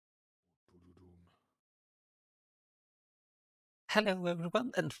Hello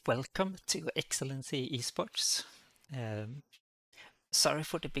everyone and welcome to Excellency Esports. Sorry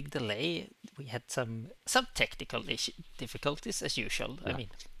for the big delay. We had some technical difficulties as usual. Yeah. I mean,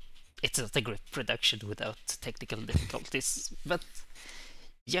 it's not a great production without technical difficulties. But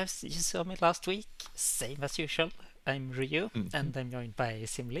yes, you saw me last week, same as usual. I'm Ryu and I'm joined by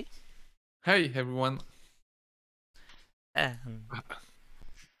Simli. Hey everyone. And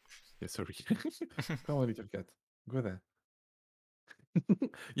Yeah, sorry. Come on, little cat. Go there.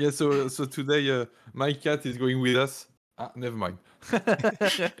 Yeah, so today my cat is going with us. Ah, never mind.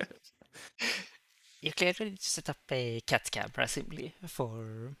 you clearly need to set up a cat camera, Simli,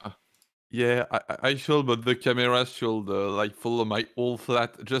 for... Yeah, I should, but the camera should like follow my whole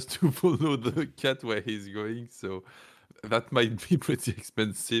flat just to follow the cat where he's going. So that might be pretty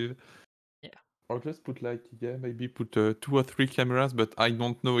expensive. Yeah. Or just put like maybe put 2 or 3 cameras, but I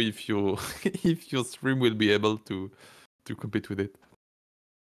don't know if your if your stream will be able to compete with it.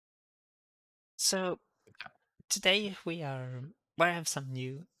 So today we have some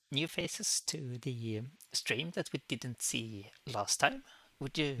new faces to the stream that we didn't see last time.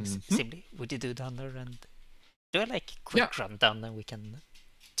 Would you Simply would you do the honor and do a quick rundown, and we can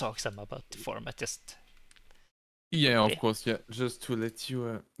talk some about the format just. Yeah, of course, yeah. Just to let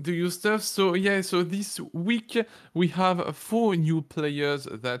you do your stuff. So yeah, so this week we have 4 new players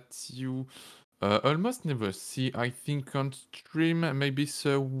that you almost never see, I think, on stream. Maybe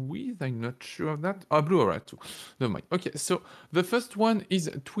Sir Wiz, I'm not sure of that. Oh, Blue Aura too. Never mind. Okay, so the first one is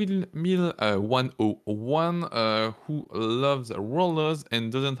Twillmill 101, who loves rollers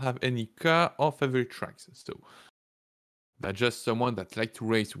and doesn't have any car or favorite tracks. So that's just someone that likes to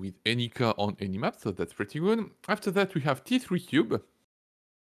race with any car on any map, so that's pretty good. After that, we have T3 Cube.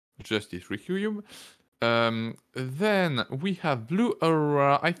 Just T3 Cube. Then we have Blue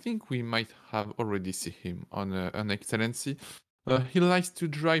Aura. I think we might have already seen him on an Excellency. He likes to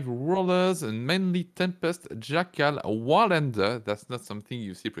drive rollers and mainly Tempest, Jackal, Warlander. That's not something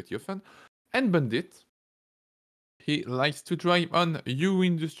you see pretty often. And Bandit. He likes to drive on Yuri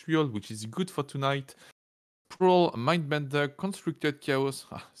Industrial, which is good for tonight. Sprawl, Mindbender, Constructed Chaos,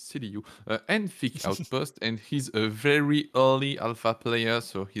 silly you, and FIC Outpost, and he's a very early alpha player,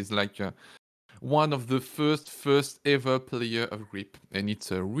 so he's like one of the first ever player of Grip, and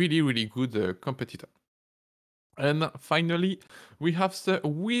it's a really good competitor. And finally, we have Sir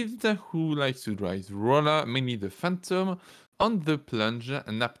Wiz, who likes to drive roller, mainly the Phantom, on the Plunge,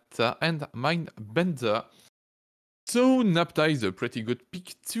 Naptha, and Mindbender. So Naptha is a pretty good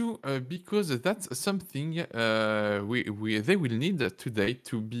pick too, because that's something they will need today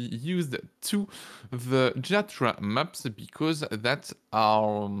to be used to the Jathra maps, because that's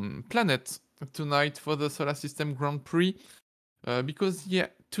our planet tonight for the Solar System Grand Prix. Because yeah,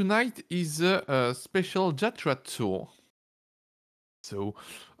 tonight is a special Jathra tour. So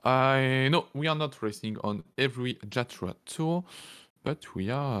I know we are not racing on every Jathra tour, but we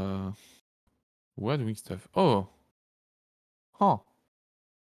are doing stuff. Oh. Huh.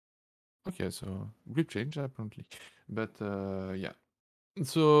 Okay, so grip change apparently. But yeah.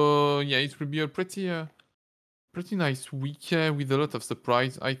 So yeah, it will be a pretty nice week with a lot of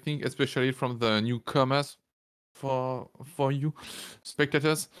surprise, I think, especially from the newcomers for you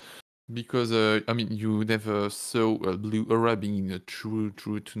spectators, because I mean, you never saw Blue Aura being in a true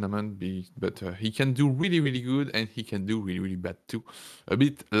tournament, but he can do really good, and he can do really bad too, a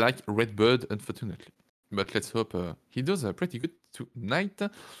bit like Redbird, unfortunately. But let's hope he does pretty good tonight.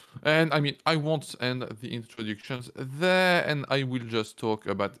 And I mean, I won't end the introductions there, and I will just talk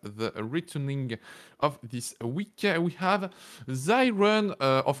about the returning of this week. We have Zyron,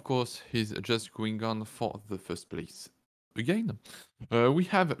 of course, he's just going on for the first place again. We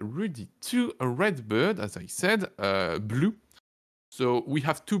have Rudy 2, a Redbird, as I said, blue. So we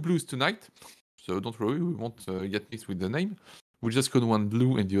have 2 blues tonight. So don't worry, we won't get mixed with the name. We just call one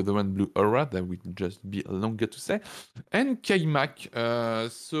blue and the other one Blue Aura. That will just be longer to say. And K-Mac.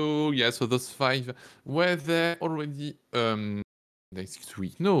 So yeah, so those 5 were there already next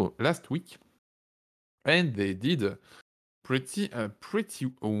week. No, last week. And they did pretty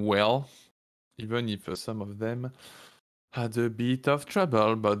well, even if some of them had a bit of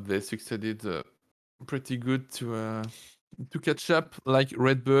trouble, but they succeeded pretty good to catch up, like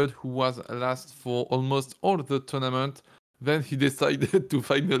Redbird, who was last for almost all the tournament. Then he decided to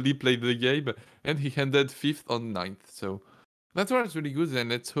finally play the game, and he ended 5th on 9th. So that was really good,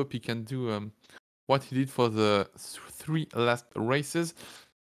 and let's hope he can do what he did for the 3 last races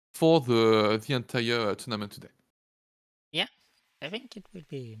for the entire tournament today. Yeah, I think it will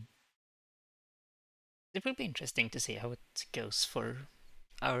be interesting to see how it goes for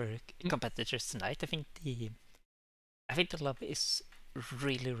our competitors tonight. I think I think the lobby is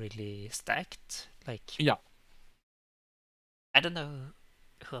really, really stacked. Like, Yeah. I don't know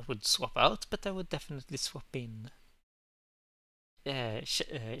who I would swap out, but I would definitely swap in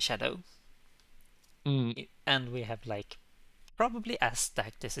Shadow. And we have like probably as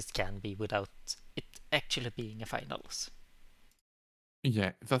stacked as it can be without it actually being a finals.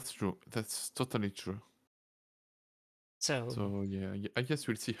 Yeah, that's true. That's totally true. So yeah, I guess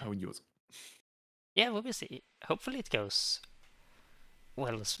we'll see how it goes. yeah, we will see. Hopefully it goes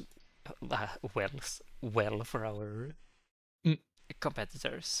well, well for our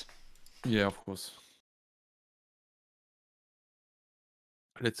competitors. Yeah, of course.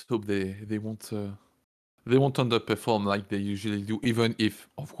 Let's hope they won't underperform like they usually do, even if,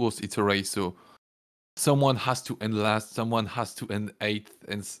 of course, it's a race, so someone has to end last, someone has to end 8th,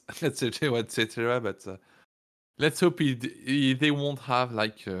 and etc., etc. But let's hope they won't have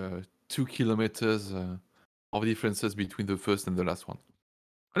like 2 kilometers of differences between the first and the last one.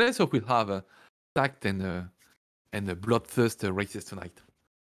 Let's hope we'll have a stacked and a bloodthirst races tonight.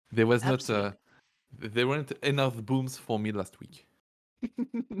 There was not there weren't enough booms for me last week.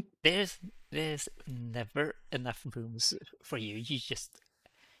 There's never enough rooms for you.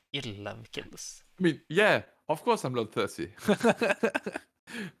 You love kills. I mean, yeah, of course I'm bloodthirsty.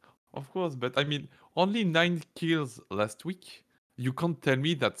 Of course, but I mean, only 9 kills last week. You can't tell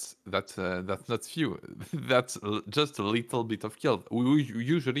me that's not few. That's just a little bit of kills. We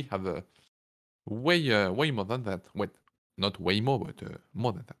usually have a way more than that. Wait, not way more, but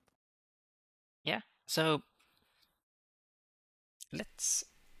more than that. Yeah. So let's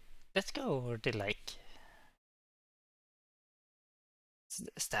go over the like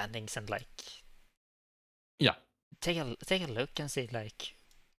standings and like Yeah. take a look and see like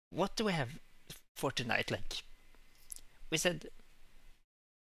what do we have for tonight. Like we said,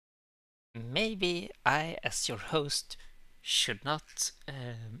 maybe I, as your host, should not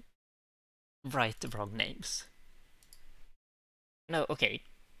write the wrong names. No, okay.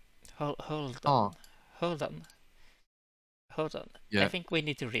 Hold on. Hold on. Yeah. I think we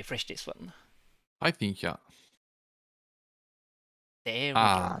need to refresh this one. I think, yeah. There we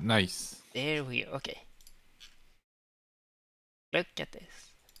go. Nice. There we go. Okay. Look at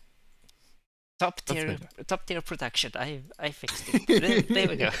this. Top tier production. I fixed it. There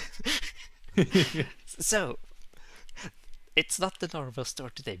we go. So, it's not the normal store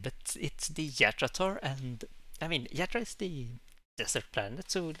today, but it's the Jathra tour, and I mean Jathra is the desert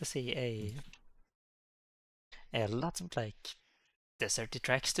planet, so we'll see a lot of like deserty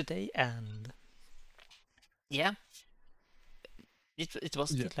tracks today, and yeah, it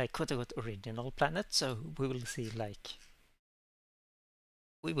was the like quote unquote original planet, so we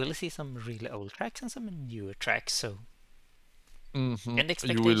will see some really old tracks and some newer tracks. So, and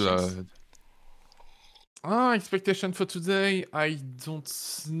expectations. You will. Expectation for today, I don't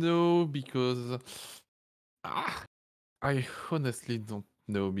know because I honestly don't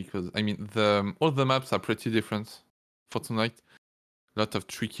know because I mean all the maps are pretty different for tonight. A lot of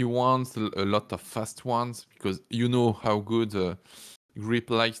tricky ones, a lot of fast ones because you know how good Grip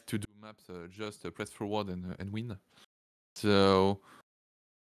likes to do maps. Just press forward and win. So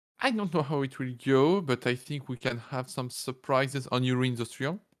I don't know how it will go, but I think we can have some surprises on Yuri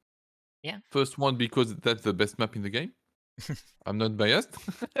Industrial. Yeah. First one because that's the best map in the game. I'm not biased.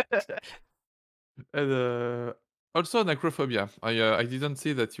 And also on Acrophobia. I didn't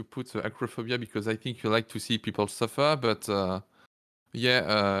see that you put Acrophobia because I think you like to see people suffer, but I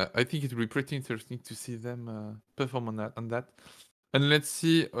think it will be pretty interesting to see them perform on that. And let's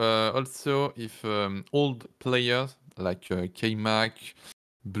see also if old players like K-Mac,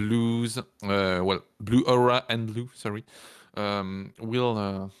 Blues, Blue Aura and Blue, sorry,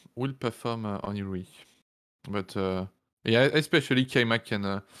 will perform on Yuri. But especially K-Mac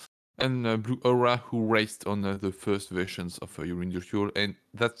and Blue Aura, who raced on the first versions of Yuri Industrial, and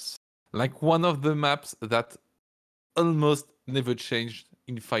that's like one of the maps that almost never changed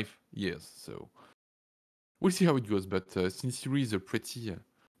in 5 years. So we'll see how it goes. But since Yuri is a pretty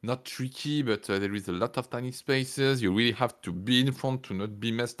not tricky, but there is a lot of tiny spaces. You really have to be in front to not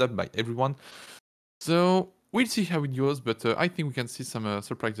be messed up by everyone. So we'll see how it goes. But I think we can see some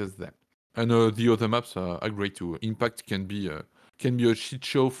surprises there. And the other maps are great too. Impact can be a shit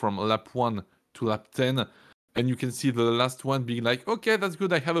show from lap 1 to lap 10. And you can see the last one being like, okay, that's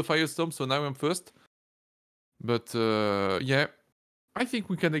good. I have a firestorm, so now I'm first. But I think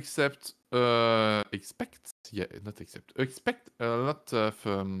we can expect a lot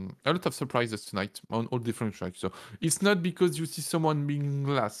of surprises tonight on all different tracks. So it's not because you see someone being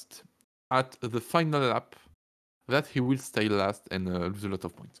last at the final lap that he will stay last and lose a lot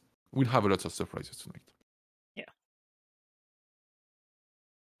of points. We'll have a lot of surprises tonight. Yeah.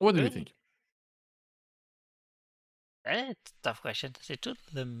 What do you think? It's a tough question.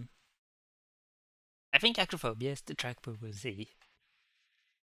 I think Acrophobia is the track where we'll see,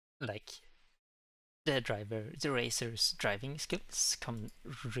 like, the racer's driving skills can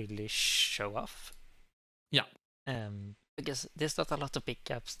really show off. Yeah. Because there's not a lot of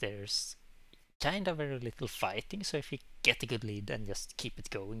pickups, there's kind of very little fighting, so if you get a good lead and just keep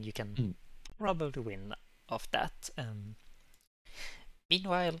it going, you can probably win off that.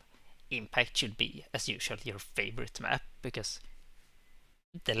 Meanwhile, Impact should be, as usual, your favorite map, because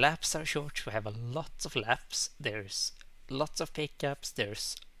the laps are short, we have a lot of laps, there's lots of pickups,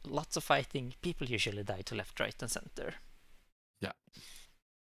 there's lots of fighting, people usually die to left, right and center.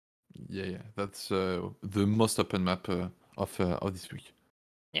 Yeah, that's the most open map of this week.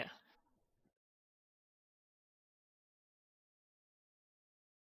 Yeah.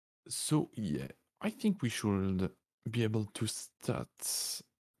 So yeah, I think we should be able to start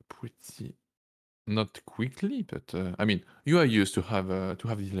pretty not quickly, but I mean, you are used to have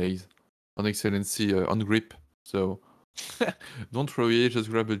delays on excellency on grip, so don't worry, just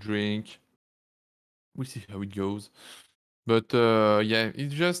grab a drink. We'll see how it goes. But yeah,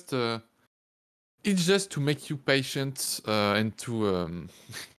 it's just to make you patient and to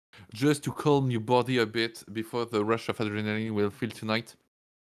just to calm your body a bit before the rush of adrenaline we'll feel tonight.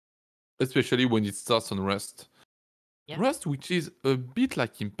 Especially when it starts on Rust. Yeah. Rust, which is a bit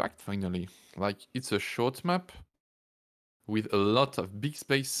like Impact, finally. Like, it's a short map with a lot of big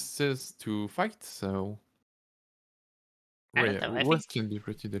spaces to fight, so... Rust can be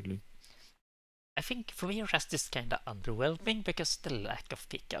pretty deadly. I think for me, Rust is kind of underwhelming because of the lack of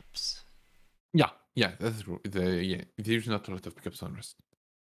pickups. Yeah, that's true. There's not a lot of pickups on Rust.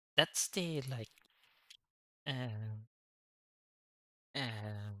 That's the, like...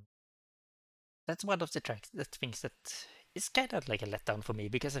 that's one of the tracks that things that is kind of like a letdown for me,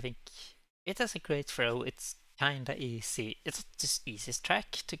 because I think it has a great throw, it's kind of easy. It's not the easiest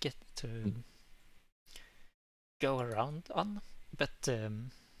track to get to go around on, but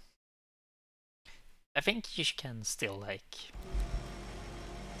I think you can still, like,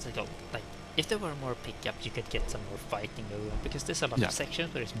 if there were more pickups, you could get some more fighting going on, because there's a lot of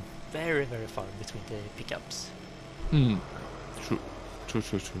sections where it's very, very far between the pickups. True.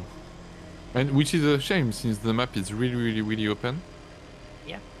 And which is a shame, since the map is really, really, really open.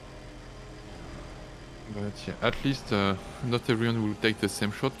 Yeah. But yeah, at least not everyone will take the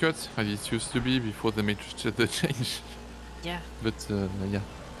same shortcuts as it used to be before they made the change. Yeah. But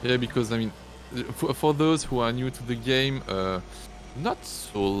yeah, because I mean, for those who are new to the game, not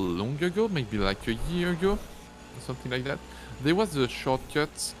so long ago, maybe like a year ago, or something like that, there was a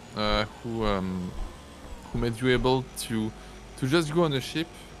shortcut who made you able to just go on a ship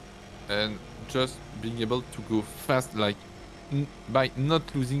and just being able to go fast, like by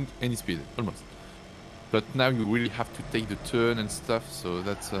not losing any speed, almost. But now you really have to take the turn and stuff, so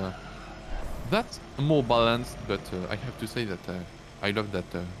that's more balanced. But I have to say that I love that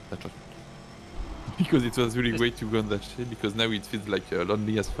shot because it was really great to go on that ship. Because now it feels like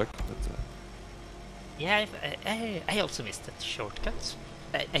lonely as fuck. But yeah, I also missed that shortcut.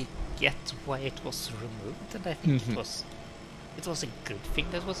 I get why it was removed, and I think it was a good thing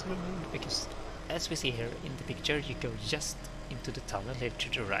that was removed, because as we see here in the picture, you go just into the tunnel here to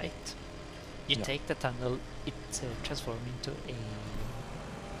the right. You take the tunnel, it transforms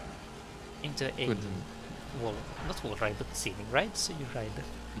into a wall, not wall ride, but ceiling ride. So you ride the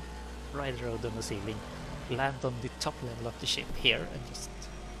road on the ceiling, land on the top level of the ship here, and just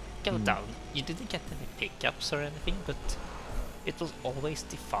go down. You didn't get any pickups or anything, but it was always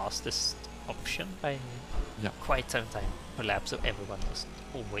the fastest option by quite some time per lap, so everyone just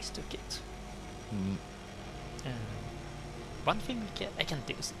always took it. One thing I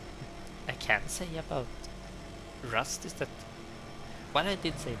can say about Rust is that, while I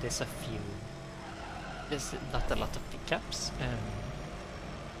did say there's not a lot of pickups,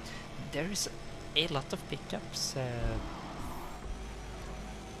 there is a lot of pickups.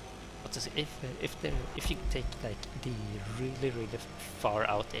 If you take like the really, really far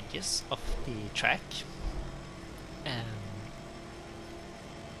out edges of the track,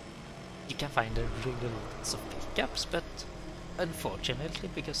 you can find really lots of pickups, but unfortunately,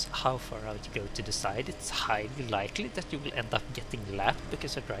 because how far out you go to the side, it's highly likely that you will end up getting lapped,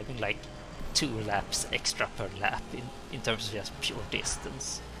 because you're driving like 2 laps extra per lap in terms of just pure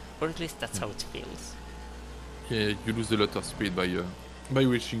distance, or at least that's how it feels. Yeah, you lose a lot of speed by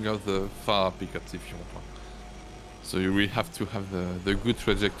reaching out the far pickups if you want. So you really have to have the good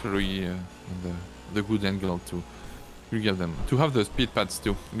trajectory and the good angle to get them. To have the speed pads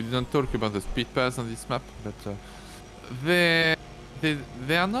too. We didn't talk about the speed pads on this map, but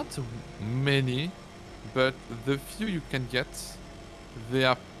they are not many, but the few you can get, they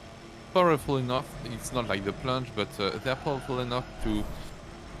are powerful enough. It's not like the plunge, but they are powerful enough to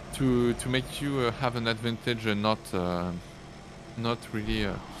make you have an advantage and not really.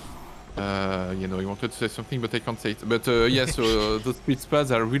 You know, I wanted to say something, but I can't say it. But yeah, so those speed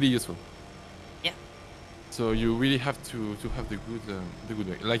pads are really useful. Yeah. So you really have to have the good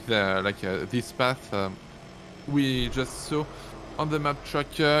way. Like this path we just saw on the map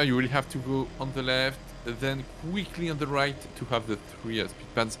tracker. You really have to go on the left, then quickly on the right to have the 3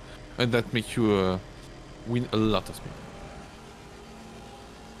 speed pads, and that makes you win a lot of speed.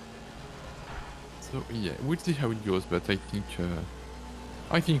 So yeah, we'll see how it goes, but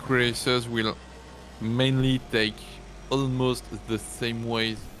I think racers will mainly take almost the same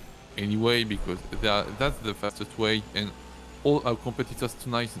ways anyway, because that's the fastest way, and all our competitors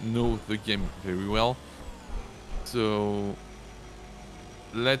tonight know the game very well. So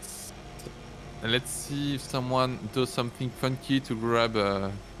let's see if someone does something funky to grab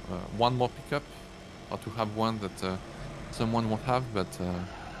one more pickup, or to have one that someone won't have, but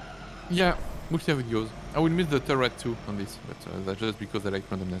yeah, we'll see how it goes. I will miss the turret too on this, but that's just because I like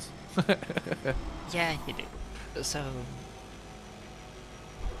randomness. Yeah, you do. So,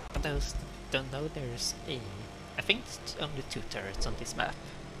 for those that don't know, there's I think it's only 2 turrets on this map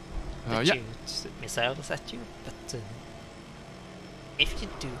that Yeah. shoot missiles at you, but if you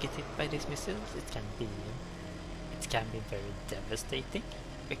do get hit by these missiles, it can be very devastating,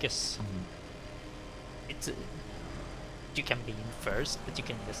 because it's you can be in first, but you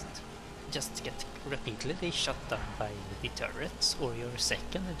can just get repeatedly shot down by the turrets, or you're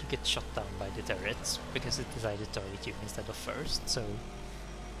second and you get shot down by the turrets because it decided to target you instead of first. So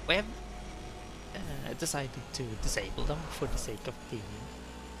we have decided to disable them for the sake of the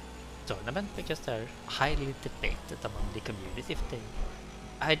tournament, because they're highly debated among the community. If they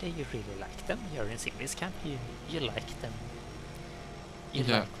either you really like them, you're in singles camp, you like them, you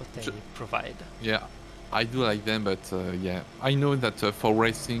like what they provide. Yeah, I do like them, but yeah, I know that for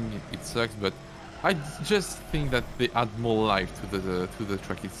racing it sucks, but I just think that they add more life to the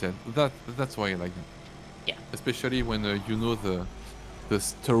track itself. That's why I like them. Yeah. Especially when you know the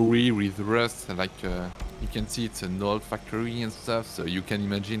story with Rust, like you can see it's an old factory and stuff, so you can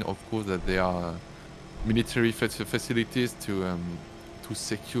imagine, of course, that there are military facilities to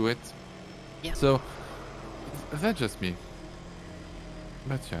secure it. Yeah. So that's just me.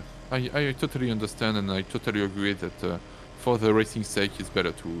 But yeah, I totally understand, and I totally agree that for the racing sake, it's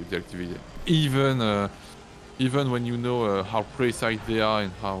better to deactivate it. Even when you know how precise they are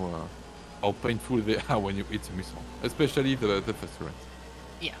and how painful they are when you hit a missile, especially the first turret.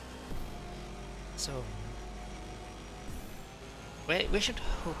 Yeah. So we should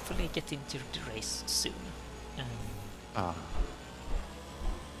hopefully get into the race soon.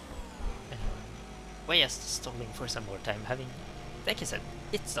 We're just stalling for some more time, like I said,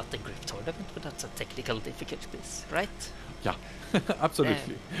 it's not a group tournament without some technical difficulties, right? Yeah,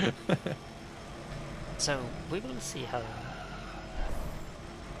 absolutely. So we will see how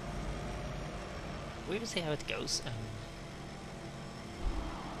it goes.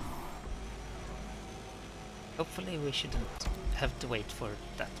 Hopefully we shouldn't have to wait for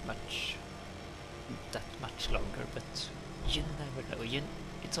that much longer, but you never know.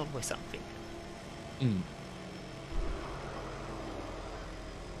 It's always something.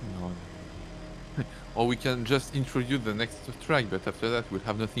 No. Or we can just introduce the next track, but after that we'll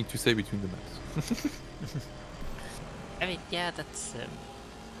have nothing to say between the maps. I mean, yeah, that's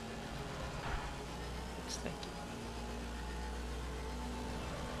looks like.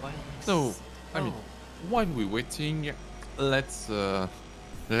 So, I mean, while we're waiting, let's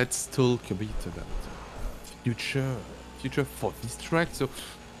talk a bit about future for this track. So,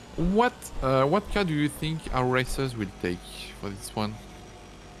 what car do you think our racers will take for this one?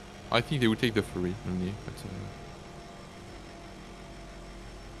 I think they will take the Flurry only, but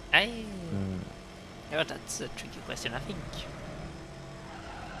oh, that's a tricky question. I think,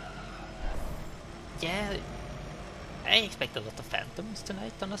 yeah, I expect a lot of Phantoms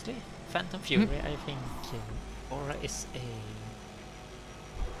tonight, honestly. Phantom Fury, I think Aura is a...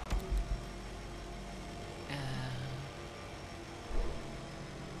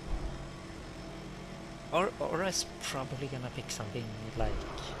 Aura is probably gonna pick something like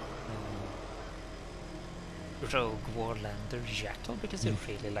Rogue Warlander Jackal, because he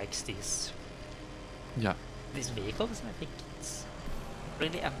really likes these vehicles, and I think it's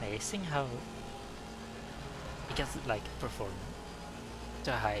really amazing how he can like perform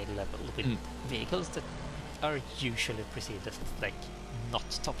to a high level with vehicles that are usually perceived as like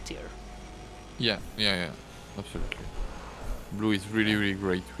not top tier. Yeah, absolutely. Blue is really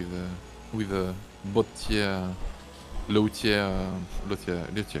great with bot tier, low tier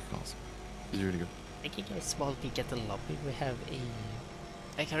cars. It's really good. Taking a small peek at the lobby, we have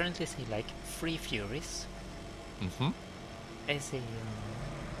I currently see like 3 Furies. I see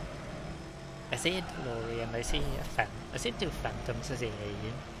a DeLorean, I see I see 2 Phantoms, I see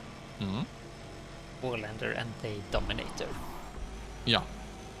a Warlander and a Dominator. Yeah.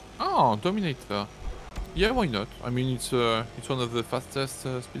 Oh, Dominator. Yeah, why not? I mean, it's one of the fastest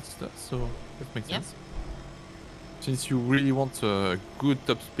speedsters, so that makes sense. Since you really want a good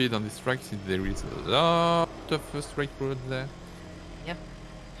top speed on this track, since there is a lot of straight road there. Yeah.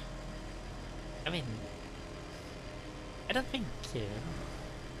 I mean, I don't think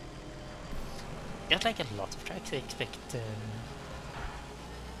there's like a lot of tracks I expect.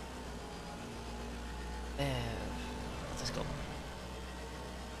 What's this called?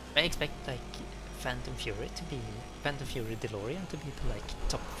 I expect like Phantom Fury DeLorean to be the like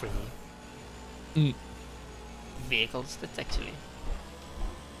top 3 vehicles that's actually.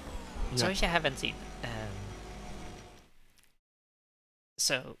 Yeah. So if you haven't seen,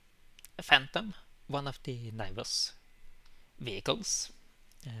 so a Phantom, one of the Nivus vehicles.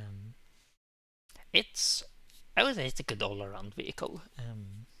 I would say it's a good all-around vehicle.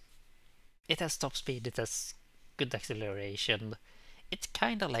 It has top speed, it has good acceleration. It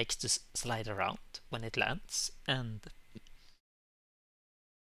kind of likes to slide around when it lands, and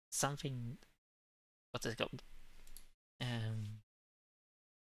something. What's it called? I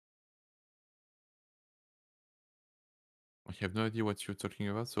have no idea what you're talking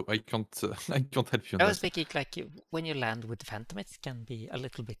about, so I can't help you on I that. was thinking like when you land with the Phantom, it can be a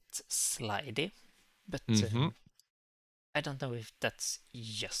little bit slidey, but I don't know if that's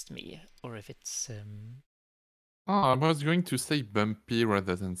just me or if it's. I was going to say bumpy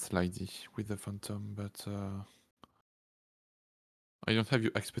rather than slidey with the Phantom, but I don't have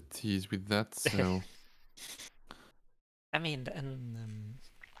your expertise with that, so. I mean, and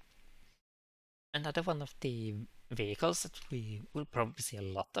another one of the vehicles that we will probably see a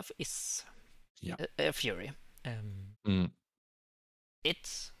lot of is a Fury.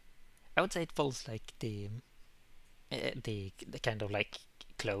 It's, I would say it falls like the kind of like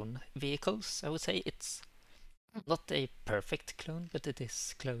clone vehicles. I would say it's not a perfect clone, but it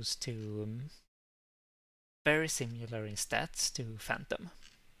is close to very similar in stats to Phantom.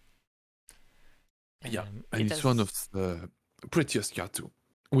 Yeah, and it's one of the prettiest car too,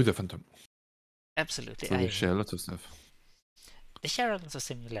 with the Phantom. Absolutely. So they share a lot of stuff. They share a lot of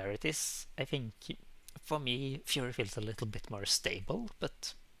similarities. I think for me, Fury feels a little bit more stable,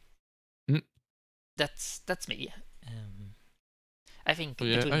 but that's me. I think I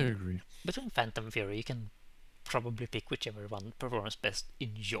agree. Between Phantom and Fury, you can probably pick whichever one performs best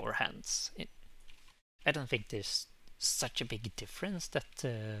in your hands. I don't think there's such a big difference that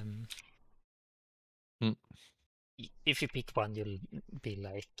if you pick one, you'll be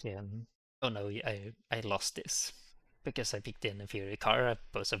like, oh no, I lost this because I picked in a Fury car.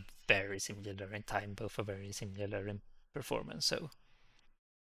 Both are very similar in time, both are very similar in performance. So,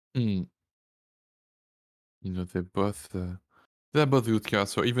 you know, they're both good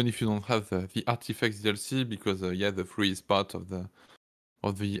cars. So even if you don't have the Artifacts DLC, because the free is part of the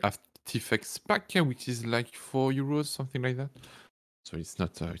Artifacts pack, which is like €4, something like that. So it's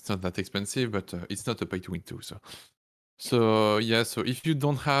not that expensive, but it's not a pay to win too. So if you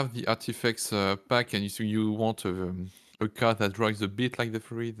don't have the Artifacts pack and you want a car that drives a bit like the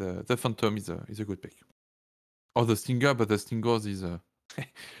free, the Phantom is a good pick. Or the Stinger, but the Stingers is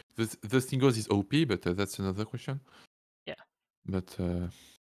the Stingers is OP, but that's another question. Yeah. But no,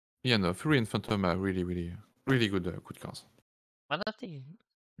 Fury and Phantom are really good cars. One of the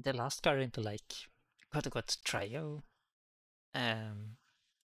last car into like quote trio,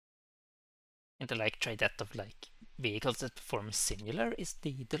 into like tridet of like vehicles that perform similar is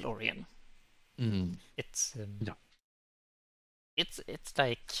the DeLorean. It's it's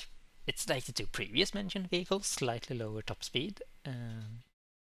like the 2 previous mentioned vehicles, slightly lower top speed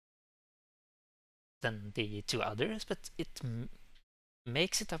than the 2 others, but it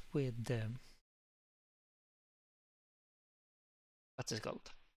makes it up with what's it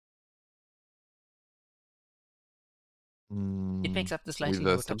called? It makes up the slightly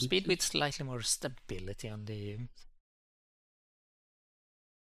lower top speed with slightly more stability on the.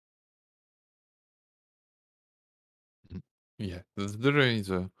 Yeah, the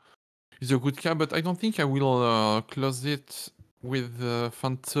DeLorean is a good car, but I don't think I will close it with the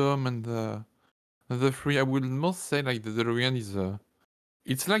Phantom and the Free. I would most say like the DeLorean is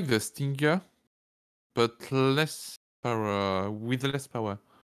it's like the Stinger, but less power with less power.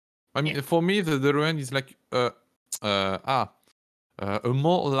 I mean, for me, the DeLorean is like a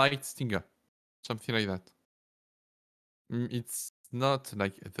more light Stinger, something like that. It's not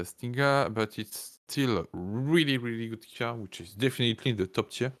like the Stinger, but it's still a really, really good car, which is definitely in the top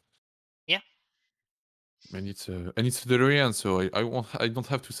tier. Yeah. And it's the DeLorean, so I don't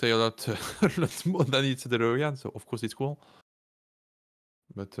have to say a lot more than it's the DeLorean. So of course it's cool.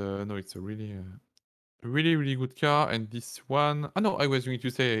 But no, it's a really, really good car. And this one, no, I was going to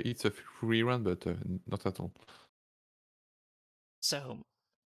say it's a free run, but not at all. So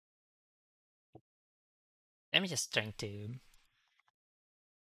I'm just trying to.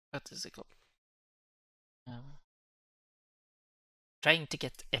 What is it called? Trying to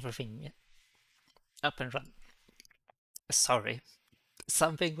get everything up and run. Sorry,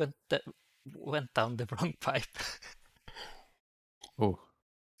 something went down the wrong pipe. Oh.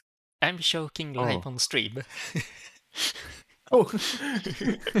 I'm choking live on stream. Oh.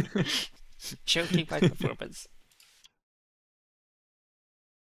 Choking my performance.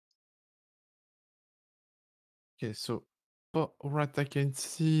 Okay, so what I can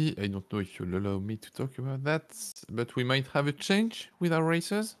see, I don't know if you'll allow me to talk about that, but we might have a change with our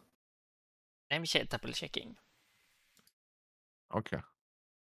racers. I'm double checking. Okay.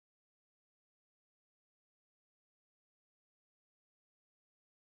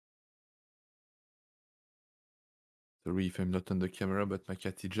 Sorry if I'm not on the camera, but my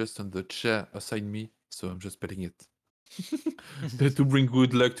cat is just on the chair beside me, so I'm just petting it. To bring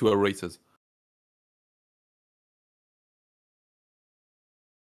good luck to our racers.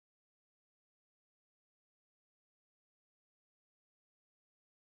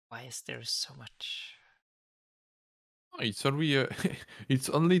 Why is there so much? Oh, it's only it's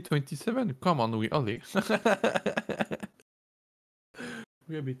only 27. Come on, we early.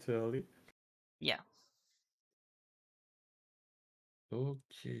 We're a bit early. Yeah.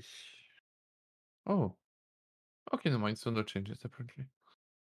 Okay. Oh. Okay, no mind. So no changes apparently.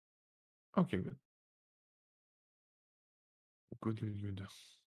 Okay, good. Good.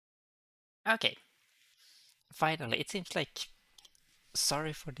 Okay. Finally, it seems like.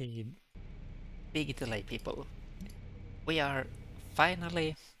 Sorry for the big delay, people. We are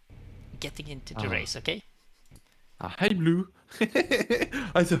finally getting into the race, okay? Hi, Blue.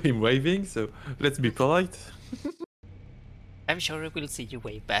 I saw him waving, so let's be polite. I'm sure we'll see you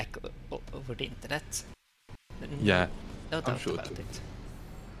wave back over the internet. Yeah, no doubt sure about too. it.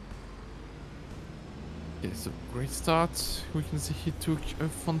 Yeah, so great start. We can see he took a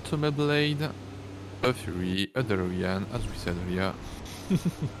Phantom Blade, a Fury, a DeLorean, as we said earlier.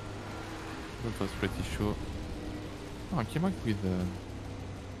 That was pretty sure. Oh, I came out with a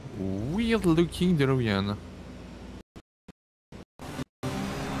weird looking DeLorean.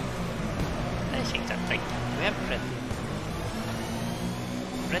 I think that like we have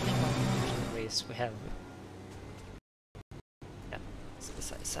ready one race. We have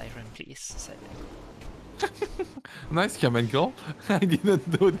siren, please. Siren. Nice comment, girl. I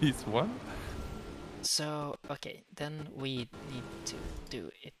didn't know this one. So okay, then we need to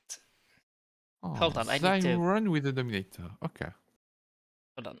do it. Oh, Hold on, I need to run with the Dominator. Okay.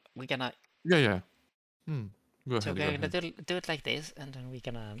 hold on. We're gonna Yeah. Go so ahead. we're gonna do it like this, and then we're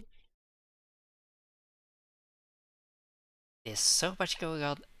gonna. There's so much going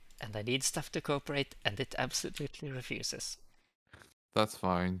on, and I need stuff to cooperate, and it absolutely refuses. That's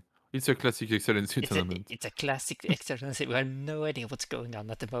fine. It's a classic Excellency tournament. It's a classic Excellency. We have no idea what's going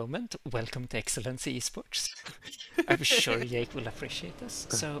on at the moment. Welcome to Excellency Esports. I'm sure Jake will appreciate this.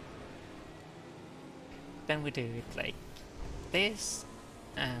 So then we do it like this,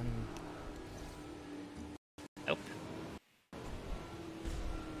 and nope.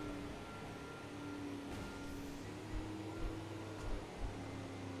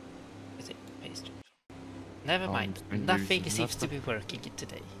 Never mind. Nothing seems to be working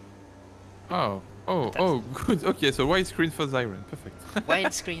today. Oh, good. Okay, so white screen for Siren. Perfect.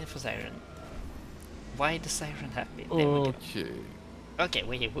 Wide screen for Siren. Why the Siren happy? There we go. Okay,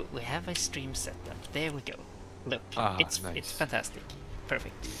 we have a stream setup. There we go. Look, it's nice. It's fantastic.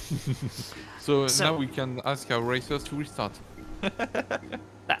 Perfect. So now we can ask our racers to restart.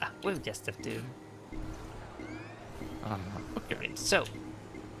 We'll just have to. Okay. So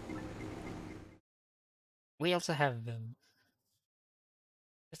we also have.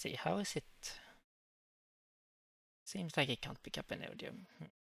 Let's see. How is it? Seems like it can't pick up an audio.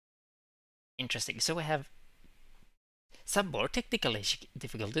 Interesting. So we have some more technical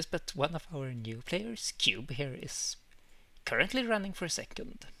difficulties, but one of our new players, Cube, here is currently running for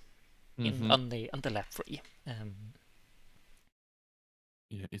second on the lap 3.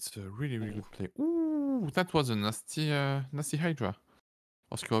 Yeah, it's a really good play. Ooh, that was a nasty Hydra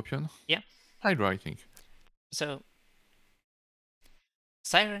or Scorpion. Yeah, Hydra, I think. So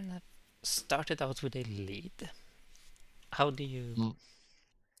Siren started out with a lead. How do you...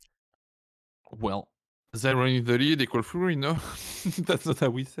 Well, Siren in the lead equal fury, no? That's not how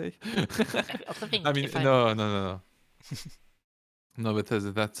we say. I also think I mean, no. No, but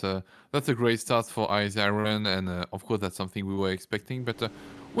that's a great start for Siren, and of course that's something we were expecting. But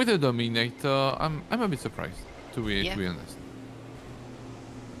with a Dominator, I'm a bit surprised, to be honest.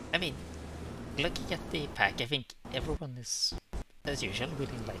 I mean, looking at the pack, I think everyone is, as usual,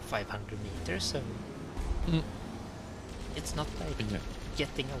 within like 500 meters, so it's not like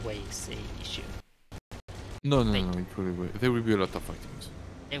getting away is a issue. No, it will be, there will be a lot of fighting.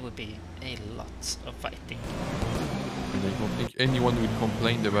 There will be a lot of fighting. And I don't think anyone will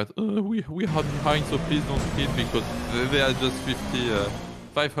complain about, we are behind, so please don't hit, because they are just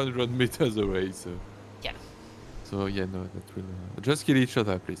 500 meters away, so... Yeah. So yeah, no, that will... just kill each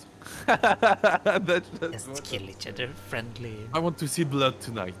other, please. Just kill each other, friendly. I want to see blood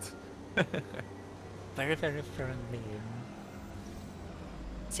tonight. Very, very friendly.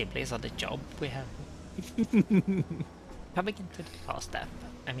 Siblings on the job we have. Coming into the last app,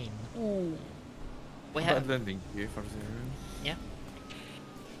 I mean... We have... Bad landing here for Siren. Yeah.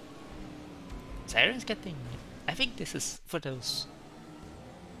 Siren's getting... I think this is for those...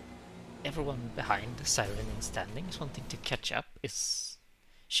 Everyone behind Siren in standings wanting to catch up is...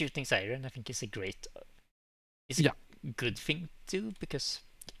 Shooting Siren, I think, is a great... Is a good thing to do, because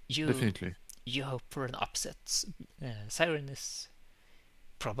you... Definitely. You hope for an upset. Siren is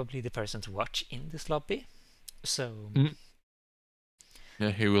probably the person to watch in this lobby, so... Yeah,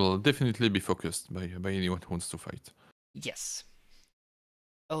 he will definitely be focused by anyone who wants to fight. Yes.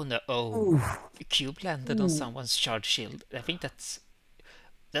 Oh no! Oh, Cube landed on someone's charge shield. I think that's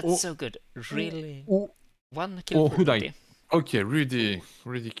so good. Really, one kill for Rudy. Okay, Rudy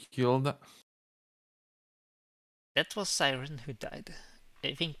killed. That was Siren who died.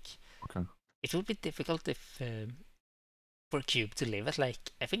 I think it would be difficult if for Cube to live at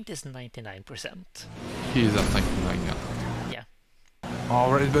like, I think this 99%. He is at 99, yeah. Oh,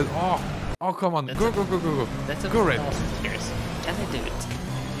 Red, but oh, come on, go. That's go, Red. Can I do it?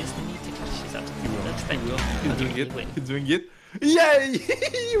 Just need to catch this up. He's doing it.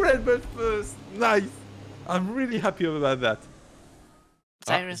 Yay! Red Bird first. Nice. I'm really happy about that.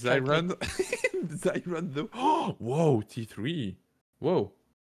 Siren though. Oh, whoa, T3. Whoa.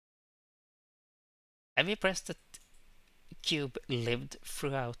 I'm impressed that Cube lived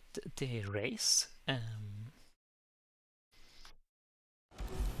throughout the race.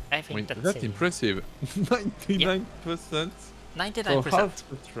 I think that's impressive. 99%. 99%. For half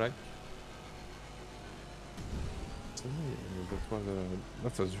the track.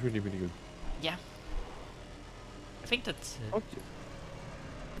 That was really, really good. Yeah. I think that's... okay.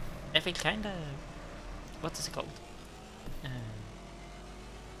 I think kinda... What is it called?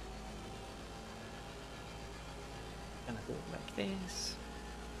 Gonna do it like this.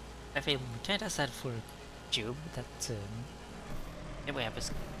 I feel kinda sad for Cube that... we have a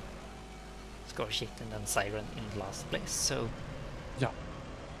score sheet and then Siren in last place, so... Yeah.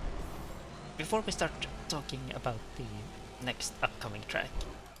 Before we start talking about the next upcoming track,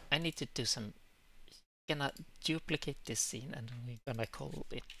 I need to do some... Gonna duplicate this scene and we're gonna call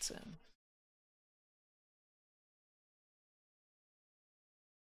it...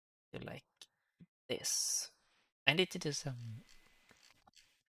 like this. I need to do some...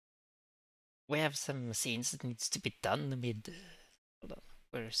 We have some scenes that needs to be done mid... Hold on,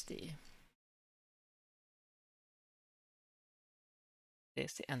 where's the...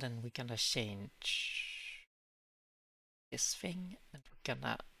 This, and then we're gonna change this thing, and we're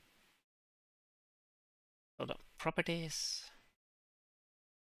gonna... Hold on, properties.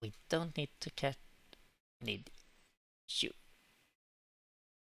 We don't need to need you.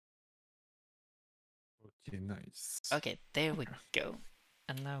 Okay, nice. Okay, there we go.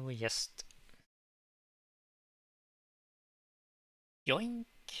 And now we just... Yoink.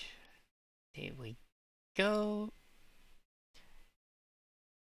 There we go.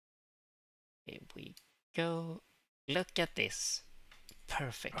 Here we go. Look at this.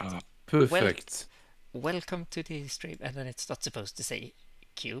 Perfect. Perfect. Welcome to the stream. And then it's not supposed to say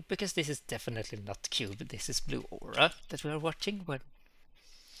Cube, because this is definitely not Cube. This is Blue Aura that we are watching.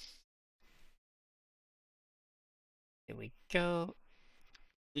 Here we go.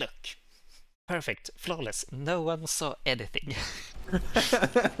 Look. Perfect. Flawless. No one saw anything.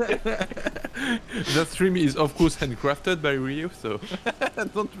 The stream is of course handcrafted by Rio, so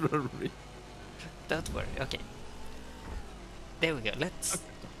don't worry. Don't worry. Okay. There we go.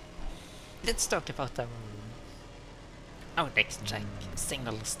 Let's talk about our next track,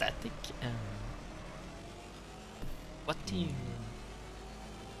 Signal Static. What do you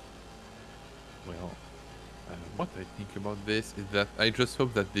Well, what I think about this is that I just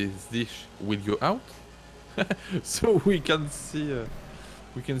hope that this dish will go out, so we can see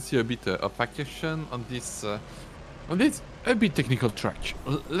a bit of action on this a bit technical track.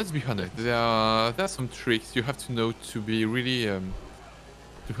 Let's be honest, there are some tricks you have to know to be really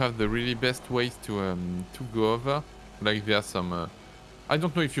to have the really best ways to go over. Like there are some I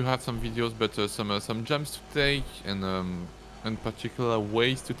don't know if you have some videos, but some jumps to take and particular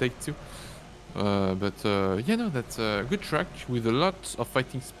ways to take too. Yeah, no, that's a good track with a lot of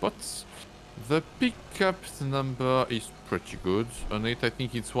fighting spots. The pickup number is pretty good on it. I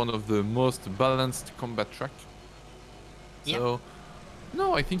think it's one of the most balanced combat track. So,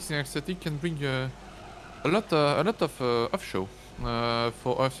 no, I think Synesthetic can bring a lot of show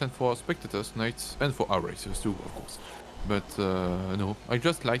for us and for spectators tonight, and for our racers too, of course. But no, I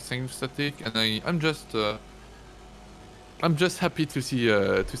just like Synesthetic, and I'm just happy to see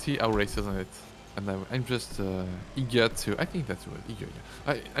our racers on it. And I'm just eager to. I think that's the word, eager.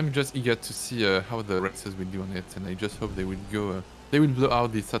 Yeah. I'm just eager to see how the racers will do on it, and I just hope they will go. They will blow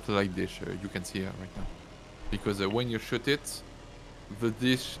out the satellite dish you can see right now, because when you shoot it, the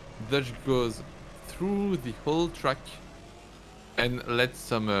dish goes through the whole track and lets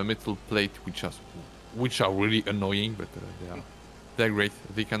some metal plate, which are really annoying, but they're great.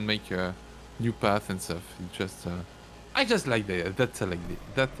 They can make a new path and stuff. It just I just like that satellite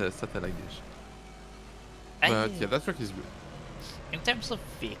dish. But yeah, that track is good. In terms of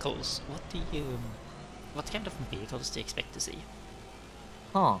vehicles, what kind of vehicles do you expect to see?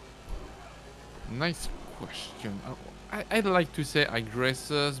 Huh. Nice question. I'd like to say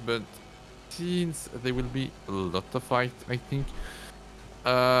aggressors, but since there will be a lot of fight, I think.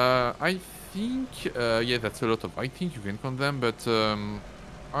 I think yeah, that's a lot of. I think you can count them, but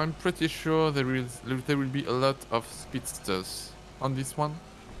I'm pretty sure there will be a lot of speedsters on this one,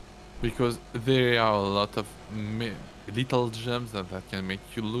 because there are a lot of little jumps that can make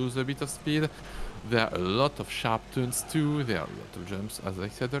you lose a bit of speed. There are a lot of sharp turns too. There are a lot of jumps, as I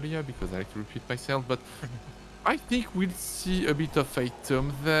said earlier, because I like to repeat myself. But I think we'll see a bit of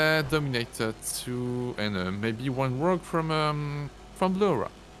Phantom there, Dominator too, and maybe one rogue from Laura.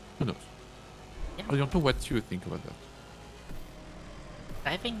 Who knows? Yeah. I don't know what you think about that.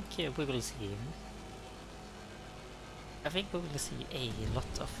 I think we will see. I think we will see a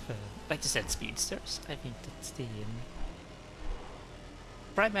lot of, like you said, speedsters. I think that's the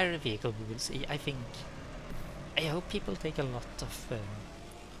primary vehicle we will see. I hope people take a lot of,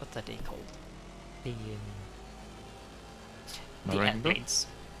 what are they called? The airblades.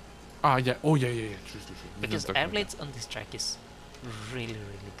 Ah, yeah. Oh, yeah. True. Because airblades on this track is really,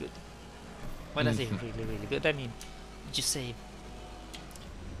 really good. When I say really, really good, I mean, you save,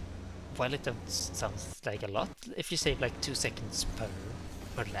 while it sounds like a lot, if you save like 2 seconds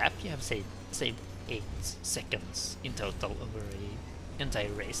per lap, you have saved 8 seconds in total over an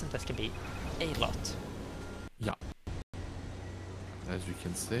entire race, and that can be a lot. Yeah. As you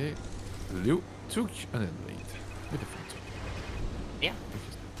can see, Liu took an airblade with a Phantom. Yeah.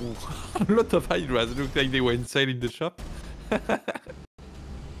 A lot of Hydras. Looked like they were inside in the shop.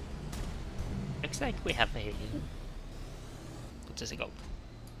 Looks like we have a... what is it called?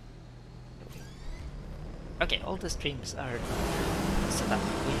 Okay, all the streams are set up.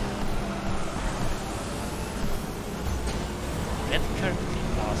 We have currently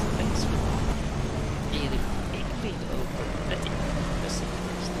last place with a lead over 30%.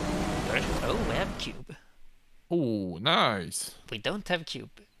 Oh, we have cube. Oh, nice. We don't have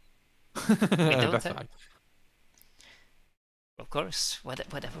cube. That's right. Of course,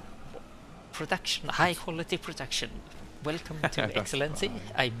 whatever. Production, high quality production. Welcome to Excellency. Fine.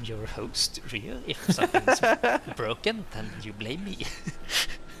 I'm your host, Rio. If something's broken, then you blame me.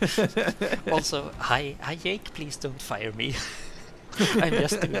 Also, hi Jake, please don't fire me. I'm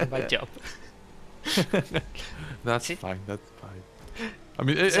just doing my job. That's fine. I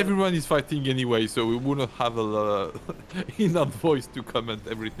mean, everyone is fighting anyway, so we will not have enough voice to comment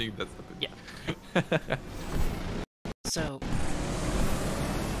everything that's happening. Yeah. So,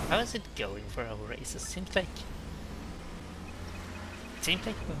 how is it going for our races? Seems like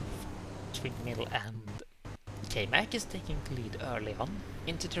between Mill and K-Mac is taking the lead early on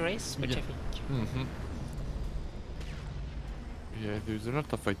into the race, which I think... Yeah, there's a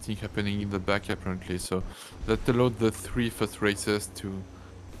lot of fighting happening in the back apparently, so that allowed the 3 first racers to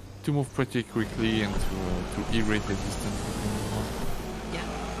move pretty quickly and to erase the distance between them. Yeah.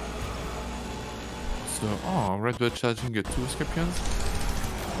 So, Redbird charging 2 Scorpions.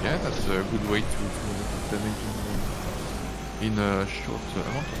 Yeah, that's a good way to damage in a short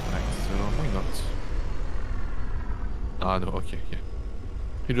amount of time, so why not? Ah, no, okay, yeah.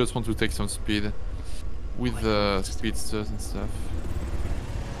 He just wants to take some speed with the speedsters and stuff.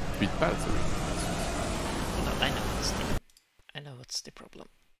 Speed pads. No, I know what's the problem.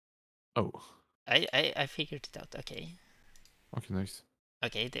 Oh. I figured it out. Okay. Okay, nice.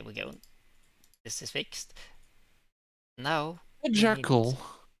 Okay, there we go. This is fixed. Now. A jackal.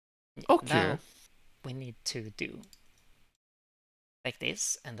 Okay. Now we need to do like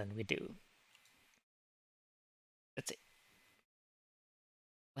this, and then we do. That's it.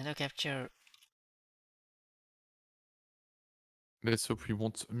 Window capture. Let's hope we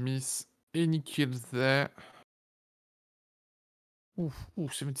won't miss any kills there. Ooh,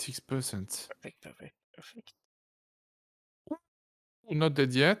 76%. Perfect. Ooh, not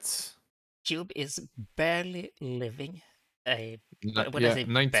dead yet. Cube is barely living. When yeah, I say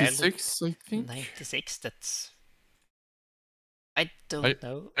 96, barely, I think. 96. That's. I don't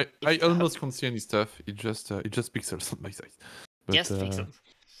know. I almost can't see any stuff. It just pixels on my side. But, just pixels.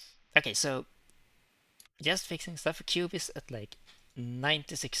 Okay, so just fixing stuff. Cube is at like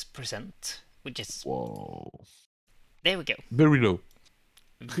 96%, which is. Whoa. There we go. Very low.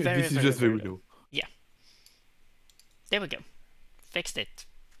 This is just very low. Yeah. There we go. Fixed it.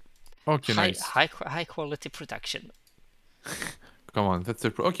 Okay, nice. High quality production. Come on, that's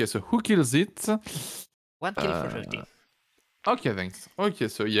the okay. So who kills it? 1 kill for Rudy. Okay, thanks. Okay,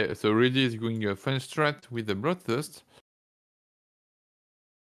 so yeah, so Rudy is going a fun strat with the Bloodthirst.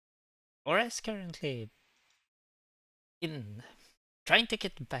 Aura is currently in trying to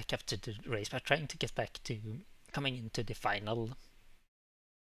get back up to the race, but trying to get back to coming into the final.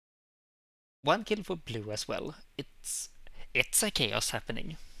 1 kill for blue as well. It's a chaos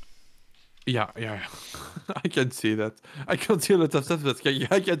happening. Yeah. I can see that. I can't see a lot of stuff, but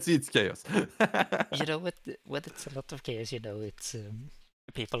I can see it's chaos. You know what? When it's a lot of chaos, you know it's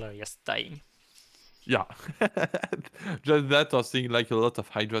people are just dying. Yeah, just that, or seeing like a lot of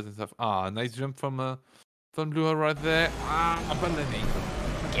hydras and stuff. Ah, nice jump from blue right there. Abandoning.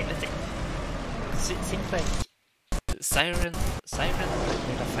 Okay, let's see. It seems like Siren and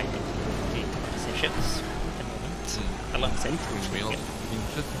Red are fighting the positions at the moment, alongside Twin.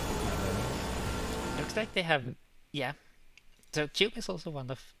 Looks like they have, yeah. So Cube is also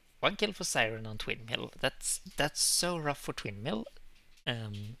 1 kill for Siren on Twin Mill. That's so rough for Twin Mill.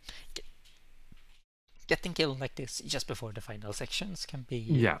 Getting killed like this just before the final sections can be.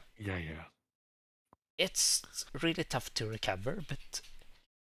 Yeah. It's really tough to recover, but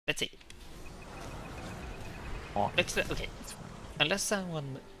let's see. Oh, okay. Unless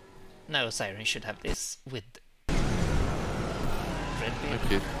someone. No, Siren should have this with Redbeard.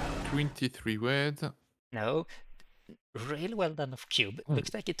 Okay, 23 red. No, really well done of Cube.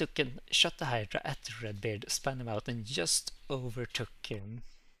 Looks like he took and shot the Hydra at Redbeard, spun him out, and just overtook him.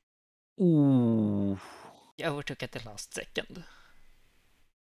 Ooh. Yeah, overtook at the last second.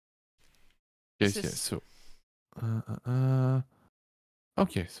 Yes, so.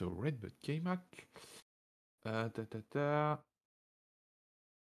 Okay, so Redbird came back.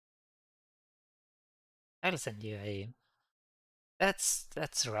 I'll send you a.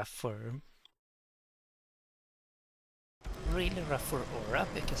 That's rough for. Really rough for Aura,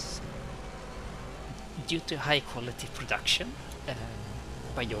 because due to high quality production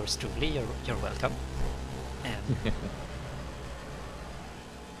by yours truly, you're welcome. There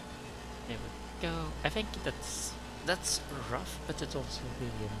we go. I think that's rough, but it's also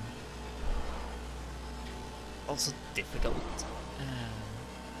really also difficult.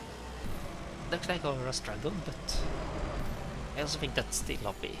 Looks like Aura struggled, but I also think that's the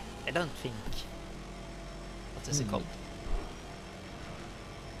lobby. I don't think. What is it called?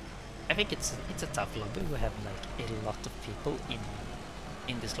 I think it's a tough lobby. We have like a lot of people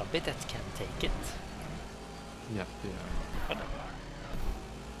in this lobby that can take it. Yeah. Whatever.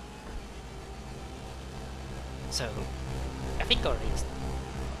 So I think Ori is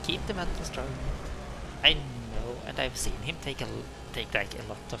keep the mental strong. I know, and I've seen him take like a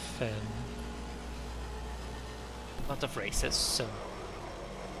lot of races, so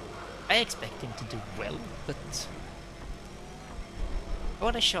I expect him to do well, but I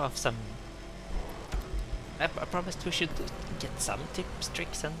want to show off some. I promised we should get some tips,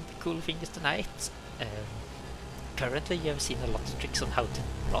 tricks, and cool things tonight. Currently, you have seen a lot of tricks on how to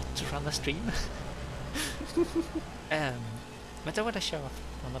not run a stream. But I want to show off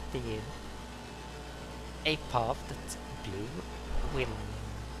one of a path that blue will.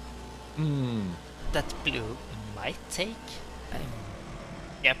 That blue might take.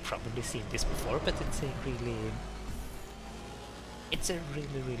 Yeah, probably seen this before, but it's a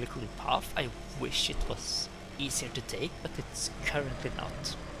really cool path. I wish it was easier to take, but it's currently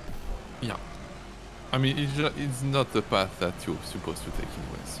not. Yeah. I mean, it's not the path that you're supposed to take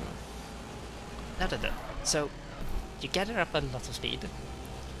anyway, so... No. So, you gather up a lot of speed,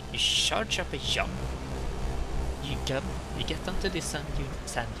 you charge up a jump, you get onto this sand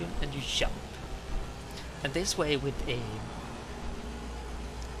dune and you jump. And this way, with a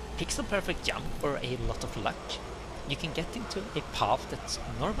pixel perfect jump or a lot of luck, you can get into a path that's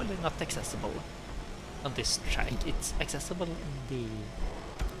normally not accessible on this track. It's accessible in the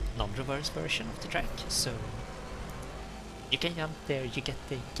non-reverse version of the track, so you can jump there, you get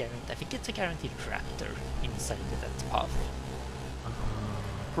the I think it's a guaranteed raptor inside that path.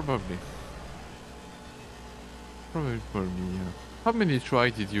 Probably for me, yeah. How many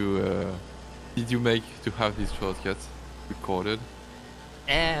tries did you make to have this shortcut recorded?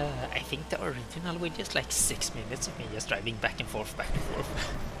 I think the original was just like 6 minutes of me just driving back and forth.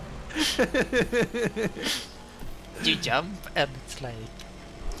 You jump and it's like,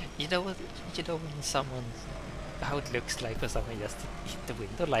 you know when someone, how it looks like when someone just hit the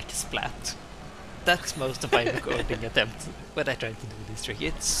window like a splat. That's most of my recording attempts when I try to do this trick.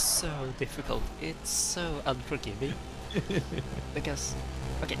 It's so difficult. It's so unforgiving. Because,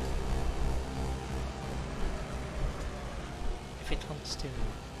 okay. If it wants to...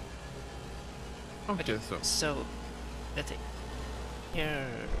 Okay, so let's see. Here...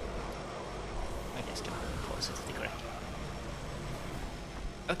 I guess can I pause it to the correct.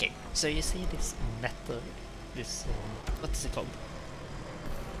 Okay, so you see this metal, this, what is it called?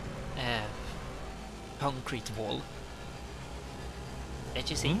 Concrete wall. Did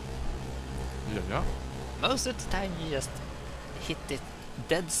you see? Yeah. Most of the time you just hit it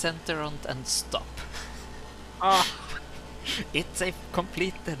dead center on and stop. It's a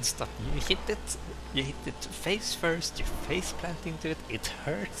complete dead stop. You hit it face first, you face plant into it, it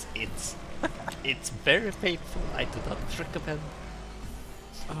hurts, it's very painful. I do not recommend.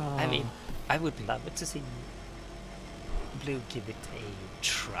 I mean, I would love it to see Blue give it a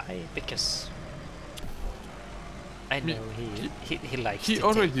try, because I know he likes to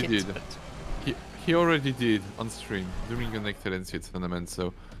already take did. it, but He already did on stream during an Excellence Hits tournament,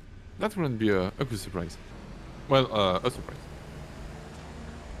 so that wouldn't be a good surprise. Well, a surprise.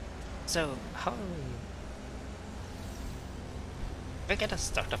 So, how... We're gonna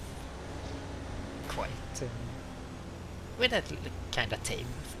start off quite... we're kinda tame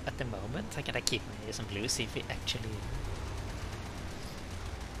at the moment. I'm gonna keep my ears on Blue, see if we actually...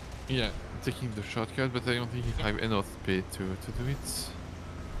 Yeah, taking the shortcut, but I don't think I have enough speed to do it.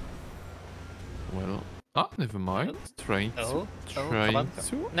 Well... never mind. Trying to...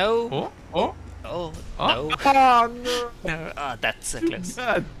 No! No! No! No, that's close.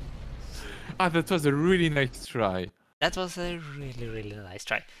 Bad. That was a really nice try. That was a really, really nice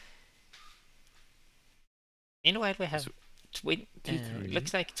try. Meanwhile, we have twin...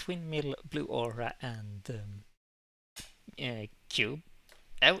 looks like Twin Mill, Blue Aura, and Cube.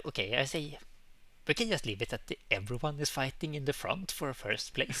 Oh, okay, I say... We can just leave it at everyone is fighting in the front for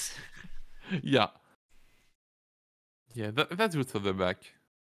first place. Yeah. Yeah, that's good for the back.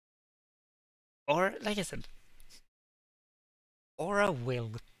 Or, like I said, Aura's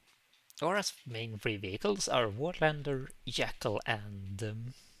main three vehicles are Warlander, Jackal, and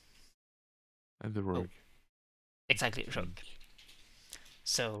the Rogue. Exactly, Rogue.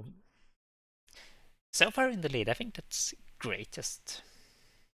 So far in the lead, I think that's great. Just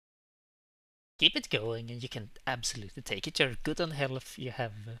keep it going, and you can absolutely take it. You're good on health. You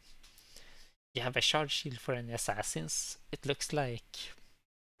have a charge shield for any assassins. It looks like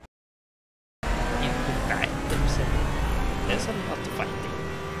in the back there's a lot of fighting.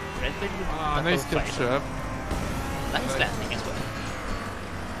 Nice catch up. Nice landing as well.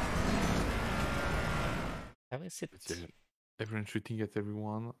 How is it? Everyone shooting at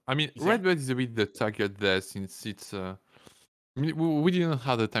everyone. I mean, yeah. Redbird is a bit the target there, since it's... I mean, we didn't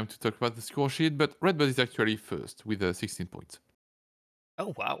have the time to talk about the score sheet, but Redbird is actually first with 16 points.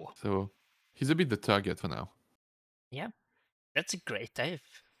 Oh, wow. So he's a bit the target for now. Yeah, that's a great dive.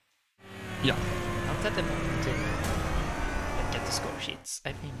 Yeah. Not at the moment to look at the score sheets,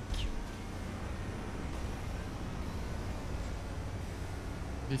 I think.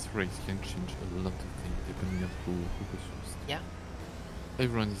 This race can change a lot of things depending on who goes first. Yeah.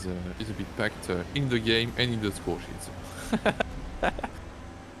 Everyone is a bit packed in the game and in the score sheets.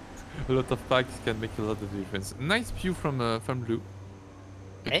 A lot of packs can make a lot of difference. Nice view from Blue.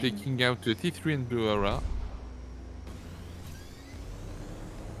 Hey. Taking out T3 and Blue Aura.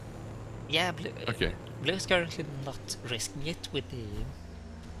 Yeah, Blue is currently not risking it with the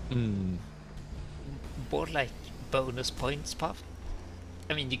more like bonus points path.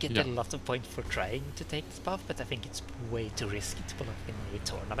 I mean, you get a lot of points for trying to take this path, but I think it's way too risky to pull up in a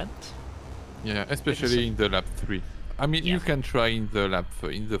tournament. Yeah, especially in the lap 3. I mean, you can try in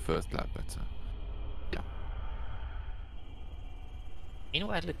the first lap, but yeah.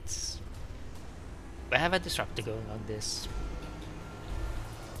 Meanwhile, we have a disruptor going on this.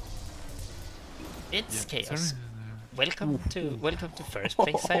 It's chaos. Welcome to first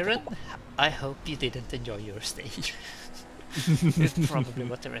place, Siren. I hope you didn't enjoy your stay. It's probably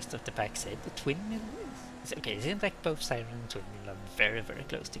what the rest of the pack said. The twin mill is okay. It seems like both Siren and twin mill are very, very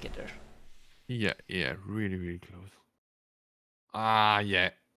close together. Yeah, really, really close. Yeah.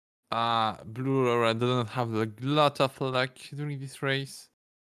 Blue Aura doesn't have a lot of luck during this race.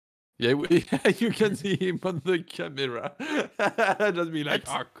 Yeah, you can see him on the camera. Just be like,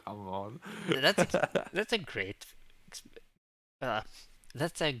 oh, come on. That's a great...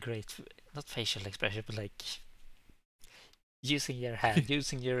 that's a great, not facial expression, but like using your hand,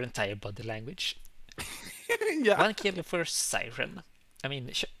 using your entire body language. Yeah. 1 kill for Siren. I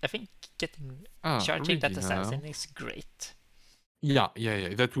mean, I think charging that assassin is great. Yeah.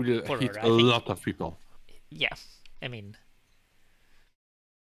 That will hit a lot of people. Yeah, I mean,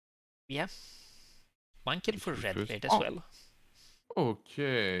 yeah. 1 kill for Red Blade as well.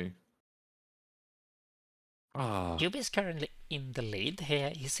 Okay. Cube is currently in the lead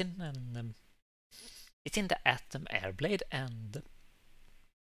here. He's in it's in the Atom Airblade, and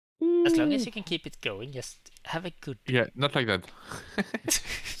as long as you can keep it going, just have a good... Yeah, not like that.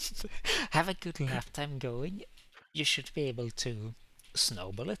 Have a good lap time going. You should be able to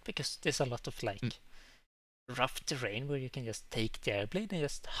snowball it, because there's a lot of like rough terrain where you can just take the airblade and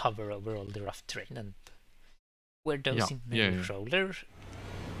just hover over all the rough terrain, and where those in the roller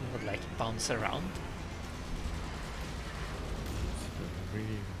would like bounce around.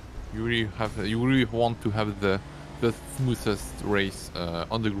 You really want to have the smoothest race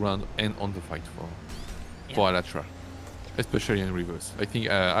on the ground and on the fight for Alhatra, especially in reverse. I think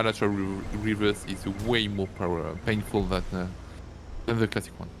Alhatra reverse is way more painful than the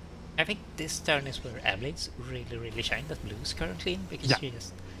classic one. I think this turn is where airblades really shine that blue's currently in,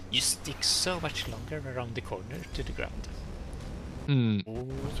 because you stick so much longer around the corner to the ground.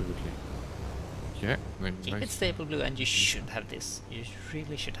 Absolutely. Yeah, keep it stable, blue, and you should have this. You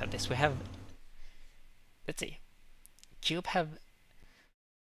really should have this. We have... Let's see. Cube have...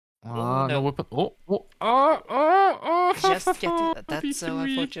 no weapon. Just get it. That's so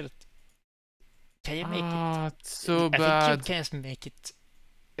unfortunate. Can you make it? So bad. I think you can make it.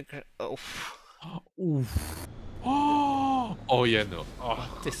 Oh yeah, no.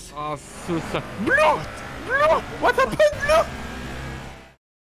 This. So sad. Blue! What happened, Blue?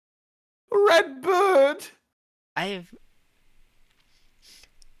 Red bird! I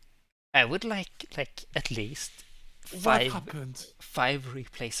would like at least five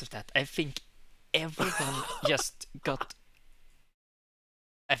replays of that. I think everyone just got...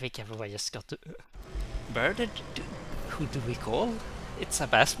 murdered. Who do we call? It's a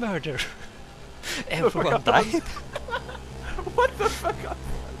mass murder. Everyone died. What the fuck happened?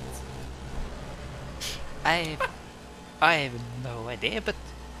 I have no idea, but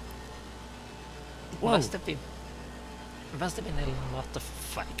it must have been a lot of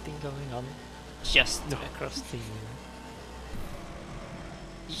fighting going on just across the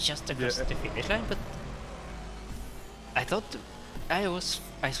finish line. But I thought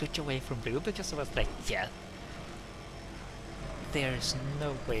I switched away from blue because I was like, yeah, there's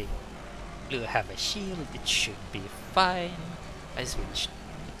no way blue have a shield, it should be fine. I switched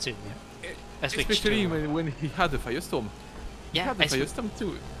especially when he had the firestorm. Yeah, he had the firestorm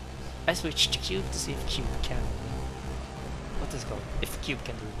too. I switched to Cube to see if Cube can... What is it called? If Cube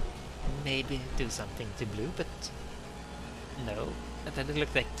can maybe do something to blue, but no. And then it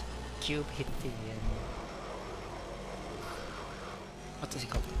looked like Cube hit the... what is it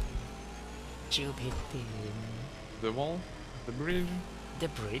called? Cube hit the wall? The bridge? The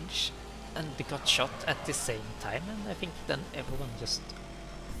bridge, and they got shot at the same time, and I think then everyone just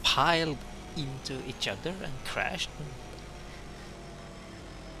piled into each other and crashed.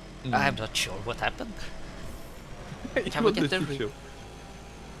 I'm not sure what happened. Can we get the replay?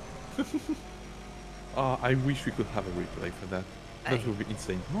 I wish we could have a replay for that. That would be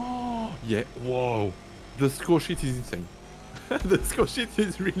insane. Yeah, whoa. The score sheet is insane. The score sheet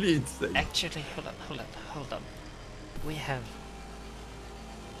is really insane. Actually, hold on. We have...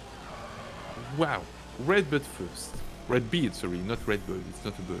 Wow. Red bird first. Red bead, sorry, not red bird. It's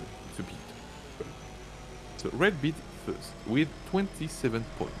not a bird, it's a bead. So red bead first with 27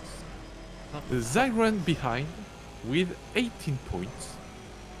 points. Zyron behind with 18 points.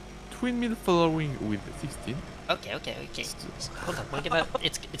 Twin Mill following with 16. Okay. Hold on, we're gonna...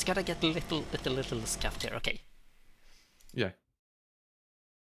 it's gonna get a little scuffed here, okay. Yeah.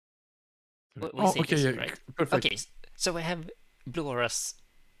 We see okay, this, yeah, right? perfect. Okay, so we have Blue Aura's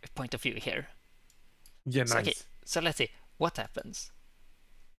point of view here. Yeah, So, nice. okay, so let's see what happens.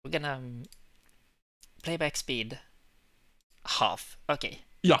 We're gonna playback speed half. Okay.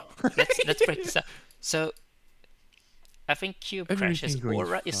 Yeah. let's break this up. So I think Cube crashes. Everything going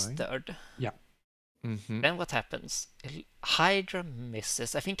Aura is fine. third. Yeah. Mm-hmm. Then what happens? Hydra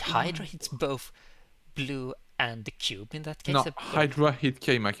misses. I think Hydra hits both Blue and the Cube in that case. No, Hydra hit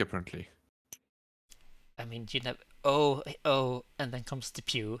K-Mac apparently. I mean, you never. Oh, and then comes the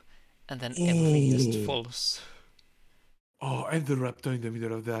Pew, and then everything just falls. Oh, and the Raptor in the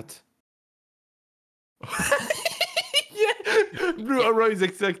middle of that. Yeah, Blue Aura is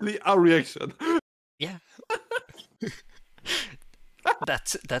exactly our reaction. Yeah.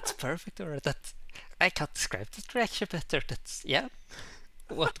 that's perfect, or that I can't describe that reaction better. That's yeah.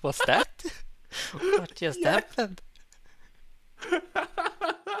 What was that? What just happened?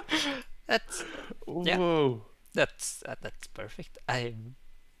 That's yeah. Whoa. That's perfect.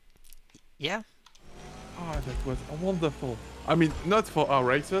 Yeah. Oh, that was wonderful. I mean, not for our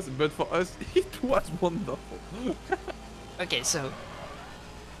racers, but for us, it was wonderful. Okay, so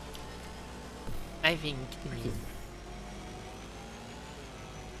I think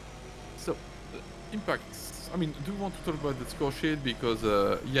So, impacts. I mean, do you want to talk about the score sheet? Because,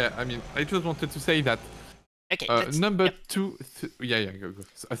 yeah, I mean, I just wanted to say that okay, number yep. 2... yeah, go.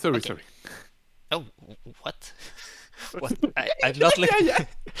 Sorry, Okay. sorry. Oh, what? What? I'm not looking. Yeah.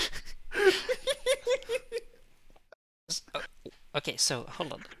 Okay, so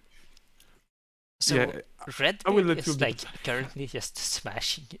hold on. So yeah, Redbeard is like currently just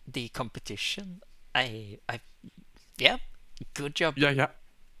smashing the competition. Yeah, good job. Yeah.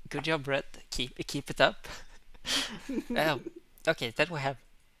 Good job, Red. Keep it up. Okay, then we have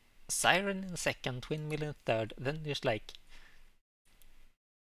Siren in second, Windmill in third. Then there's like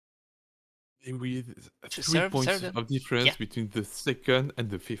with 3 points of difference between the second and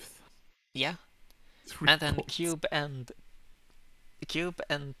the fifth. Yeah. 3 and then points. Cube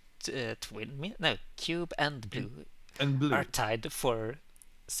and Twin. No, Cube and Blue are tied for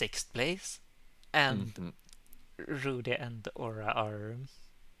 6th place, and Rudy and Aura are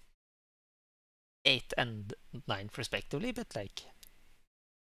 8th and 9th respectively. But like,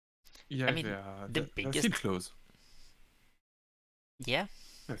 yeah, I mean, the biggest. Still close. Yeah.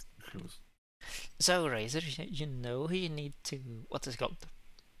 That's close. So Razor, you know who you need to. What is it called?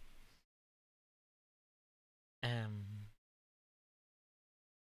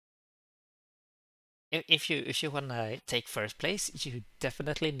 If you wanna take first place, you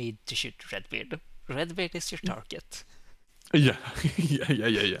definitely need to shoot Redbeard. Redbeard is your target. Yeah.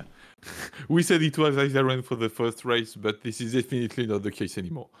 Yeah. We said it was Iron for the first race, but this is definitely not the case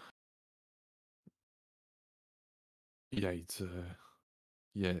anymore. Yeah, it's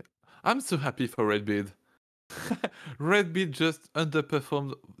yeah. I'm so happy for Redbeard. Redbeard just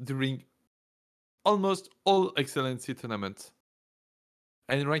underperformed during almost all Excellency tournaments.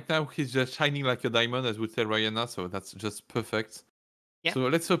 And right now he's just shining like a diamond, as would say Ryana, so that's just perfect. Yeah. So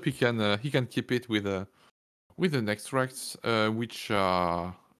let's hope he can keep it with the next tracks, which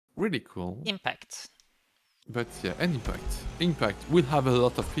are really cool. Impact. But yeah, and Impact will have a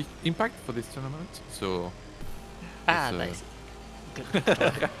lot of impact for this tournament. So nice. Good.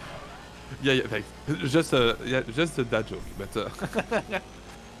 yeah, thanks. Just a dad joke, but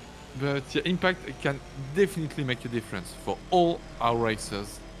but yeah, Impact can definitely make a difference for all our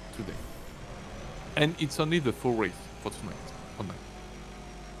racers today. And it's only the 4th race for tonight online.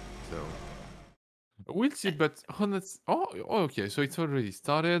 So we'll see, but okay, so it's already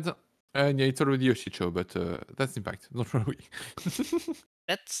started. And yeah, it's already a shit show, but that's Impact, don't worry.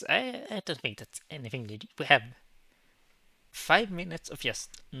 I don't think that's anything new. We have 5 minutes of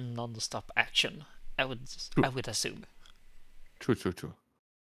just non-stop action. I would assume. True.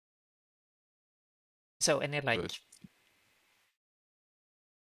 So any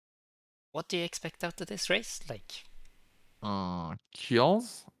what do you expect out of this race? Like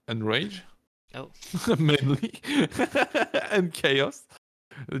kills and rage. Oh. Mainly. And chaos.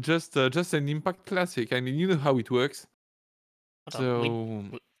 Just an Impact classic. I mean, you know how it works. So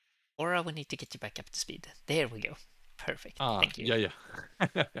Aura, we need to get you back up to speed. There we go. Perfect. Thank you. Yeah.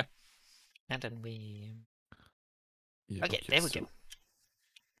 And then we yeah, okay, there we go.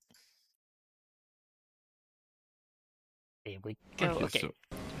 There we go. Okay. So...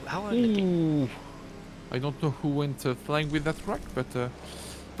 How are we looking? I don't know who went flying with that rock, but that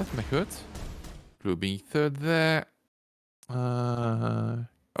might hurt. Blue being third there.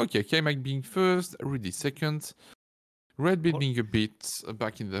 Okay, K-Mac being first, Rudy second. Red being a bit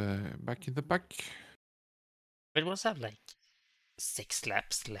back in the pack. But what's that like? 6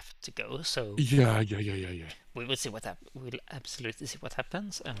 laps left to go, so Yeah. we will see what we'll absolutely see what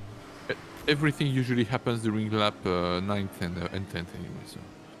happens. Everything usually happens during lap 9th and 10th anyway, so.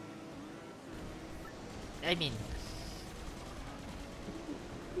 I mean...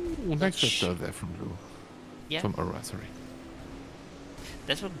 Ooh, nice shot there from Blue. Yeah. From Aura, sorry.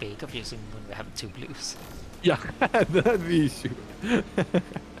 That would be confusing when we have 2 blues. Yeah, that's the issue.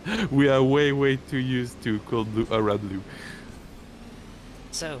 We are way too used to call Blue Aura Blue.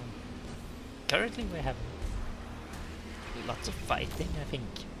 So, currently we have lots of fighting, I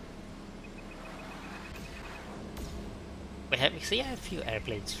think. We see a few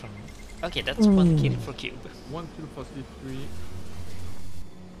airblades from... Okay, that's 1 kill for Cube. 1 kill for C3.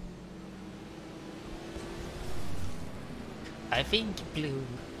 I think Blue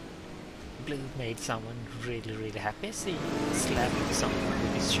made someone really happy. He slammed someone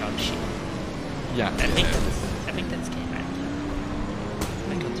with his charge shield. Yeah. I think that's K-Man.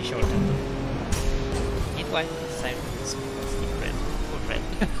 I got the short end. Meanwhile, Sirens was in red.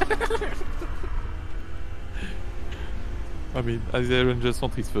 I mean, Azarian just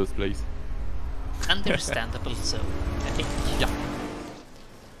wants his first place. Understandable, so I think. Yeah.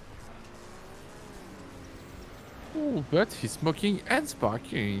 Oh, but he's smoking and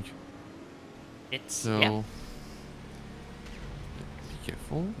sparking. It's so. Yeah. Be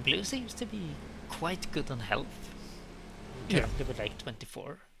careful. Blue seems to be quite good on health. Yeah. Currently with like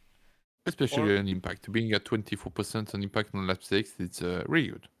 24. Especially on impact. Being at 24% on impact on lap 6, it's really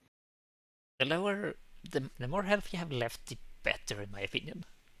good. The lower, the more health you have left, the better, in my opinion.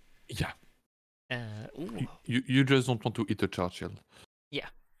 Yeah. Ooh. You just don't want to hit a charge shell. Yeah.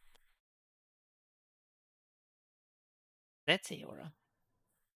 Let's see, Aura.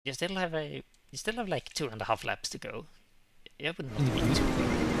 You still have like 2.5 laps to go. You would not be too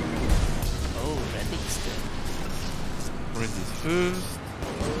worried. Oh, Redding's still. Redding's first.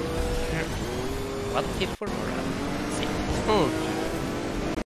 Yeah. 1 kill for Aura. See.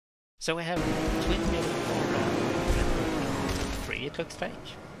 Okay. So we have twin mill for 3, it looks like.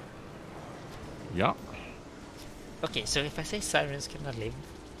 Yeah. Okay, so if I say Siren's gonna live,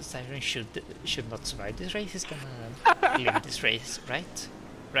 Siren should not survive this race. He's gonna live this race, right?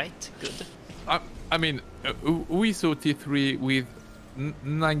 Right? Good. I mean, we saw T3 with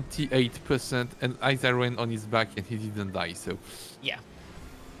 98% and Isaren on his back and he didn't die, so... Yeah.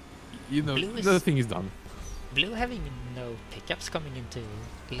 You know, nothing is done. Blue having no pickups coming into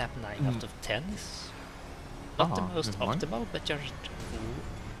lap 9 out of 10 is not the most optimal, but just...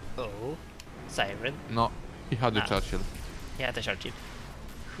 Oh, Siren. No, he had the charge shield. He had the charge shield.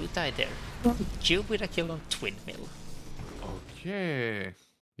 Who died there? Cube with a kill on twin mill. Okay.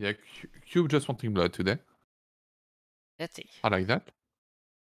 Yeah, Cube just wanting blood today. Let's see. I like that.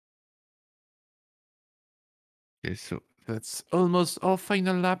 Okay, so that's almost our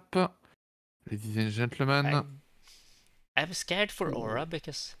final lap, ladies and gentlemen. I'm scared for Aura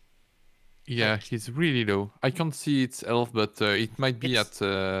because... Yeah, he's really low. I can't see its health, but it might be at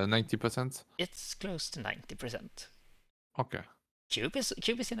 90%. It's close to 90%. Okay. Cube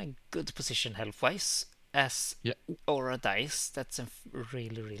is in a good position health-wise. As Aura dies, that's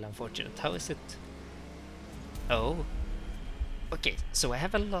really unfortunate. How is it? Oh. Okay, so I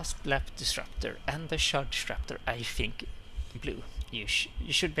have a last lap disruptor and a shard disruptor. I think, Blue, you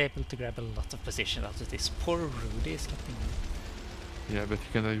should be able to grab a lot of position out of this. Poor Rudy is getting... Yeah, but he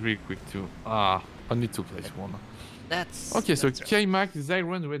can die really quick too. Only 2 place 1. That's... Okay, so right. K-Mac,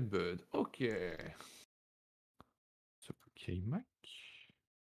 Zyron, Redbird. Okay. So K-Mac.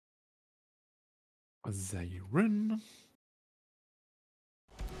 Zyron.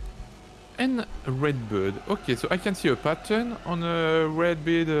 And Redbird. Okay, so I can see a pattern on a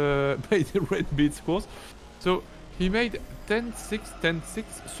Redbird scores. So he made 10-6,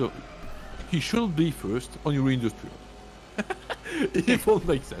 10-6. So he should be first on Yuri Industrial. It won't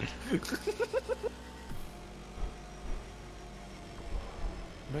make sense.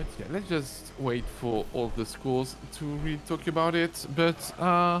 But yeah, let's just wait for all the scores to really talk about it. But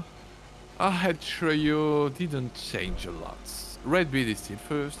our head trio didn't change a lot. Redbeard is still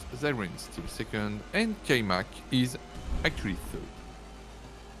first, Zyron still second, and K-Mac is actually third.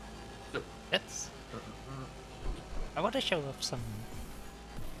 So that's... I want to show off some...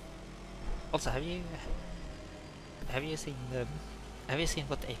 Also, have you seen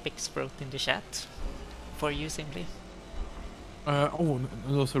what Apex wrote in the chat for you, simply? Oh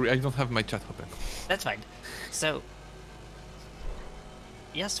no, sorry, I don't have my chat open. That's fine. So,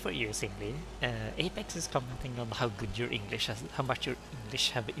 just for you, simply, Apex is commenting on how good your English has, how much your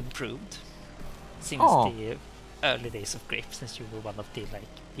English have improved since the early days of Grip, since you were one of the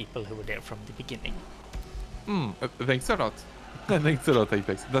people who were there from the beginning. Thanks a lot. Thanks a lot,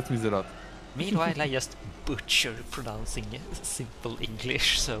 Apex. That means a lot. Meanwhile, I just butcher pronouncing simple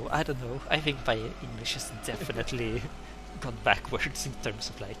English, so I don't know. I think my English has definitely gone backwards in terms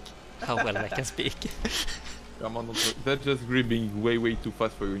of like how well I can speak. Come on, that's just Gree being way too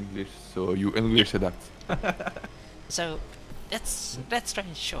fast for your English, so you English adapt. So let's try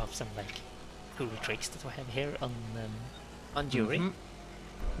and show off some like cool tricks that we have here on Yuri.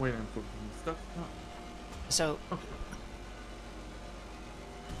 Wait, I'm talking stuff. Oh. So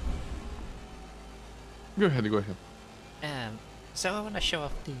Okay. Go ahead. So I want to show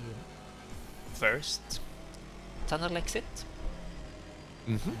off the first tunnel exit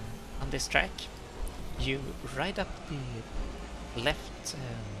on this track. You ride up the left,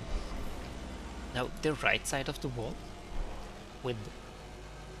 no, the right side of the wall with.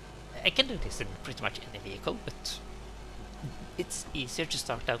 I can do this in pretty much any vehicle, but it's easier to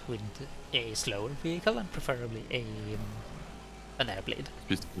start out with a slower vehicle and preferably an airblade.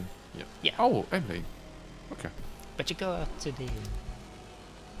 Yeah. Yeah. Oh, airblade. Okay. But you go out to the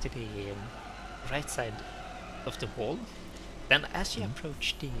right side of the wall. Then, as you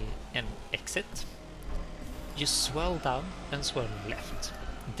approach the exit, you swirl down and swirl left.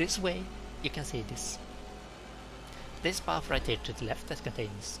 This way, you can see this path right here to the left that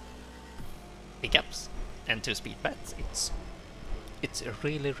contains pickups and 2 speed pads. It's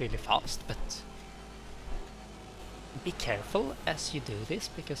really fast, but be careful as you do this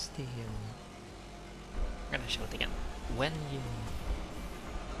because the I'm gonna show it again. When you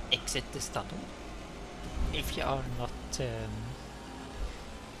exit this tunnel, if you are not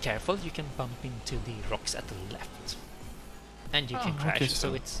careful, you can bump into the rocks at the left, and you can crash. Okay,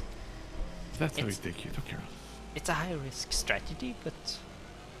 so that's how you take it. Okay. It's a high risk strategy, but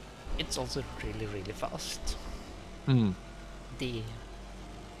it's also really fast. The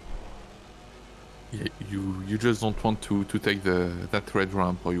Yeah, you just don't want to take that red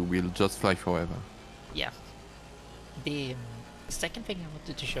ramp, or you will just fly forever. Yeah. The second thing I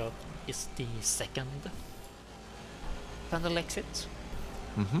wanted to show is the second tunnel exit.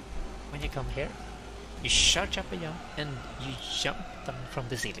 When you come here, you charge up a jump and you jump down from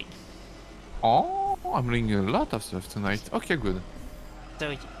the ceiling. Oh, I'm learning a lot of stuff tonight. Okay, good.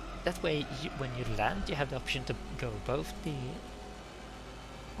 So that way, when you land, you have the option to go both the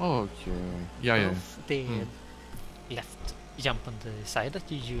the left jump on the side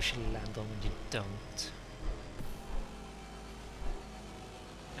that you usually land on when you don't.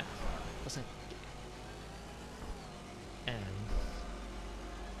 Wasn't.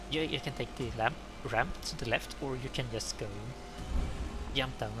 You can take the ramp to the left, or you can just go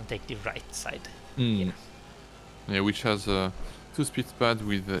jump down and take the right side. Yeah, which has 2 speed pads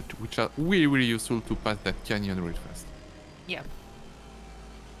with which are really useful to pass that canyon really fast. Yeah.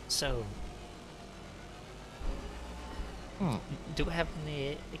 So, do we have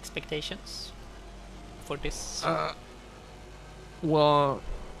any expectations for this? Well,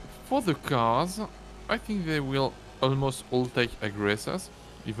 for the cars, I think they will almost all take aggressors,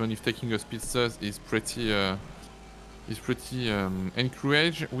 even if taking a speedster is pretty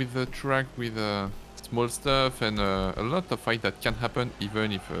encouraged with the track with small stuff and a lot of fight that can happen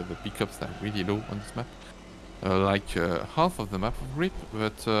even if the pickups are really low on this map. Like half of the map of grip,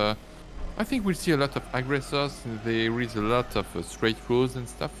 but I think we'll see a lot of aggressors. There is a lot of straight roads and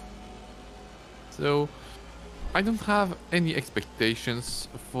stuff. So I don't have any expectations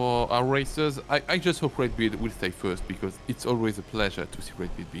for our racers. I just hope Redbeard will stay first because it's always a pleasure to see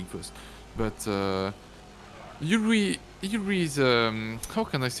Redbeard being first. But Yuri is how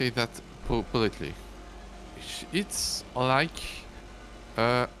can I say that politely? It's like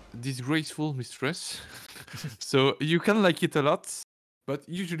disgraceful mistress. So you can like it a lot, but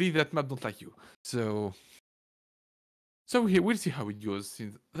usually that map don't like you. So we'll see how it goes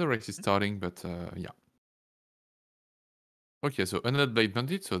since the race is starting, but yeah. Okay, so another Blade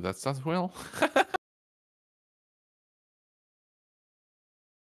Bandit, so that starts well.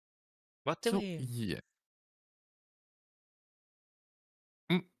 What do we? Yeah.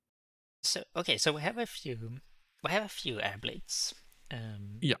 So okay, so we have a few air blades.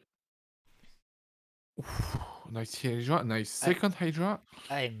 Yeah. Nice Hydra, nice second Hydra.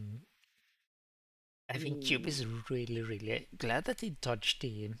 I think Cube is really glad that he dodged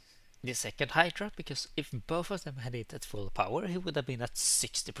the second Hydra, because if both of them had it at full power, he would have been at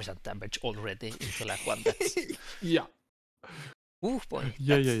 60% damage already into lap 1. That's yeah. Ooh boy.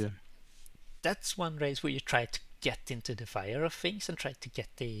 Yeah. That's one race where you try to get into the fire of things and try to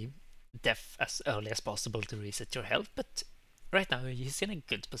get the death as early as possible to reset your health, but right now he's in a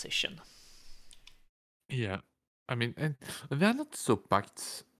good position. Yeah. I mean, and they're not so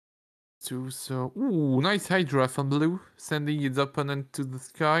packed 2. So, ooh, nice Hydra from blue, sending its opponent to the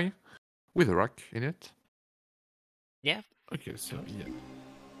sky with a rock in it. Yeah. Okay, so yeah,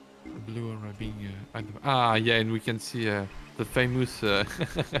 blue are being yeah, and we can see the famous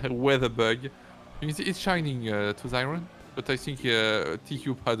weather bug. You can see it's shining to Zyron, but I think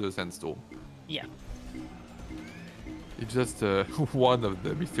TQ had a sandstorm. Yeah. It's just one of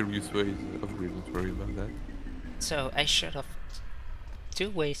the mysterious ways of Grid. Don't worry about that. So I shut off 2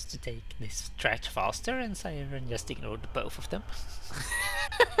 ways to take this track faster, and Siren just ignored both of them.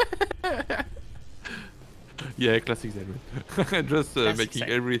 Yeah, classic Zyron. Just making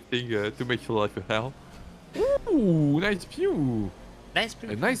everything to make your life a hell. Ooh, nice view! Nice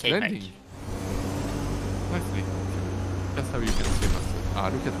view. A nice landing. Nicely. That's how you can swim us. Ah,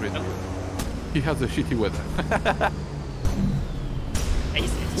 look at Red. He has a shitty weather.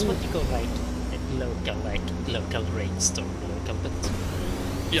 It's what you call like local rainstorm, but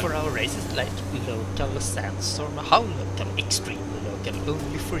for our races like local sandstorm. How local? Extremely local,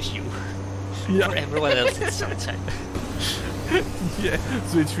 only for you. Yeah. For everyone else it's sunshine. Yeah,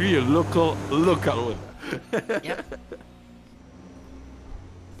 so it's really a local weather. Yeah.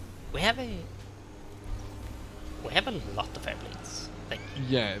 We have a lot of airplanes. Like,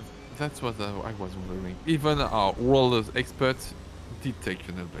 yeah, that's what I was wondering. Even our rollers experts did take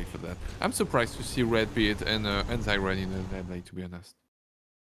an airplane for that. I'm surprised to see Redbeard and Zyron in an airplane, to be honest.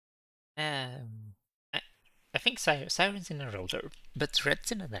 I think Siren's in a roller, but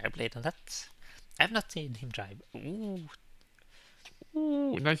Red's in an airplane, and that's... I've not seen him drive. Ooh.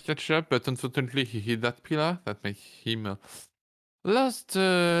 Ooh, nice catch up, but unfortunately he hit that pillar. That makes him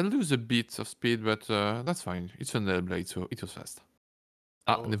lose a bit of speed, but that's fine. It's an airblade, so it was fast.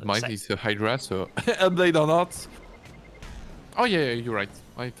 Never mind, it's a Hydra, so airblade or not. Oh yeah, you're right.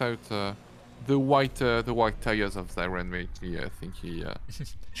 I thought the white tires of Zyron made me think he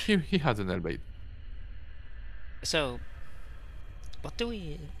has an airblade. So, what do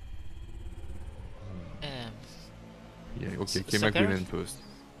we? Yeah, okay, K-Mac will in first.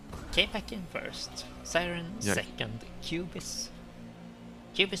 K-Mac in first, Siren second, Cubis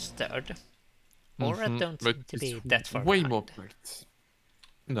third. Aura don't seem to be that far way behind. More correct.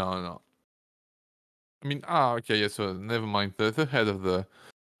 No. I mean, okay, yeah, so never mind. The head of the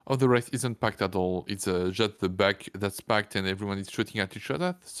race isn't packed at all. It's just the back that's packed and everyone is shooting at each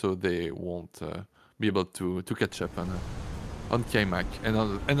other, so they won't be able to catch up on K-Mac and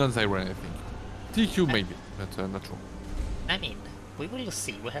on Zyron, I think. TQ maybe, but not sure. I mean, we will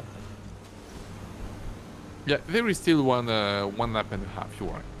see what happens. Yeah, there is still one lap and a half. You're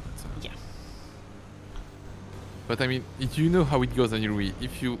right. Yeah. But I mean, you know how it goes on Yuri.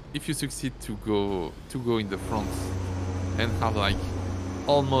 If you succeed to go in the front and have like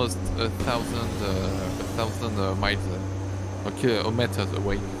almost 1,000 miles or meters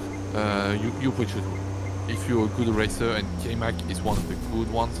away, you push it. If you're a good racer, and K-Mac is one of the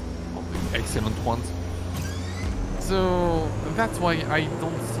good ones, of the excellent ones. So that's why I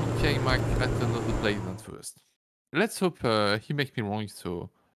don't see K-Mac at another place than first. Let's hope he makes me wrong, so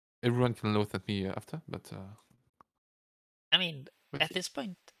everyone can laugh at me after. But I mean, at this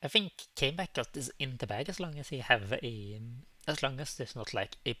point, I think K-Mac got this in the bag as long as as long as there's not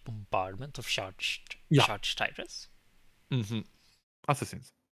like a bombardment of charged tires.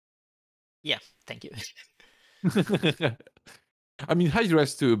 Assassins. Yeah, thank you. I mean,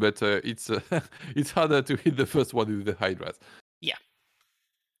 Hydras too, but it's harder to hit the first one with the Hydras. Yeah.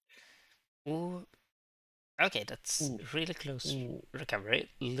 Ooh. Okay, that's really close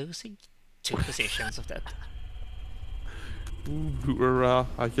recovery. Losing 2 positions of that. Ooh,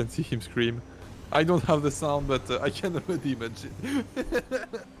 I can see him scream. I don't have the sound, but I can already imagine.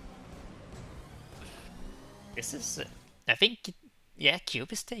 This is, I think, yeah,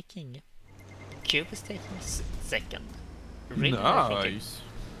 Cube is taking second. Really nice.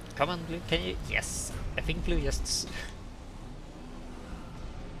 Come on, Blue, can you? Yes, I think Blue just.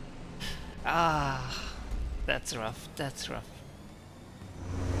 That's rough.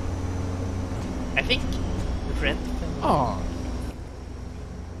 I think Red.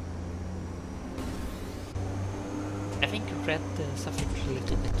 I think Red suffered a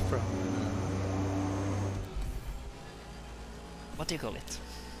little bit from what do you call it?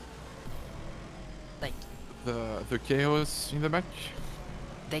 Like the chaos in the back.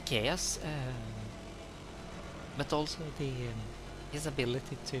 The chaos, but also his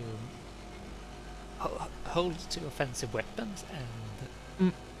ability to hold 2 offensive weapons,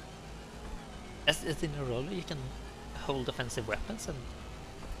 and as in a roller you can hold offensive weapons and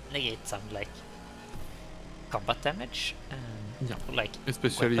negate some like combat damage, like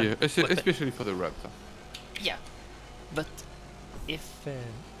especially for the Raptor. Yeah, but if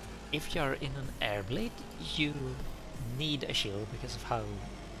if you're in an air blade, you need a shield because of how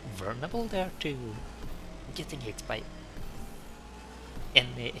vulnerable they are to getting hit by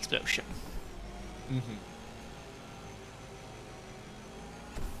any explosion. Mm-hmm.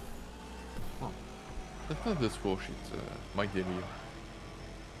 Oh, that's not the squash, it's my daily.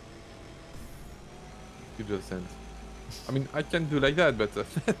 It just sense. I mean, I can do like that, but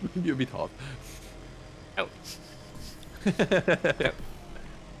that would be a bit hard. Oh.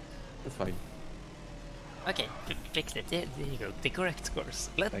 That's fine. Okay, fixed it. There you go. The correct scores.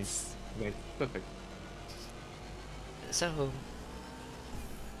 Let's. Nice. Great. Perfect. So,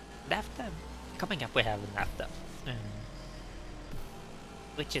 Naptha. Coming up, we have Naptha,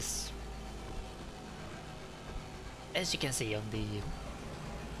 which is, as you can see on the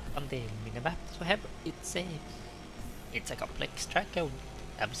minimap that we have, it's a complex track. I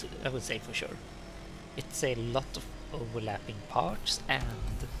would say for sure. It's a lot of overlapping parts, and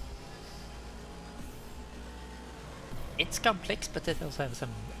it's complex, but it also has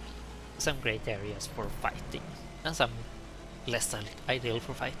some great areas for fighting, and some less ideal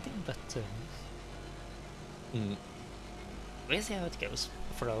for fighting. But we'll see how it goes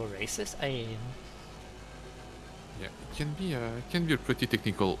for our races. Yeah, it can be a pretty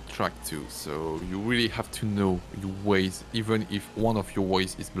technical track too. So you really have to know your ways, even if one of your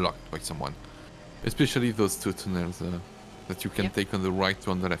ways is blocked by someone. Especially those two tunnels that you can take on the right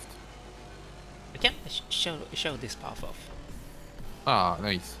or on the left. We can show this path off. Ah,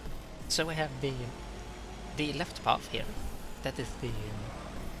 nice. So we have the left path here. That is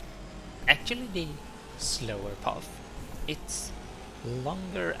actually the slower path. It's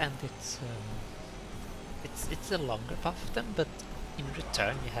longer and it's a longer path then, but in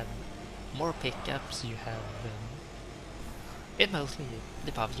return you have more pickups. You have it mostly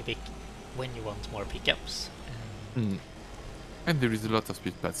the path you pick when you want more pickups. And there is a lot of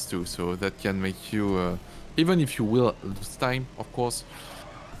speed paths too, so that can make you, even if you will lose time, of course,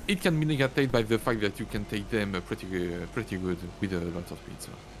 it can be negated by the fact that you can take them pretty good with a lot of speed.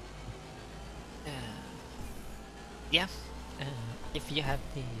 So. Yeah, if you have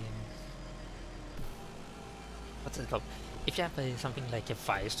the what's it called? If you have something like a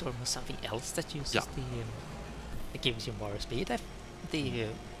firestorm or something else that uses that gives you more speed,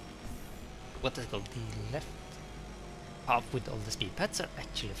 what is it called? The left path with all the speed pads are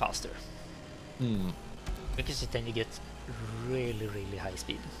actually faster. Because then you get really high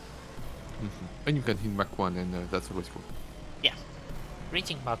speed. And you can hit Mach 1, and that's always cool. Yeah,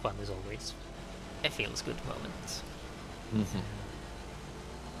 reaching Mach 1 is always a feels good moment.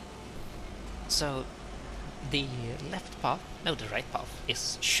 So the the right path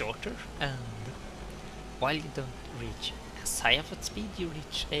is shorter, and while you don't reach as high of a speed, you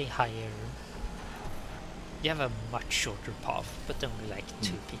reach a higher. You have a much shorter path, but only like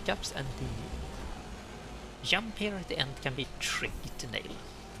 2 pickups, and the jump here at the end can be tricky to nail.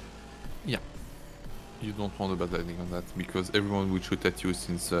 Yeah. You don't want a bad landing on that, because everyone will shoot at you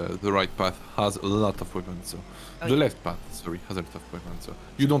since the right path has a lot of weapons. So the left path, sorry, has a lot of weapons. So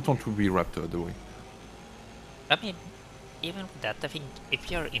you don't want to be wrapped the other way. I mean, even with that, I think if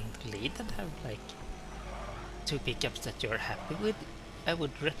you're in the lead and have like 2 pickups that you're happy with, I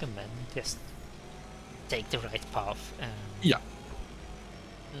would recommend just take the right path and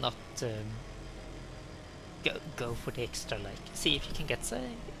not go for the extra, like see if you can get a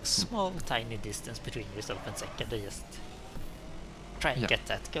small tiny distance between yourself and second and just try and get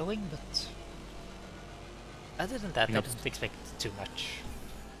that going. But other than that, I don't expect too much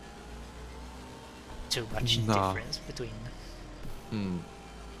difference between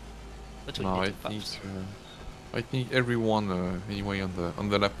the two paths. I think everyone anyway on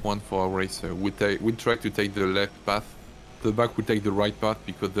the lap 1 for our race will try to take the left path. The back will take the right path,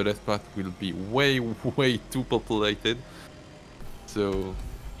 because the left path will be way too populated. So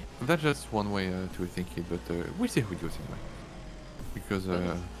that's just one way to think it, but we'll see how it goes anyway. Because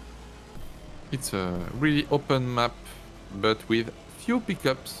it's a really open map, but with few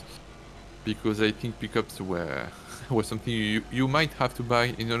pickups. Because I think pickups were something you might have to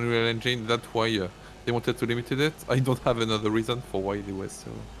buy in Unreal Engine. That's why they wanted to limit it. I don't have another reason for why they were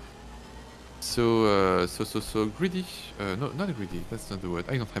so greedy. No, not greedy. That's not the word.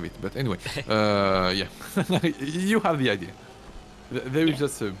 I don't have it. But anyway, yeah, you have the idea. There is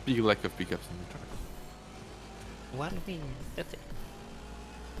just a big lack of pickups in the track. Well, that's it.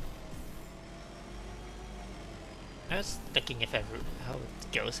 I was looking how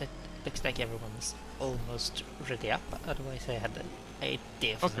it goes. It looks like everyone's almost ready up. Otherwise, I had an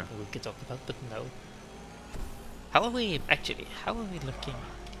idea for something we could talk about, but no. How are we looking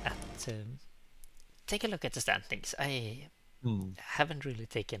at? Take a look at the standings. haven't really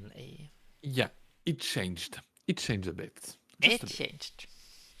taken a... Yeah, it changed. It changed a bit. It changed.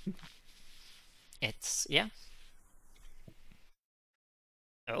 It's, yeah.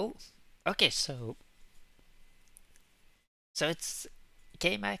 Oh, okay, so it's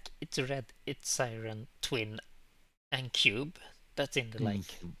K-Mac, it's Red, it's Siren, Twin, and Cube. That's in the,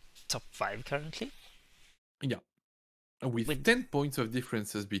 like, top 5 currently. Yeah. With 10 points of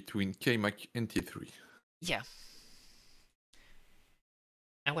differences between K-Mac and T3. Yeah.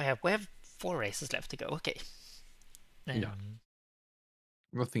 And we have 4 races left to go. Okay. Yeah.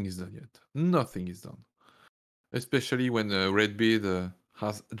 Nothing is done yet. Nothing is done. Especially when Redbeard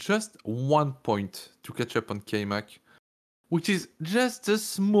has just 1 point to catch up on K-Mac, which is just a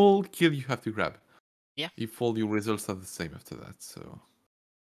small kill you have to grab. Yeah. If all your results are the same after that, so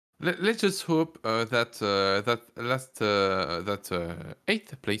let's just hope that that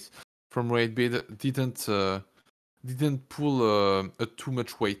 8th place from Redbeard didn't pull too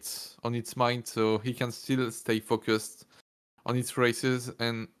much weight on its mind, so he can still stay focused on its races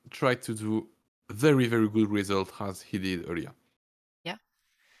and try to do very, very good result as he did earlier. Yeah.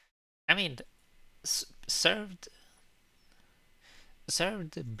 I mean, served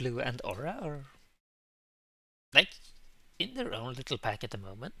Blue and Aura are, like, in their own little pack at the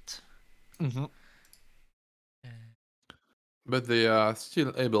moment. But they are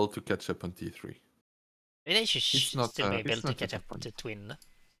still able to catch up on T3. They should still be able to catch up to Twin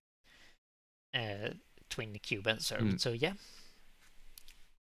Cube and Served, so yeah.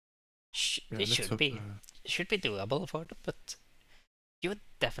 It should be doable for them, but you would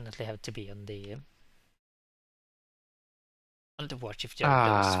definitely have to be on the watch if you're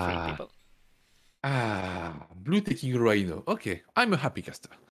those 3 people. Blue taking Rhino. Okay, I'm a happy caster.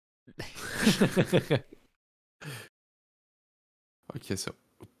 Okay, so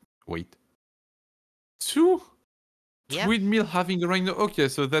wait. 2? Yeah. Windmill having a Rhino. Okay,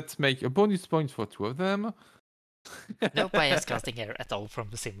 so that make a bonus point for 2 of them. No bias casting here at all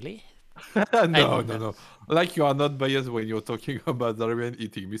from Simly. No. Like you are not biased when you're talking about Siren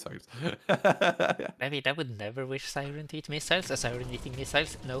eating missiles. I mean, I would never wish Siren to eat missiles. A Siren eating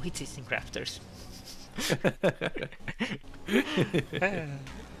missiles, no, it's eating crafters.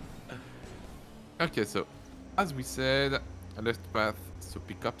 Okay, so as we said, left path, so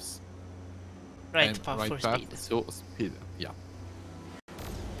pickups. Right path for speed. So speed, yeah.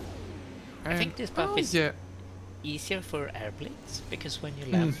 I think this path is easier for airplanes, because when you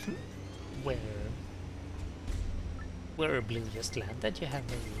land where Blue just landed,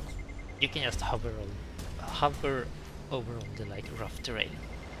 you can just hover over all the, like, rough terrain.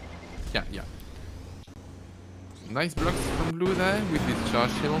 Yeah. Nice blocks from Blue there with this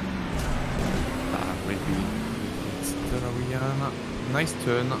charge hill. Maybe it's Ariana. Nice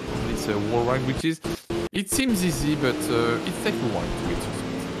turn on this wall ride, which is, it seems easy, but it's taking a while to get to it.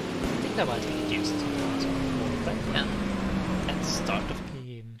 I think that might be used and at the start of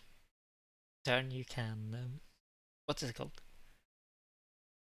the turn you can what is it called?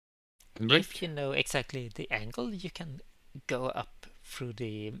 If you know exactly the angle, you can go up through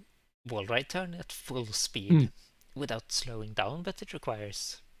the wall ride turn at full speed without slowing down, but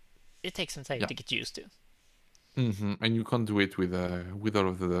it takes some time to get used to. And you can't do it with all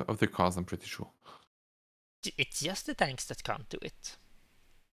of the cars, I'm pretty sure. It's just the tanks that can't do it.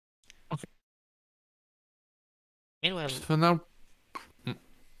 Okay. Meanwhile, for now,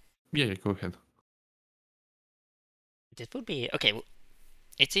 yeah, go ahead. It would be okay.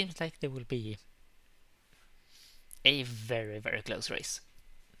 It seems like there will be a very, very close race.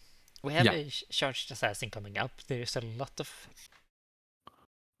 We have a charged assassin coming up. There's a lot of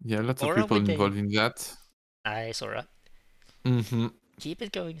lots of people involved in that. Nice, Aura. Keep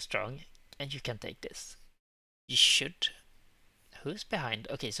it going strong, and you can take this. You should. Who's behind?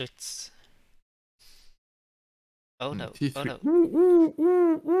 Okay, so it's. Oh no! T3. Oh no!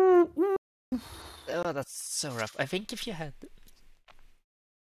 Oh, that's so rough. I think if you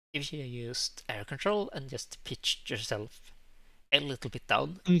used air control and just pitched yourself a little bit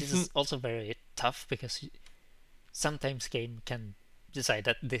down, this is also very tough, because sometimes game can decide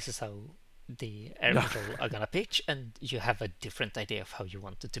that this is how the air control are gonna pitch, and you have a different idea of how you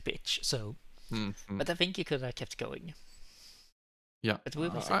want it to pitch. So, but I think you could have kept going. Yeah, but we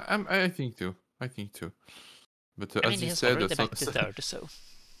will see. I think too. But I as mean, you said, back to third, so.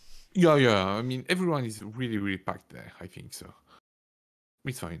 Yeah. I mean, everyone is really, really packed there. I think so.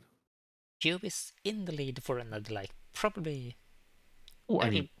 It's fine. Cube is in the lead for another, like, probably. Oh, I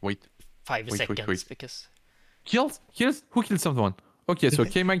mean, wait. 5 seconds, because. Kills? Who killed someone? Okay, so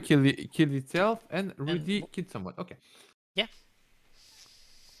K-Man killed itself, and Rudy killed someone. Okay. Yeah.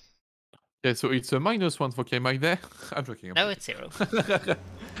 Yeah, so it's a -1 for K-Mike there. I'm joking. No, it's 0.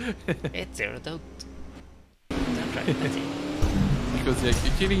 It's 0. Don't try. Let's see. Because yeah,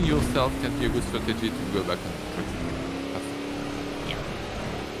 killing yourself can be a good strategy to go back and track. Yeah.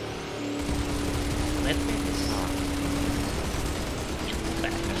 Let's make this in the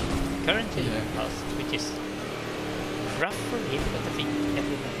back. Currently last, which is rough for him, but I think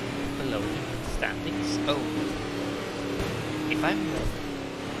everyone below him in the standings. Oh, if I'm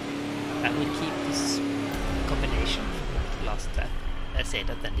I will keep this combination from like last lap. I say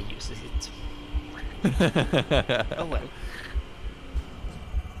that, then he uses it. Oh well.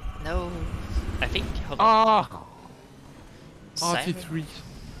 No, I think. Hold on. RT3.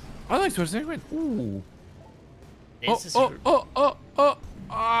 Oh no, it was Siren. Ooh. This is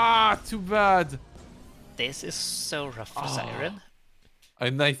too bad. This is so rough for Siren. A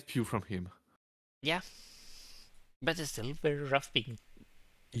nice pew from him. Yeah. But it's still very rough being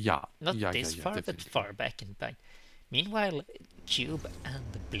not this far, definitely. but far back in back. Meanwhile, Cube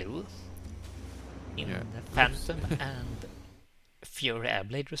and Blue in Phantom and Fury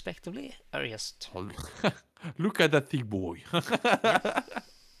Airblade respectively are just... Look at that thick boy. Yeah.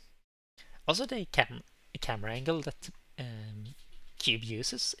 Also, the camera angle that Cube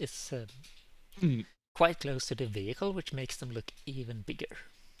uses is quite close to the vehicle, which makes them look even bigger.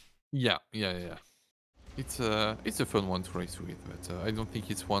 Yeah. It's a fun one to race with, but I don't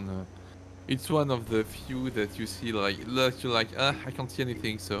think it's one. It's one of the few that you see like you're like, I can't see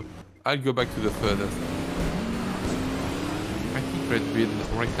anything, so I'll go back to the furthest. I think Redbeard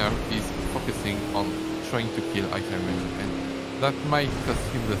right now is focusing on trying to kill Iceman, and that might cost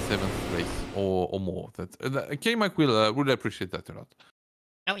him the 7th place or more. That K-Mac will appreciate that a lot.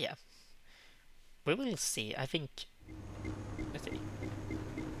 Oh yeah, we will see. I think. Let's see.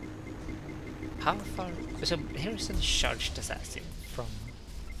 How far? So here's a charged assassin from.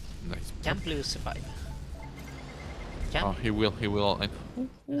 Nice. Can Blue survive? He will. And...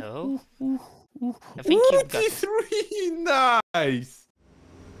 No. I think you got T3.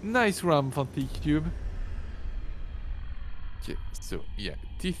 Nice run from T-Cube. Okay, so yeah,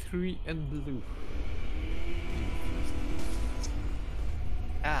 T3 and Blue.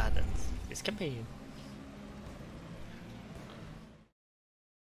 This can be.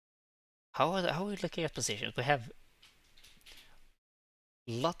 How are we looking at positions? We have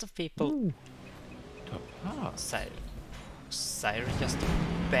a lot of people. Siren just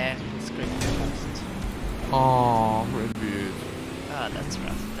barely scraped past. Oh, Redbeard. That's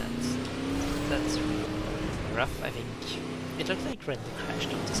rough. That's really rough. I think it looks like Red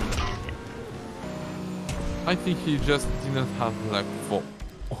crashed into something. I think he just didn't have luck for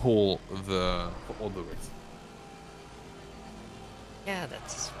all the race. Yeah,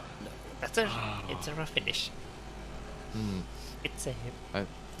 it's a rough finish. It's a.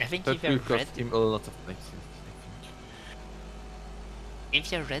 I think that if you're will red, cost him a lot of places. I think.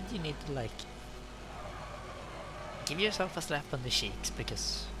 If you're red, you need to like give yourself a slap on the cheeks,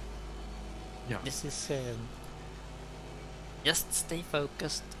 because this is just stay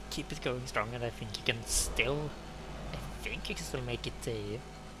focused, keep it going strong, and I think you can still. I think you can still make it a.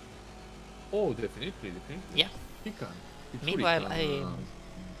 Oh, definitely. Yeah. He can. Meanwhile,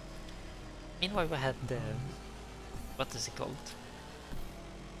 Meanwhile, we had the. What is it called?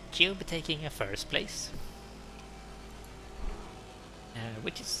 Cube taking a first place.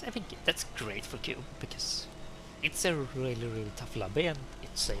 Which is, I think, that's great for Cube, because it's a really, really tough lobby and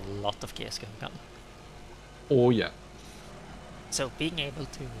it's a lot of chaos going on. Oh, yeah. So being able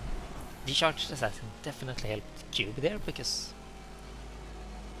to. The Charged Assassin definitely helped Cube there, because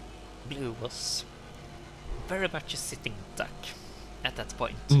Blue was very much a sitting duck at that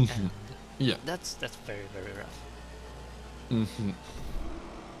point. And yeah. That's very, very rough.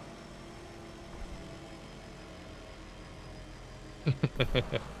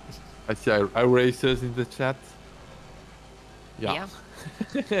 I see our racers in the chat. Yeah.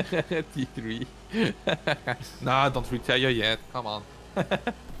 T3. Nah, don't retire yet. Come on.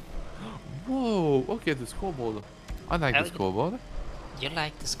 Whoa. Okay, the scoreboard. I like the scoreboard. You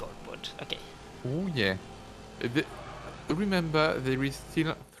like the scoreboard? Okay. Oh yeah. Remember, there is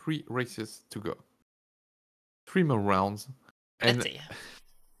still 3 races to go. 3 more rounds. Let's see.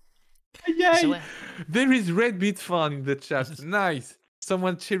 Yay! So, there is Redbeard fan in the chat. Nice.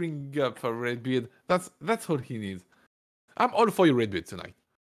 Someone cheering up for Redbeard. That's all he needs. I'm all for you, Redbeard, tonight.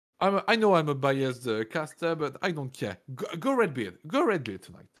 I know I'm a biased caster, but I don't care. Go Redbeard. Go Redbeard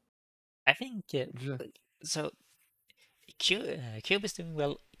tonight. I think so. Cube is doing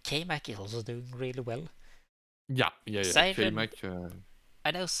well. K-Mac is also doing really well. Yeah. Siren,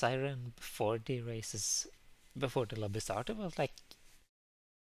 I know Siren before the races, before the lobby started, was like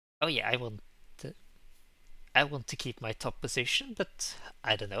Oh yeah, I want to keep my top position, but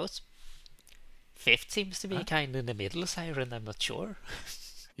I don't know. Fifth seems to be kind of in the middle, Siren. I'm not sure.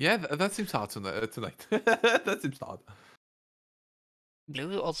 Yeah, that seems hard tonight. That seems hard.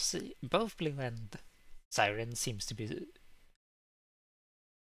 Blue also, both Blue and Siren seems to be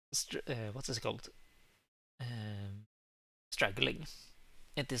what is it called? Struggling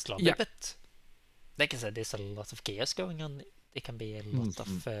in this lobby, Yeah. but like I said, there's a lot of chaos going on. There can be a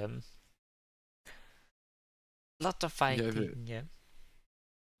lot of fighting. Yeah,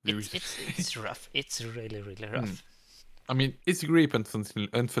 it's rough. It's really rough. I mean, it's grip.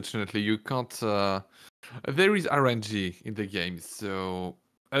 Unfortunately, you can't. There is RNG in the game, so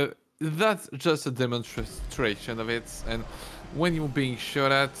that's just a demonstration of it. And when you're being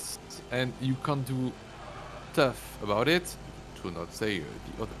shot at and you can't do stuff about it, to not say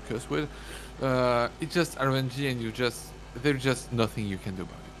the other curse word, it's just RNG, and there's just nothing you can do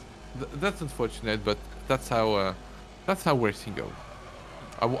about it. That's unfortunate, but that's how racing goes.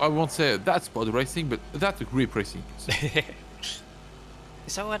 I won't say that's pod racing, but that's grip racing.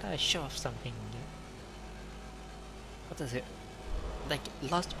 So when I show off something, what is it? Like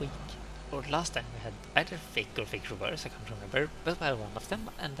last week or last time we had either FIC or FIC Reverse, I can't remember, but by one of them,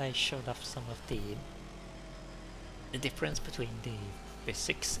 and I showed off some of the difference between the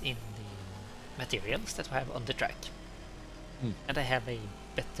physics in the materials that we have on the track. And I have a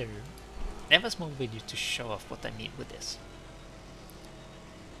small video to show off what I mean with this.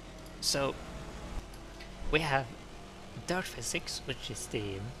 So we have dirt physics, which is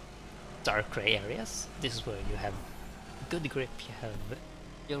the dark gray areas. This is where you have good grip,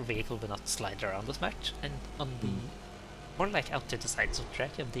 your vehicle will not slide around as much, and on the more like out to the sides of the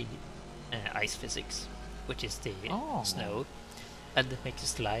track you have the ice physics, which is the snow, and it makes you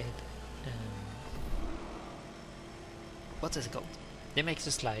slide. What is it called? They make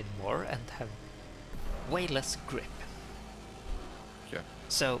you slide more and have way less grip. Yeah.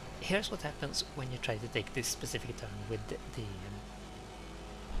 So here's what happens when you try to take this specific turn with the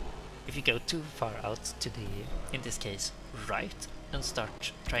if you go too far out to the, in this case, right, and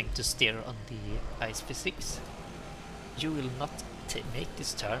start trying to steer on the ice physics, you will not make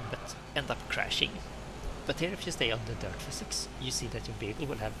this turn but end up crashing. But here if you stay on the dirt physics, you see that your vehicle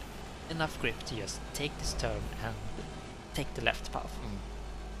will have enough grip to just take this turn and take the left path.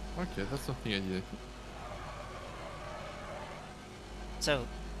 Okay, that's something I did. So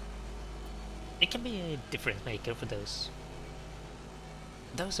it can be a difference maker for those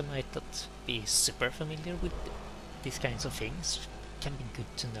who might not be super familiar with these kinds of things. Can be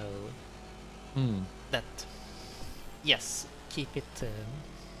good to know that yes, keep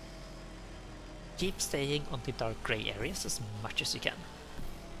staying on the dark gray areas as much as you can,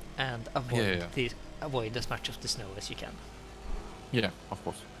 and avoid as much of the snow as you can. Yeah, of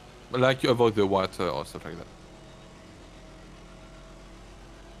course. Like you avoid the water or stuff like that.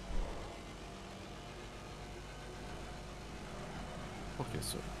 Okay,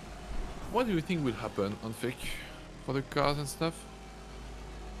 so what do you think will happen on FIC for the cars and stuff?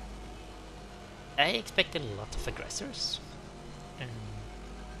 I expect a lot of aggressors,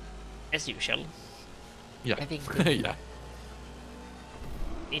 as usual. Yeah, I think yeah.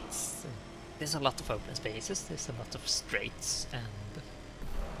 There's a lot of open spaces, there's a lot of straights, and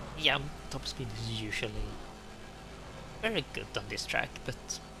yeah, top speed is usually very good on this track,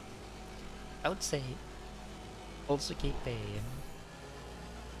 but I would say also keep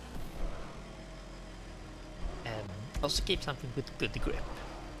something with good grip.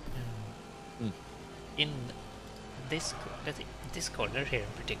 In this corner here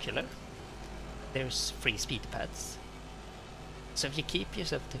in particular, there's free speed pads. So if you keep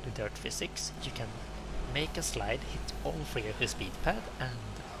yourself to the dirt physics, you can make a slide, hit all three of the speed pad, and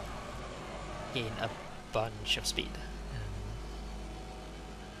gain a bunch of speed.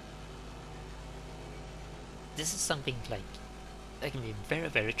 This is something that can be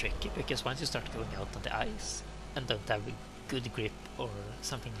very tricky, because once you start going out on the ice and don't have a good grip, or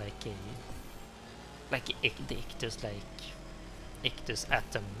something like the Ictus,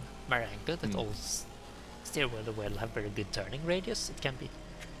 Atom, Marango that all steer really well, have very good turning radius, it can be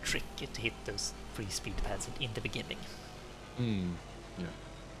tricky to hit those free speed pads in the beginning. Yeah.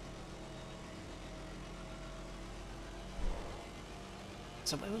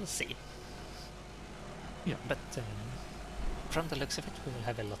 So we will see. Yeah. But from the looks of it, we will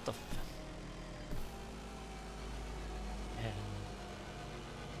have a lot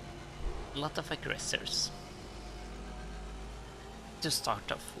of aggressors to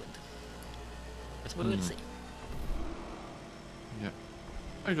start off with. But we will see. Yeah.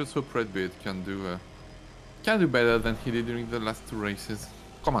 I just hope Redbeard can do better than he did during the last two races.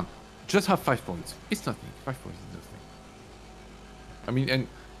 Come on, just have 5 points. It's nothing. 5 points is nothing. I mean, and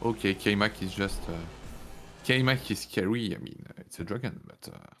okay, K-Mac is just K-Mac is scary. I mean, it's a dragon, but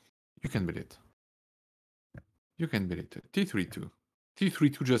you can beat it. You can beat it. T32.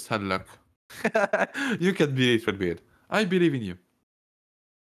 T32 just had luck. You can beat it, Redbeard. I believe in you.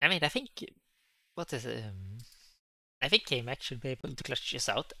 I mean, I think I think K-Mac should be able to clutch this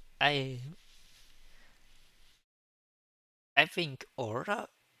out. I think Aura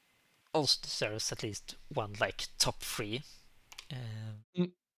also deserves at least one like top 3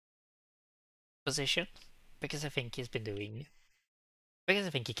 position, because I think he's been doing. Because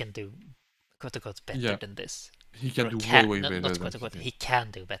I think he can do quote unquote better than this. He can do way better. Not quote unquote. He can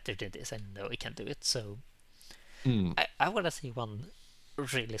do better than this. I know he can do it. So I want to see one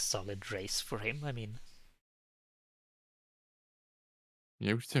really solid race for him. I mean,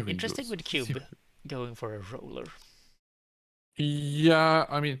 yeah, interesting with Cube going for a roller. Yeah,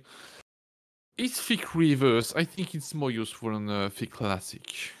 I mean, it's FIC Reverse. I think it's more useful on FIC Classic,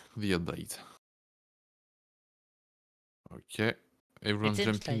 the update. Okay, everyone's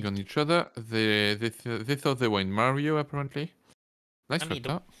jumping on each other. They thought they were in Mario, apparently. Nice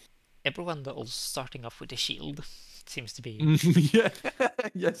shot. Everyone all starting off with a shield seems to be. Yeah,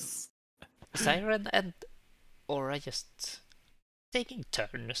 yes. Siren and Aura just taking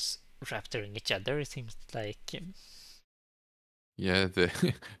turns raptoring each other. It seems like. Yeah,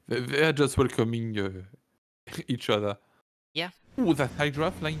 they are just welcoming each other. Yeah. Ooh, that Hydra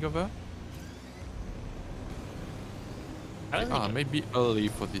flying over. Maybe early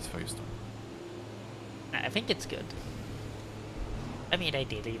for this firestorm. I think it's good. I mean,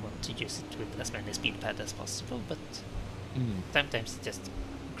 ideally you want to use it with as many speed pads as possible, but sometimes it's just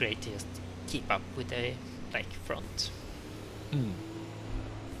great to just keep up with the front.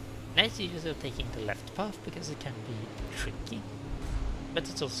 Nice use of taking the left path because it can be tricky, but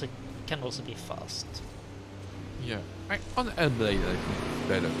it can also be fast. Yeah, on Hellblade I think it's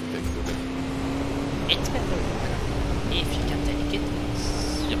better to take the left. It's better if you can take it.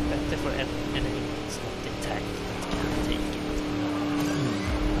 It's better for anything that's not intact that can take it.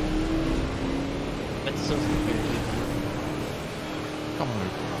 But it's also very. Come on.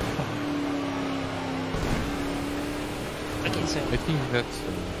 Okay, so I think that's.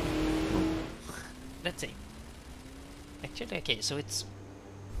 Let's see. Actually, okay, so it's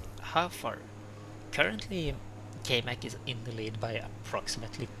how far? Currently, K-Mac is in the lead by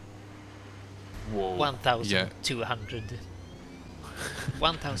approximately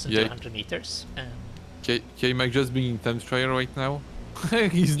 1,200 meters. K-Mac just being in times trial right now.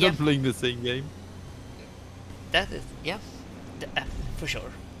 He's not playing the same game. That is, for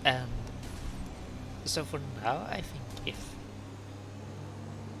sure. And so for now, I think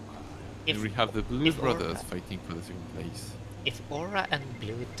if we have the Blue Brothers fighting for the second place. If Aura and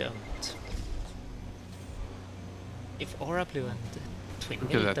Blue don't... If Aura, Blue and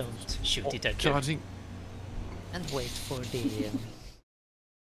Twinbee don't shoot each other... Charging! And wait for the...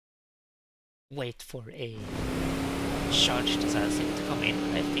 wait for a charged assassin to come in,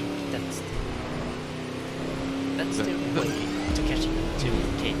 I think that's the way to catching up to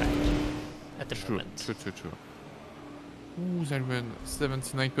K-Mac at the moment. True. Ooh, that went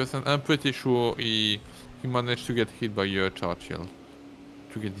 79%. I'm pretty sure he managed to get hit by your charge shield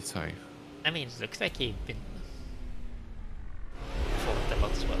to get this high. I mean, it looks like he's been fought a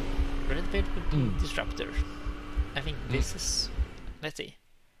lot as well. Redbeard with the Disruptor. I think this is... Let's see.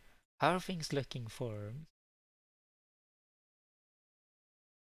 How are things looking for...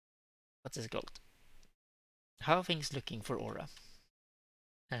 What's this called? How are things looking for Aura?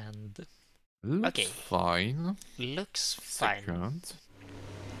 And... Looks fine. Looks fine. Second.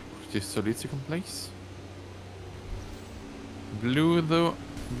 Pretty solid second place. Blue though.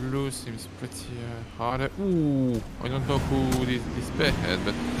 Blue seems pretty harder. Ooh, I don't know who this spearhead,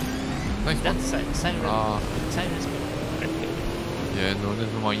 but nice. That's Siren. Siren's pretty good. Yeah, no,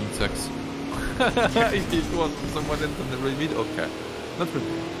 never mind. It sucks. If it was someone else on the mid, okay. Not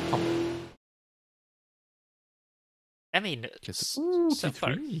really. Come on. I mean, so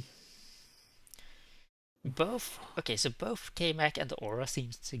far. Both K-Mac and Aura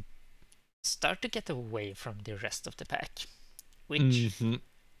seems to start to get away from the rest of the pack, which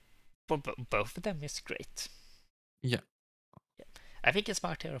for both of them is great. Yeah. I think it's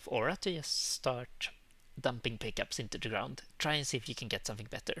smart here of Aura to just start dumping pickups into the ground. Try and see if you can get something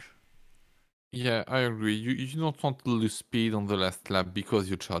better. Yeah, I agree. You don't want to lose speed on the last lap because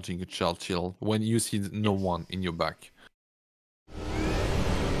you're charging a charge shield when you see no one in your back.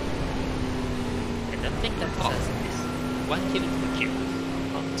 I don't think that assassin is one kill for Q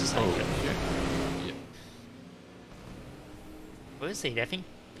on the cycle. Yeah. We'll see. I think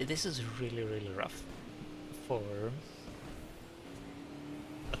this is really, really rough for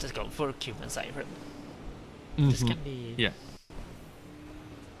what is it called, for Cuban Siren. This can be Yeah.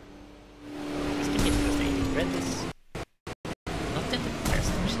 this can be interesting. Red is not in the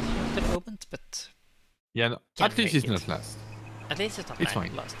best position at the moment, but Yeah, no, at least it's not last. At least it's not It's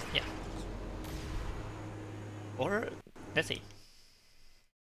fine. last. Yeah. Or let's see.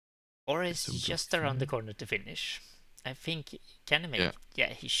 Or is just around the corner to finish. I think can he make it? Yeah,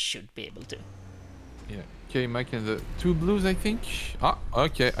 he should be able to. Yeah. Okay, Mike and the 2 blues, I think. Ah,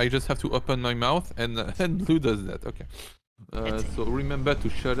 okay. I just have to open my mouth and blue does that. Okay. So remember to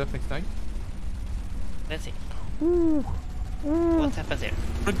shut up next time. Let's see. Ooh. What happens here?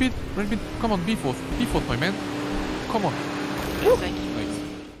 Red beat, come on, B4, my man. Come on.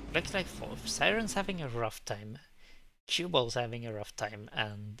 Looks like Siren's having a rough time. Cue Ball's having a rough time,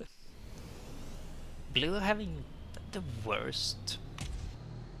 and Blue having the worst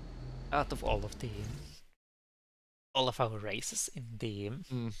out of all of our races in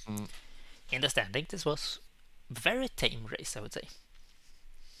the standing. This was very tame race, I would say.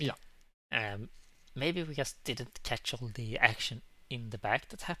 Yeah. Maybe we just didn't catch all the action in the back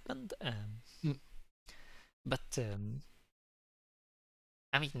that happened. But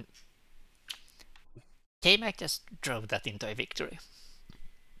I mean, K-Mac just drove that into a victory.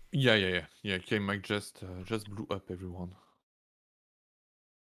 Yeah. K-Mac just blew up everyone.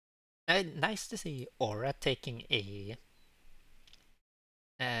 Nice to see Aura taking a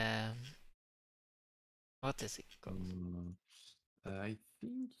what is it called? I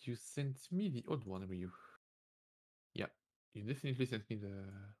think you sent me the odd one, Ryu. Yeah, you definitely sent me the.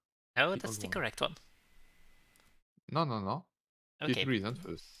 No, that's the correct one. No. Okay. Get reason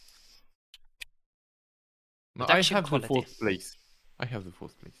first. No, I have the 4th place.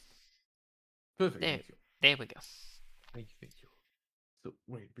 Perfect. There we go. Thank you. So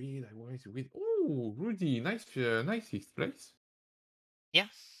wait, I wanted to read. Oh, Rudy, nice 6th place. Yeah.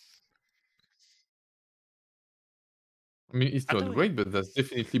 I mean, it's not great, but that's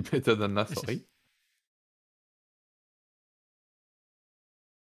definitely better than last. Sorry.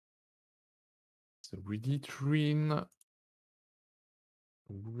 So Rudy Twin.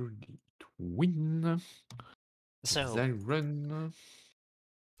 So Siren.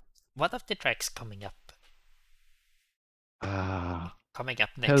 What of the tracks coming up? Coming up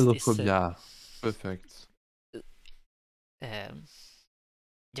next Alhatra. Perfect.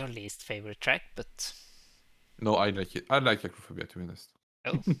 Your least favorite track, but no, I like it. I like Acrophobia, to be honest.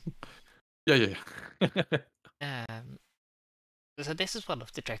 Oh. yeah. So this is one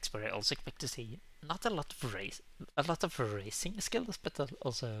of the tracks where I also expect to see not a lot of racing skills, but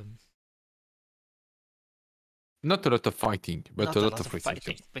also not a lot of fighting, but a lot of racing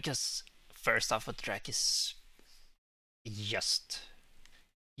skills. Because first off, the track is just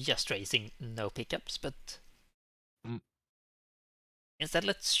racing, no pickups, but instead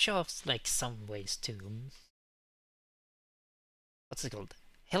let's show off like some ways to what's it called?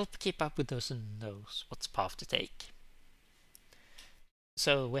 Help keep up with those who knows what's path to take.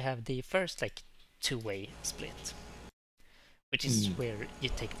 So we have the first like 2-way split, which is where you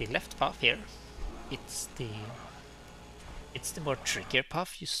take the left path here. It's the more trickier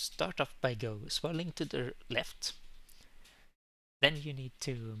path. You start off by swirling to the left. Then you need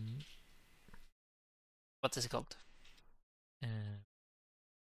to what is it called?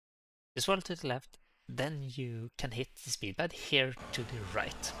 You swirl to the left. Then you can hit the speed pad here to the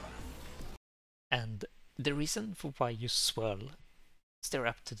right. And the reason for why you swirl, steer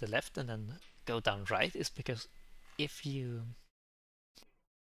up to the left and then go down right is because if you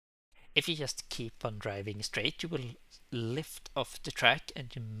just keep on driving straight, you will lift off the track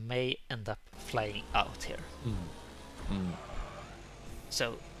and you may end up flying out here.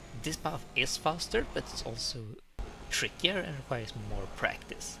 So this path is faster, but it's also trickier and requires more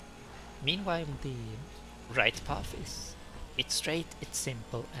practice. Meanwhile, the right path it's straight, it's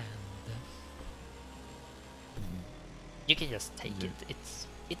simple, and you can just take it.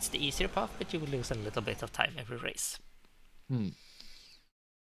 It's the easier path, but you will lose a little bit of time every race.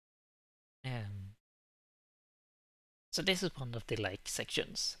 So this is one of the like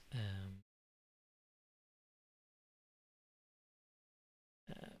sections.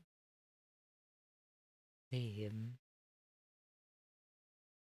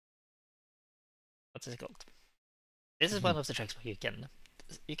 What's it called? This is one of the tracks where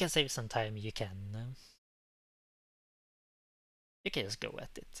you can save some time. You can just go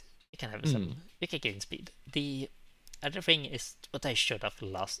at it. You can have you can gain speed. The other thing is what I showed.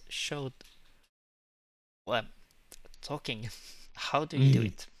 Well, talking. How do you do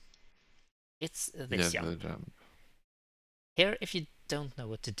it? It's this jump. Here, if you don't know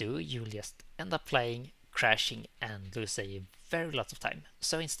what to do, you'll just end up flying, crashing, and lose a very lot of time.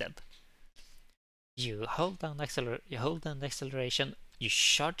 So instead, you hold down acceleration, you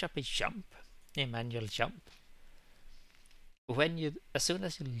charge up a jump, a manual jump. As soon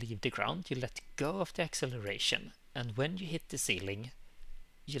as you leave the ground, you let go of the acceleration, and when you hit the ceiling,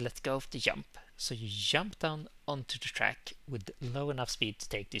 you let go of the jump. So you jump down onto the track with low enough speed to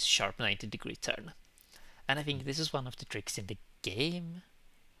take this sharp 90-degree turn. And I think this is one of the tricks in the game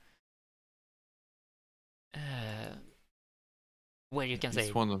where you can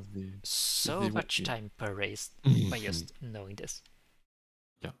save so much time per race by just knowing this.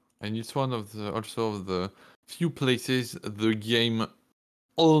 Yeah, and it's one of the few places the game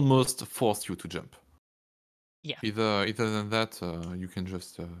almost forced you to jump. Yeah. Either than that, you can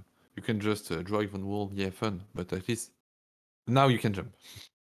just drive on wall, yeah, fun. But at least now you can jump.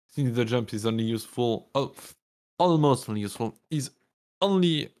 Since the jump is only useful, almost only useful,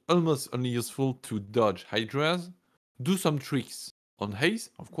 almost only useful to dodge hydras, do some tricks on haze,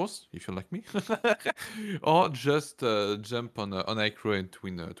 of course, if you like me, or just jump on acro and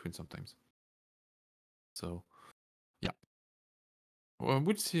twin sometimes. So, yeah,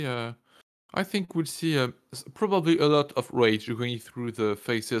 we'll see. I think we'll see probably a lot of rage going through the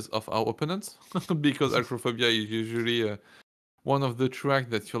faces of our opponents because Acrophobia is usually one of the tracks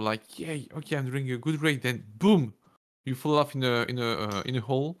that you're like, yay, okay, I'm doing a good raid, then boom, you fall off in a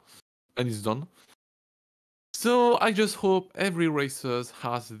hole, and it's done. So I just hope every racer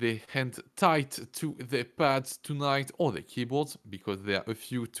has their hand tight to their pads tonight or their keyboards, because there are a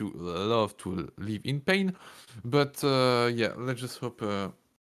few to love to live in pain. But yeah, let's just hope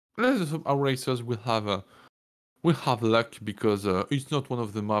our racers will have luck, because it's not one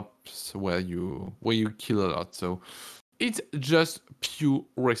of the maps where you kill a lot. So it's just pure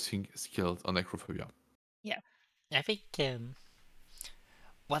racing skills on Acrophobia. Yeah, I think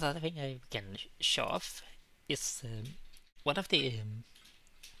one other thing I can show off is one of the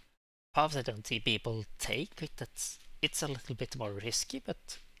paths I don't see people take. It's a little bit more risky,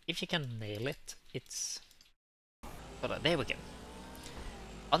 but if you can nail it, it's... Hold on, there we go.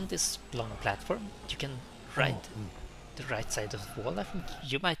 On this long platform, you can ride the right side of the wall. I think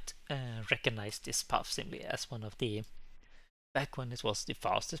you might recognize this path simply as one of the... Back when it was the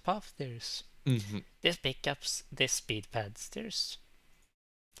fastest path, there's pickups, there's speed pads, there's...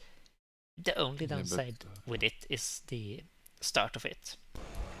 The only downside with it is the start of it.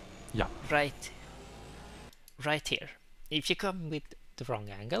 Yeah. Right here. If you come with the wrong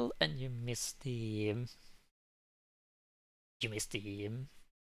angle and you miss the... the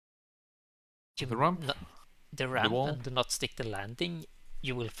ramp? The ramp and do not stick the landing,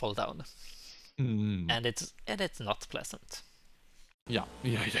 you will fall down. And it's not pleasant. Yeah.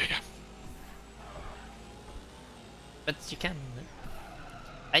 But you can...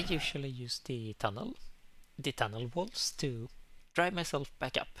 I usually use the tunnel walls to drive myself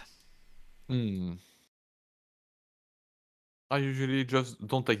back up. I usually just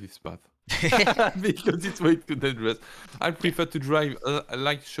don't take this path because it's way too dangerous. I prefer to drive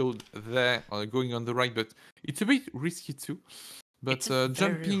like showed there, going on the right, but it's a bit risky too. But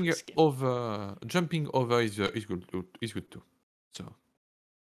jumping over is good too. So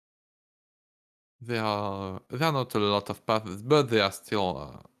there are not a lot of paths, but there are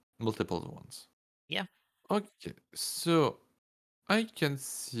still multiple ones. Yeah. Okay, so I can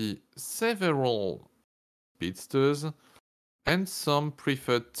see several speedsters, and some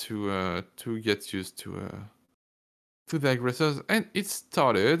prefer to get used to the aggressors, and it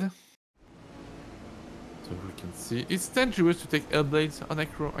started. So we can see it's dangerous to take air blades on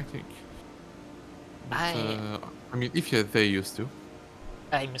acro, I think. But, I mean, if they're used to.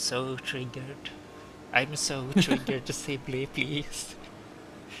 I'm so triggered. To simply, please.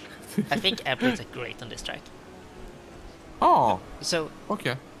 I think air blades are great on this track. Oh. So.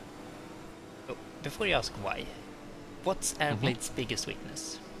 Okay. Before you ask why, what's Airblade's biggest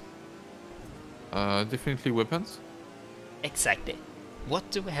weakness? Definitely weapons. Exactly.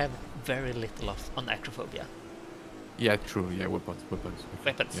 What do we have very little of on Acrophobia? Yeah, true. Yeah, weapons. Weapons.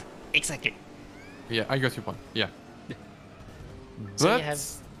 Yeah. Exactly. Yeah, I got your point. Yeah. So but you have...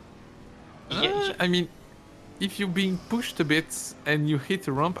 I mean, if you're being pushed a bit and you hit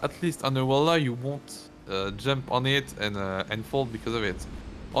a ramp, at least on a walla you won't jump on it and fall because of it.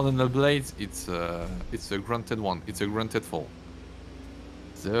 On an blade, it's a granted one. It's a granted fall.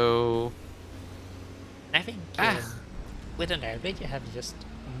 So I think with an airblade you have just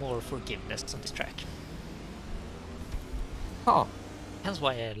more forgiveness on this track. Oh. Hence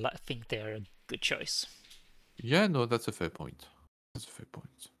why I think they're a good choice. Yeah, no, that's a fair point.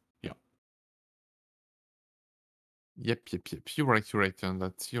 Yeah. Yep. You're right,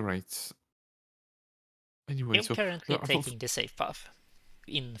 and you're right. Anyway, You're so currently taking the safe path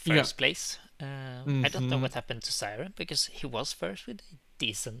in yeah. first place. I don't know what happened to Siren, because he was first with a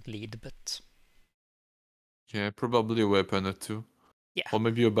decent lead, but... Yeah, probably a weapon or two. Yeah. Or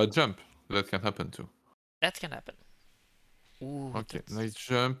maybe a bad jump. That can happen too. That can happen. Ooh, Okay, nice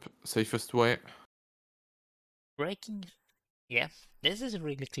jump. Safest way. Braking... Yeah, this is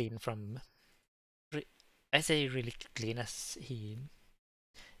really clean from... I say really clean as he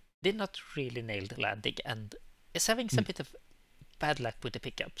did not really nail the landing and is having some bit of bad luck with the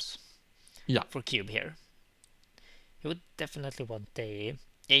pickups. Yeah. For Cube here. He would definitely want a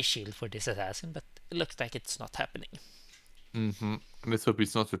shield for this assassin, but it looks like it's not happening. Let's hope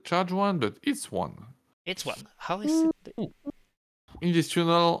it's not a charge one, but it's one. It's one. How is it? In this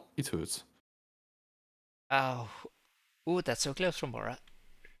tunnel, it hurts. Oh, that's so close from Aura.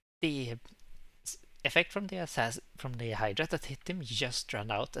 The effect from the Hydra that hit him just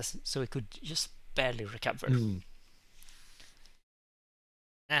ran out, so he could just barely recover.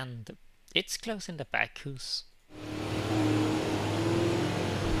 And it's close in the back, who's...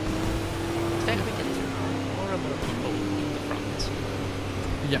 Then we get more and more people in the front.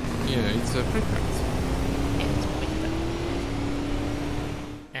 Yeah, it's a perfect. Yeah, it's with them.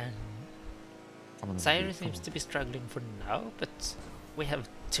 And Siren seems to be struggling for now, but we have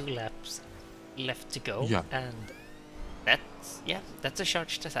 2 laps left to go. Yeah. And that's a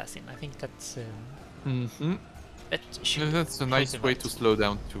charged assassin. I think that's... That's a nice way to slow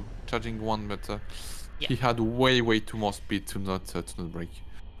down too. Charging one, but he had way too much speed to not brake.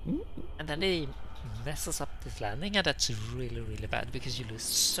 And then he messes up this landing, and that's really bad because you lose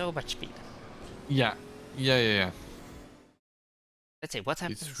so much speed. Yeah. Let's see what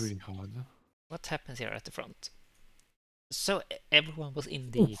happens. It's really hard. What happens here at the front? So everyone was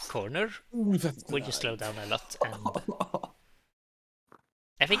in the corner, where you slow down a lot, and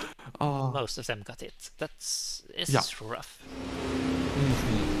I think most of them got it. It's rough.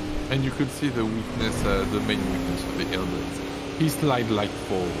 And you could see the weakness, the main weakness of the hill. He slide like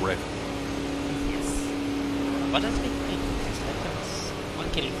for Rev. Yes. But that's been great. That was one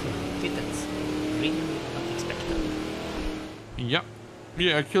kill from it. That's really unexpected.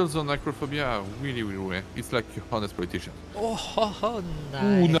 Yeah, kills on Acrophobia are really rare. It's like honest politician. Oh, nice.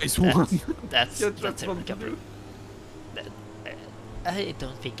 Ooh, nice one. That's a recovery. I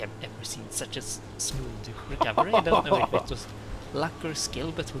don't think I've ever seen such a smooth recovery. I don't know if it was luck or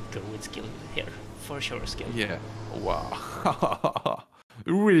skill, but we'll go with skill here. For sure, skill. Yeah. Wow.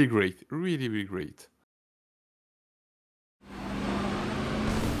 Really great. Really great.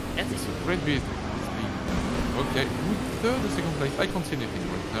 That's it's a great business. Okay, third or second place? I can't see anything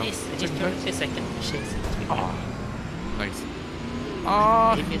right now. He's currently second, chasing between nice.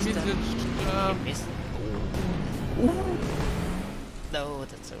 He missed. No,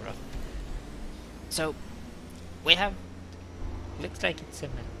 that's so rough. So, we have... Looks like it's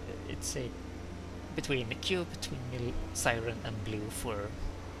a between the Cube, between Siren and Blue for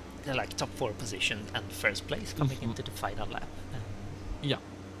the top 4 position and first place coming into the final lap. Yeah,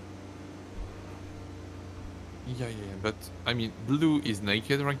 but I mean, Blue is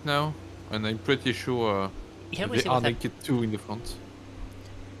naked right now, and I'm pretty sure they are naked too in the front.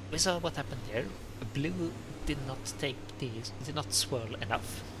 We saw what happened there. Blue did not swirl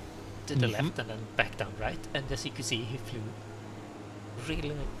enough to the left and then back down right, and as you can see, he flew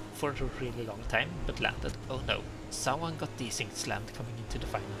for a really long time, but landed. Oh no, someone got desync slammed coming into the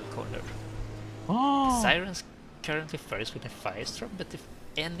final corner. Siren's currently first with a firestorm, but if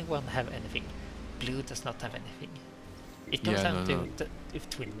anyone have anything, Blue does not have anything. It comes down to if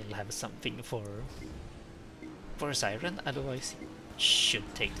Twin will have something for Siren, otherwise he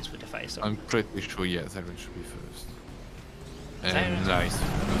should take this with a firestorm. I'm pretty sure, Siren should be first. And Siren. Nice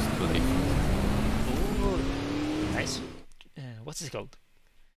first place. Oh, nice. What's it called?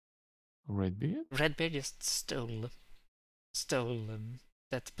 Redbeard? Redbeard just stole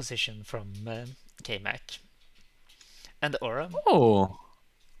that position from K-Mac. And Aura.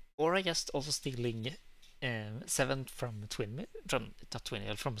 Aura just also stealing 7th from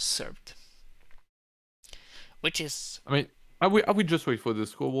from Served. Which is... I mean, I will just wait for the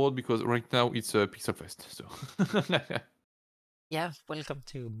scoreboard, because right now it's a Pixel Fest, so... Yeah, welcome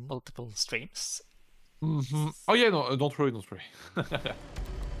to multiple streams. Oh yeah, no, don't worry.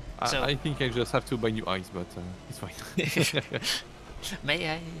 So, I think I just have to buy new eyes, but it's fine. May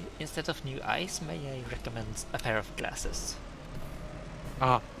I, instead of new eyes, may I recommend a pair of glasses?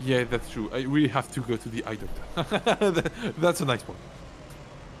 Yeah, that's true. I really have to go to the eye doctor. That's a nice one.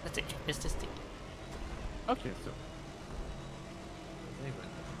 That's it. It's this thing. Okay, so...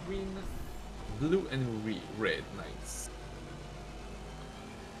 blue and red. Nice.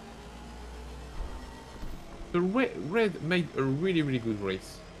 The red made a really good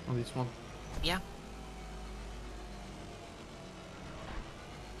race on this one. Yeah.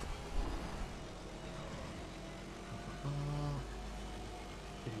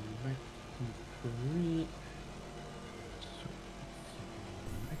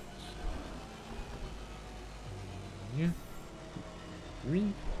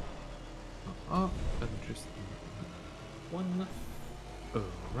 And just one.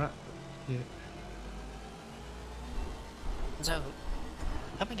 Right. Yeah. So,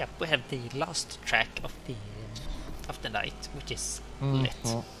 coming up, we have the last track of the night, which is lit.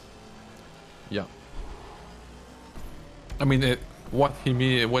 Yeah. I mean, what she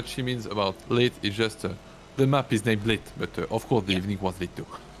means about lit is just the map is named lit, but of course the evening was lit too.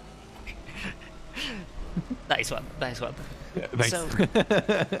 Nice one. Yeah, nice. So,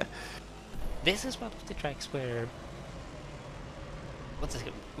 this is one of the tracks where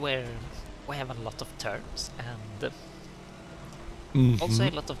where we have a lot of turns and also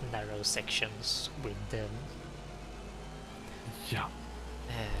a lot of narrow sections with yeah.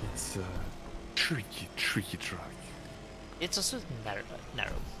 It's a tricky track. It's also narrow.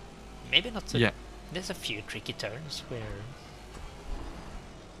 Maybe not so. Yeah. There's a few tricky turns where.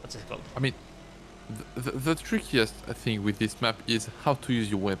 What's it called? I mean, the trickiest thing with this map is how to use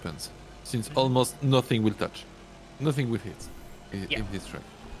your weapons, since almost nothing will touch, nothing will hit in this track.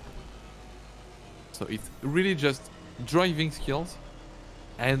 So it's really just driving skills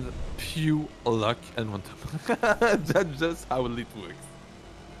and pure luck and momentum. That's just how it works.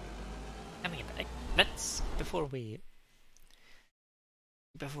 I mean, let's before we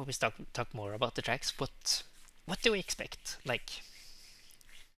talk more about the tracks, what do we expect? Like,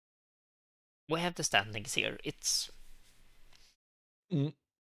 we have the standings here. It's I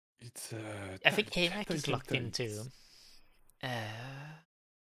think K-Mac is locked into. I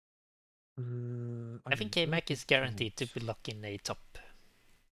think K-Mac is guaranteed to be locked in a top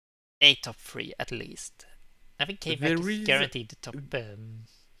 3 at least. I think K-Mac is guaranteed the top.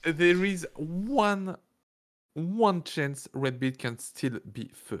 There is one chance Redbeard can still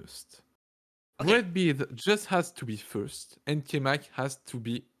be first. Okay. Redbeard just has to be first, and K-Mac has to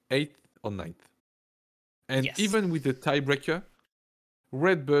be 8th or 9th. And even with the tiebreaker,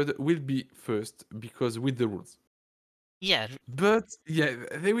 Redbird will be first because with the rules. Yeah. But yeah,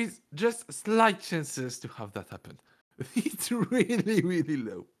 there is just slight chances to have that happen. It's really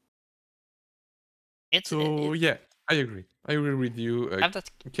low. Yeah, I agree. I agree with you.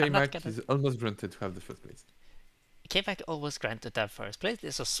 K-Mac is almost granted to have the first place. K-Mac always granted that first place.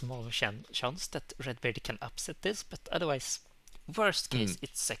 There's a small chance that Redbeard can upset this, but otherwise, worst case,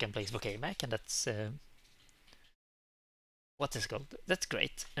 it's second place for K-Mac, and that's what is called. That's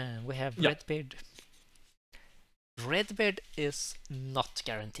great. We have Redbeard. Redbeard is not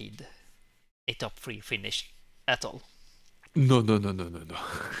guaranteed a top 3 finish at all. No.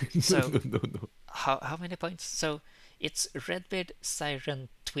 So, no. How many points? So it's Redbeard, Siren,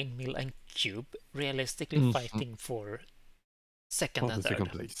 Twin Mill, and Cube realistically fighting for second and third.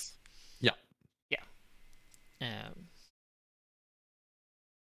 Second place. Yeah.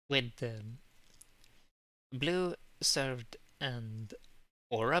 With Blue, Served, and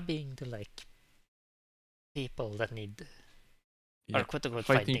Aura being the people that need are quote unquote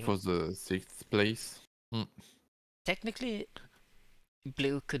fighting for the 6th place. Technically,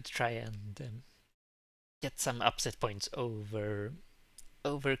 Blue could try and get some upset points over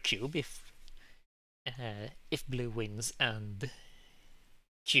Cube if Blue wins and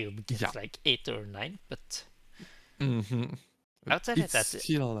Cube gets 8 or 9, but outside of that,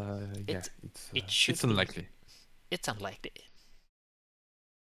 still it's unlikely. It's unlikely.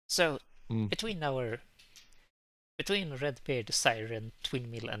 So between Redbeard, Siren, Twin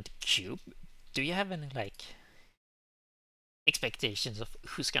Mill, and Cube, do you have any expectations of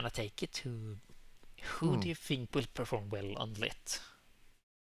who's gonna take it? Who do you think will perform well on lit?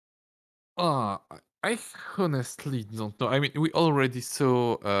 I honestly don't know. I mean, we already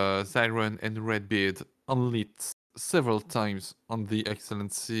saw Siren and Redbeard on lit several times on the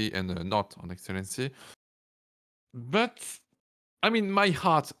Excellency and not on Excellency. But I mean, my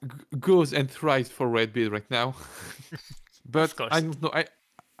heart goes and thrives for Redbeard right now. But I don't know.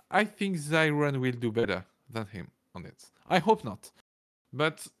 I think Siren will do better than him on it. I hope not.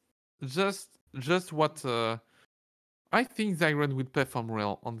 But just what I think Siren will perform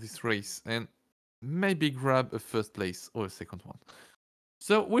well on this race and maybe grab a first place or a second one.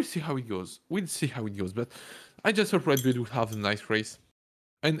 So we'll see how it goes. But I just hope Redbeard will have a nice race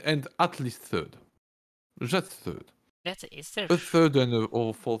and at least third. Just third. Is there a third and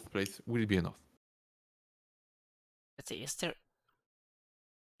or fourth place will be enough. see, is there...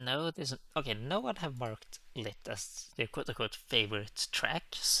 No, there's... Okay, no one have marked lit as their quote-unquote favorite track,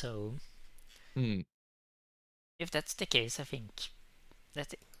 so... If that's the case, I think...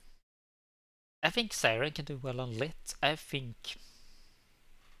 That's it. I think Siren can do well on lit. I think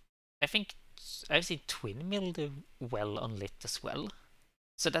I've seen Twin Mill do well on lit as well.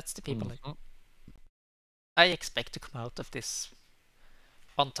 So that's the people I expect to come out of this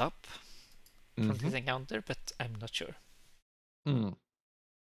on top from this encounter, but I'm not sure. We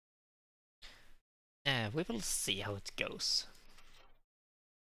will see how it goes.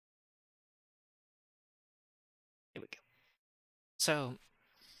 Here we go. So,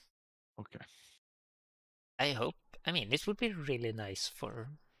 okay. I hope. I mean, it would be really nice for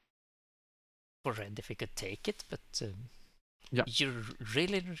Red if we could take it, but yeah, you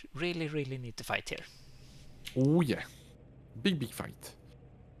really need to fight here. Oh yeah, big fight.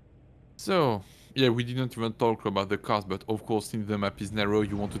 So yeah, we didn't even talk about the cars, but of course, since the map is narrow,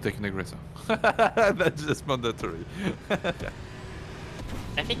 you want to take an aggressor. That's just mandatory.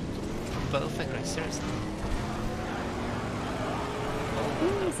 I think both aggressors.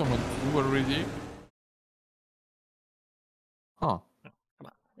 Someone flew already. Huh. Oh, come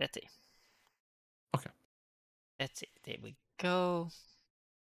on, let's see. Okay. Let's see. There we go.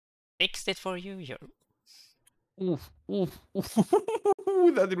 Fixed it for you. You're... Oof.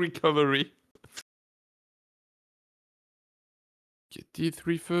 That recovery. Get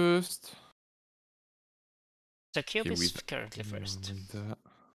T3 first. So Cube is currently first.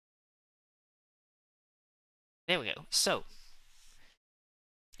 There we go. So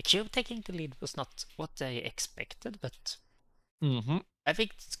Cube taking the lead was not what I expected, but I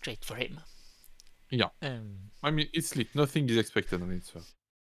think it's great for him. Yeah. I mean, it's lit. Nothing is expected on it, so.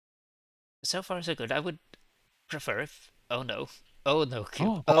 So far, so good. I would prefer if... Oh no,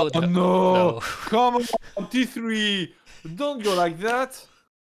 Cube. Oh no. No. Come on, T3. Don't go like that.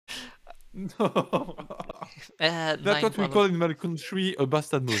 No. That's what we call in my country a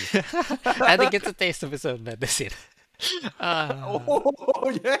bastard move. I think it's a taste of his own medicine.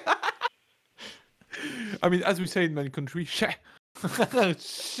 Oh yeah. I mean, as we say in my country, sheh.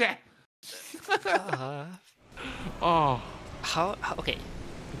 Sheh. How? Okay.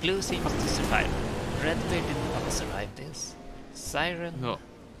 Blue seems to survive. Red did not survive this. Siren. No.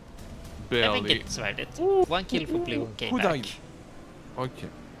 Barely. I think it survived it. One kill for blue and K-Mac. Who died? Okay.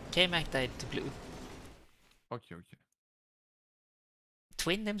 K-Mac died to blue. Okay.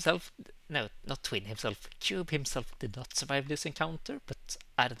 Twin himself... No, not Twin himself. Cube himself did not survive this encounter, but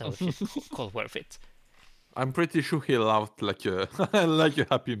I don't know if it's called worth it. I'm pretty sure he'll out like a like a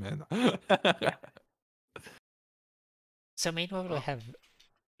happy man. Yeah. So meanwhile we have...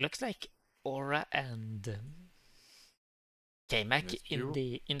 Looks like Aura and K-Mac in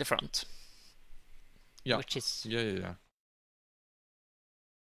the front. Yeah. Which is... Yeah.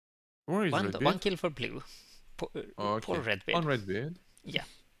 Where is Redbeard? One kill for blue. Poor Redbeard. On Redbeard? Yeah.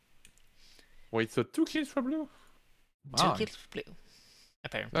 Wait, so 2 kills for blue? Two kills for blue,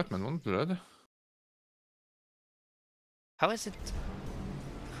 apparently. That man wants blood. How is it?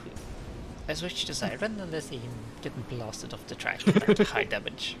 I switched to Siren and I see him getting blasted off the track at high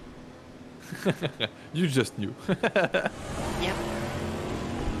damage. You just knew. Yep.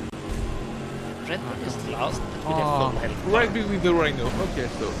 Redbeard is last, but with a full health. Redbeard with the Rhino. Okay,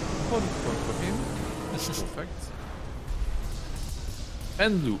 so 1 point for him. Perfect.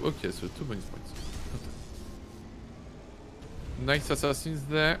 And blue. Okay, so 2 bonus points. Nice assassins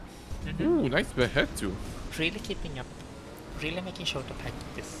there. Ooh, nice behead too. Really keeping up. Really making sure the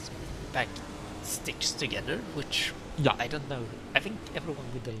pack sticks together, which I don't know. I think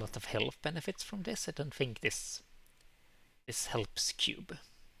everyone with a lot of health benefits from this. I don't think this helps Cube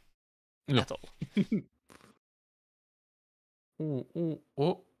at all.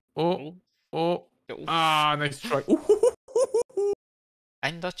 Nice try.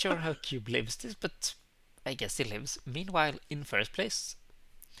 I'm not sure how Cube lives this, but I guess he lives. Meanwhile, in first place,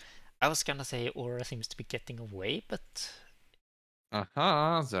 I was gonna say Aura seems to be getting away, but...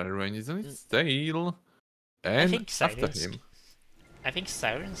 the rain is on its tail. And after him. I think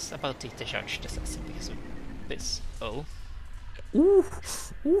Siren's about to hit the charged assassin because of this. Oh.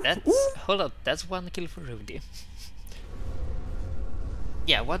 Hold on, that's 1 kill for Rudy.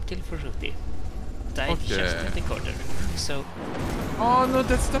 Yeah, 1 kill for Rudy. Died just in the corner. So... Oh no,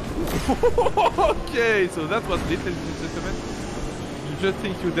 that's the... Okay, so that was it, ladies and gentlemen. You just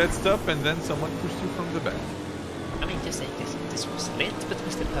think you dead stop and then someone pushed you from the back. I mean, just say this was lit, but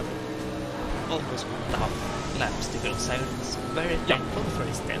we still have almost 1.5 laps to go. Siren's very thankful for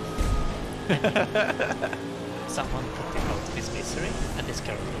his death. Someone put him out of his misery, and is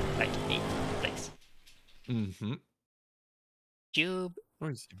currently like 8th place. Cube.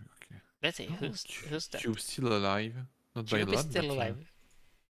 Where is he? Okay. Let's see, Oh, who's that? Cube still alive. Not by a Cube is lot, still but alive.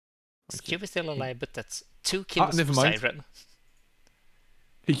 okay. Cube is still alive, but that's 2 Ah, kills never for mind. Siren.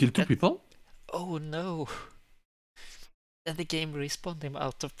 He killed 2 people? Oh no! And the game respawned him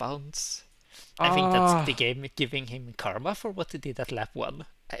out of bounds. Ah. I think that's the game giving him karma for what he did at lap 1.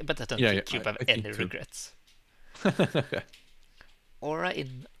 But I don't think Cube have any regrets. Aura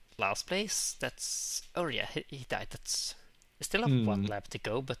in last place, that's... Oh yeah, he died. That's still have 1 lap to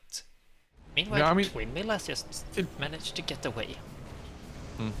go, but... Meanwhile, Yeah, I mean, Twinmill has just still managed to get away.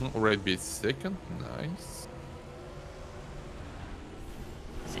 Red beat second, nice.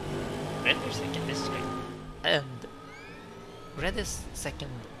 See, Red is second this way. And Red is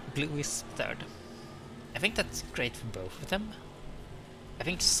second, Blue is third. I think that's great for both of them. I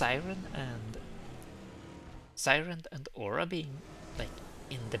think Siren and Aura being like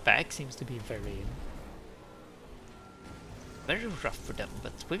in the back seems to be very rough for them,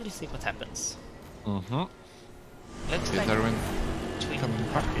 but we will see what happens. Looks like Twin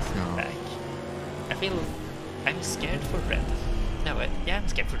is back. I feel I'm scared for Red. No, yeah, I'm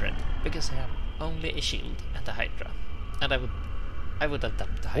scared for Red because I have only a shield and a Hydra, and I would have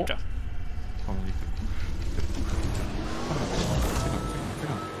dumped the Hydra.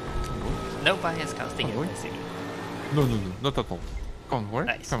 No bias casting in this. No, not at all. Come on,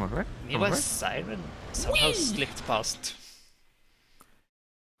 nice. Come on, right? Meanwhile, Siren somehow slipped past.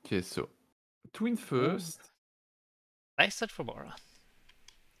 Okay, so Twin first. Nice start from Aura.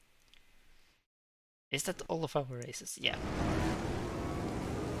 Is that all of our races? Yeah.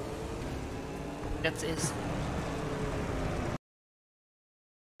 That is.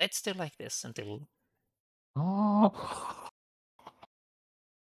 Let's do like this until. Oh.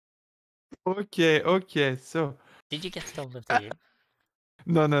 Okay. So. Did you get all of the?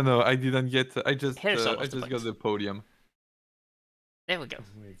 No. I didn't get. I just got the podium. There we go.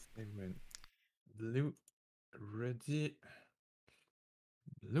 Wait. Blue, ready.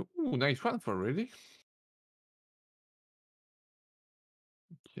 Blue. Ooh, nice one for ready.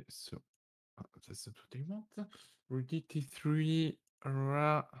 Okay, so that's what they want. Ready T3,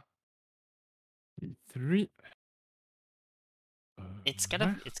 Ra T3. It's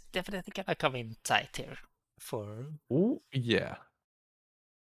definitely gonna come in tight here for. Oh yeah.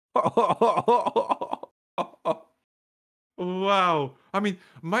 Wow. I mean,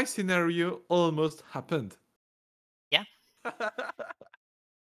 my scenario almost happened. Yeah.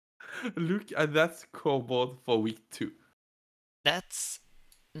 Look at that scoreboard for week 2. That's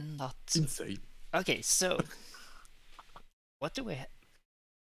not insane. Okay, so what do we have?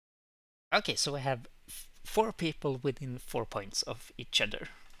 Okay, so we have 4 people within 4 points of each other.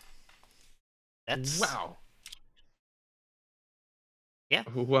 That's wow. Yeah.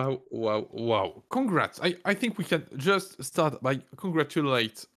 Wow. Congrats. I think we can just start by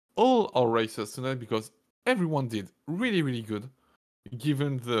congratulate all our racers tonight because everyone did really good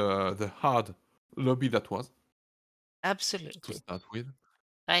given the hard lobby that was. Absolutely. To start with.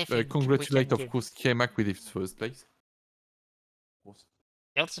 I think congratulate, of course, K-Mac with his first place. Of course.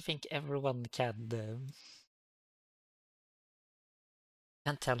 I also think everyone can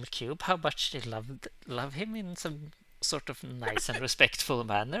tell Cube how much they love him in some sort of nice and respectful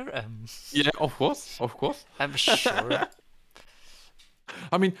manner. Yeah, of course. I'm sure.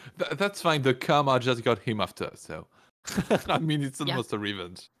 I mean, that's fine. The karma just got him after, so I mean, it's almost a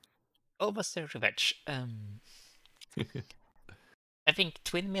revenge. Almost a revenge. I think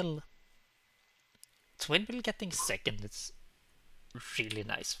Twinmill getting second is really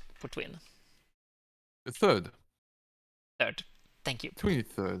nice for Twin. Third. Thank you.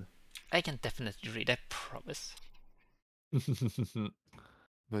 23rd. I can definitely read, I promise.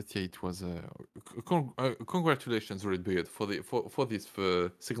 But yeah, it was congratulations, Redbeard, for this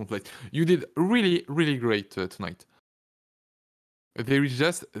second place. You did really great tonight. There is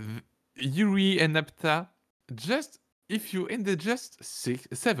just Yuri and Naptha. Just if you ended just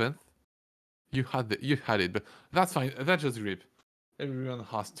 7th, you had it. But that's fine. That's just grip. Everyone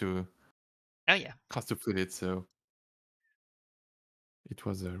has to. Oh yeah. Has to feel it. So it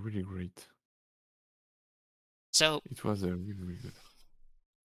was really great. So it was really good.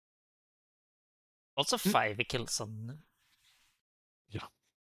 Also 5 kills on. Yeah.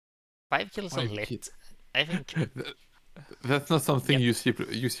 5 kills on lit. I think that's not something you see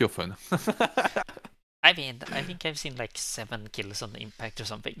often. I mean, I think I've seen like 7 kills on impact or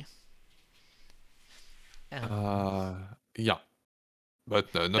something. Yeah,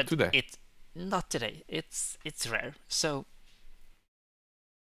 but not today. Not today. It's rare. So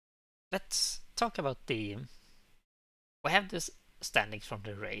let's talk about we have this standings from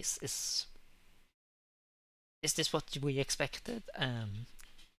the race. Is this what we expected?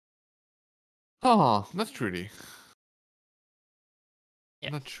 Not really. Yeah.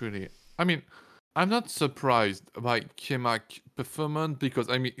 Not really. I mean, I'm not surprised by Kemak performance because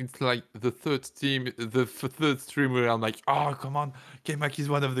I mean it's like the third third stream where I'm like, oh come on, Kemak is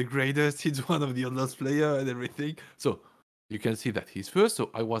one of the greatest. He's one of the oldest player and everything. So you can see that he's first.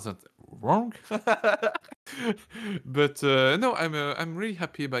 So I wasn't wrong. But no, I'm really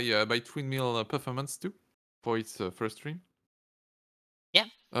happy by Twin Mill performance too for its first stream. Yeah.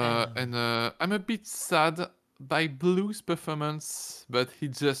 And I'm a bit sad by Blue's performance, but he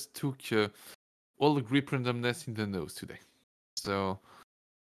just took all the grip randomness in the nose today. So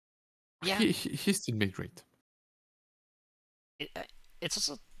yeah. he still made great. It's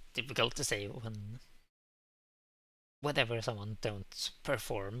also difficult to say whenever someone don't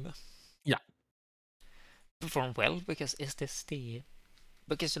perform well, because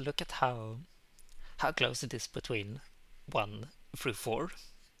because you look at how close it is between 1 through 4,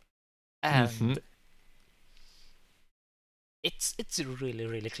 and it's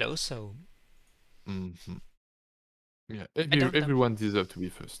really close. So yeah, everyone deserves to be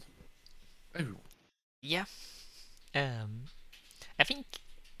first. Everyone. Yeah. I think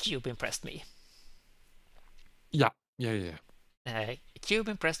Cube impressed me. Yeah. Cube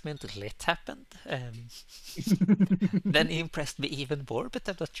impressed me until it happened. Then he impressed me even more, but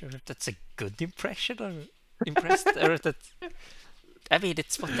I'm not sure if that's a good impression or impressed, or if that's... I mean,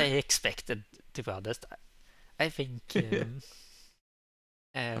 it's what I expected, to be honest. I think...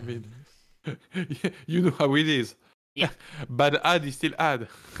 I mean, you know how it is. Yeah. Bad ad is still ad.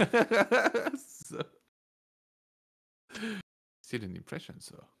 So, still an impression,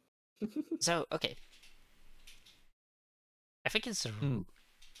 so. So, okay. I think it's...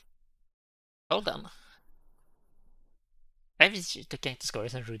 Hold on. I was looking at the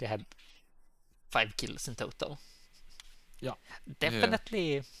scores and Rudy had 5 kills in total. Yeah.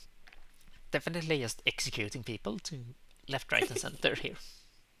 Definitely just executing people to left, right, and center here.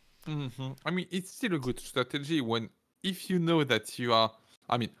 I mean, it's still a good strategy if you know that you are.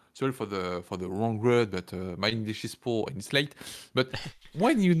 I mean, sorry for the wrong word, but my English is poor and it's late. But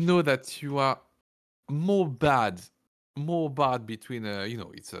when you know that you are more bad between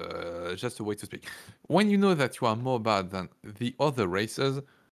it's just a way to speak. When you know that you are more bad than the other racers,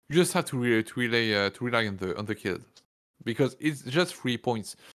 you just have to rely on the kills, because it's just 3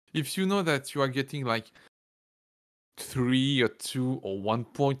 points. If you know that you are getting like 3 or 2 or 1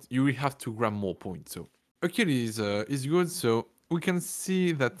 point, you will have to grab more points. So a kill is good. So we can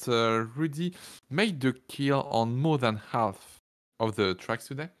see that Rudy made the kill on more than half of the tracks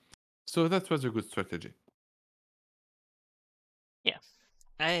today. So that was a good strategy. Yeah.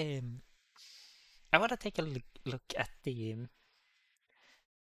 I want to take a look at the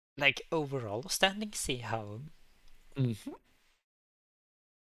overall standing, see how we're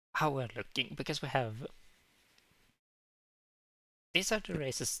looking, because we have... These are the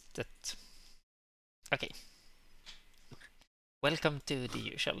races that... Okay. Welcome to the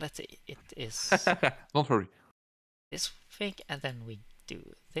usual. Let's see. It is... Don't worry. This thing, and then we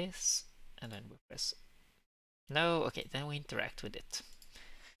do this, and then we press... No, okay, then we interact with it.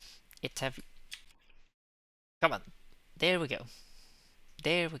 Come on. There we go.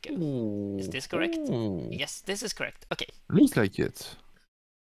 There we go. Ooh. Is this correct? Ooh. Yes, this is correct. Okay. Looks like it.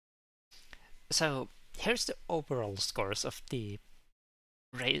 So here's the overall scores of the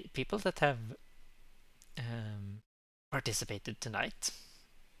people that have participated tonight.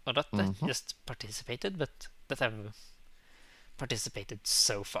 Or not just participated, but that have participated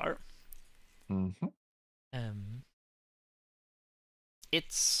so far.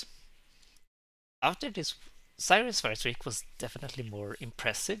 It's... After this, Cyrus first week was definitely more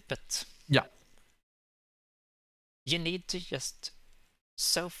impressive, but... Yeah. You need to just...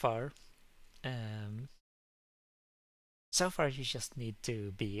 So far, you just need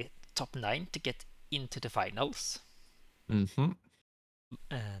to be top 9 to get into the finals.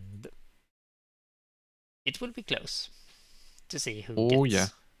 And it will be close to see who gets... Yeah.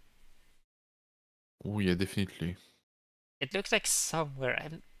 Oh yeah, definitely. It looks like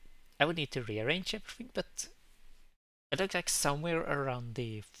somewhere... I would need to rearrange everything, but it looks like somewhere around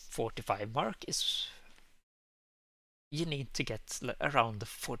the 45 mark is... You need to get around the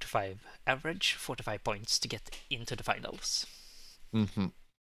 45 average, 45 points to get into the finals.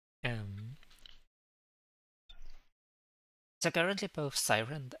 So currently both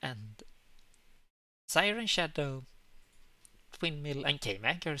Siren, Shadow, Twin Mill, and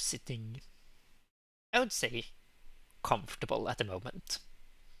K-Mag are sitting, I would say, comfortable at the moment.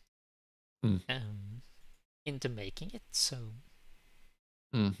 Into making it, so...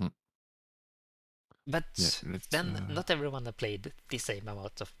 But Yeah, then not everyone have played the same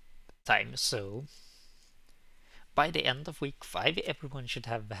amount of time, so by the end of week 5, everyone should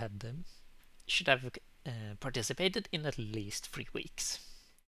have participated in at least 3 weeks.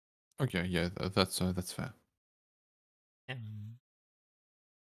 Okay, yeah, that's fair.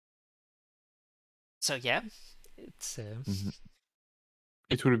 So yeah, it's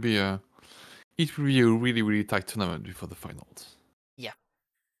it will be a really really tight tournament before the finals. yeah.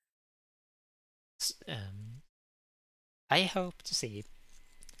 I hope to see.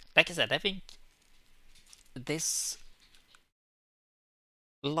 Like I said, I think this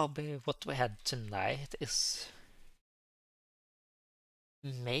lobby, what we had tonight, is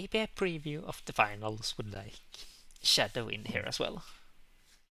maybe a preview of the finals with like Shadow in here as well.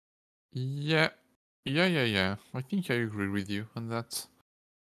 Yeah. I think I agree with you on that.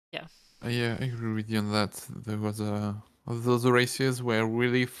 Yeah. I agree with you on that. There was those races were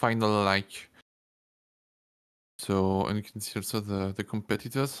really final-like. So, and you can see also the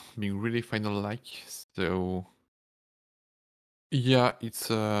competitors being really final-like. So, yeah, it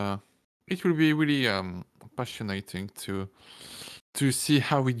will be really passionating to see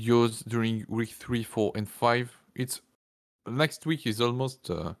how it goes during week 3, 4, and 5. It's next week is almost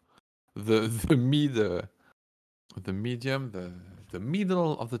the medium, the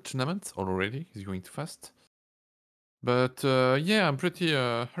middle of the tournament already is going too fast. But yeah, I'm pretty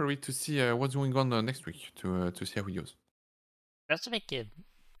hurried to see what's going on next week to see how it goes. That's like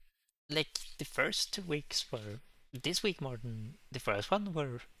the first 2 weeks were this week more than the first one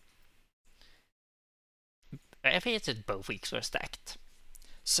were. I think that both weeks were stacked.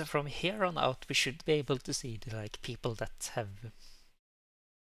 So from here on out, we should be able to see the like people that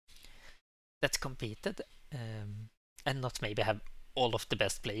competed, and not maybe have all of the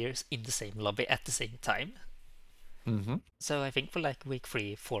best players in the same lobby at the same time. Mm-hmm. So I think for like week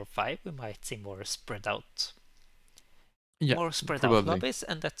 3, 4, 5, we might see more spread out. Yeah, More spread out probably. lobbies,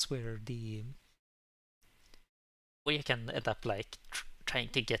 and that's where you can end up like trying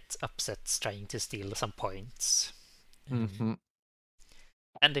to get upsets, trying to steal some points. Mm-hmm.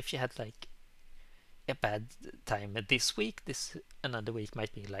 And if you had like a bad time this week, this another week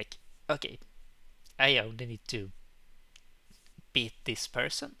might be like, okay, I only need to beat this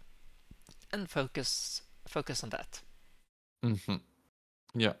person and focus on that. Mm-hmm.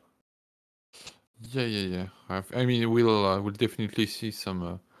 Yeah. Yeah. I mean, we'll definitely see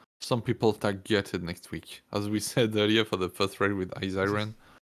some people targeted next week, as we said earlier for the first raid with Iziren.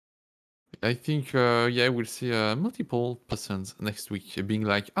 I think yeah, we'll see multiple persons next week being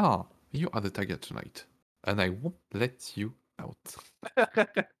like, you are the target tonight, and I won't let you out.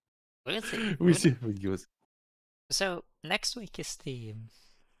 We'll see. We'll see how it goes. So next week is the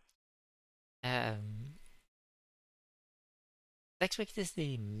um,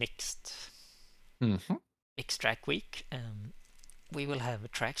 mixed Mm-hmm. track week. We will have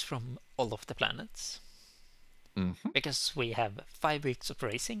tracks from all of the planets. Mm-hmm. Because we have 5 weeks of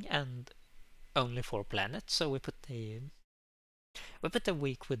racing and only 4 planets, so we put the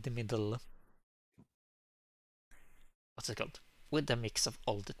week with the middle. What's it called? With a mix of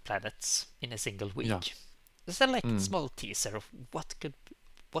all the planets in a single week. Yeah. This is like a small teaser of what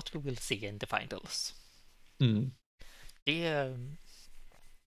we will see in the finals. Mm.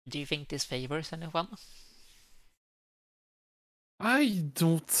 Do you think this favors anyone? I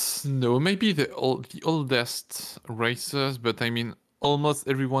don't know. Maybe the oldest racers, but I mean, almost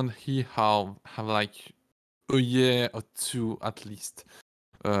everyone here have like a year or two at least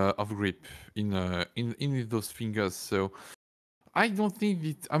of grip in those fingers. So I don't think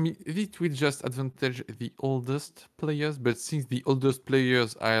that. I mean, it will just advantage the oldest players, but since the oldest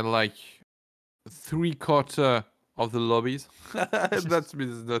players are like 3/4 of the lobbies, that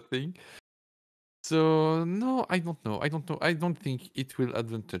means nothing. So no, I don't know. I don't think it will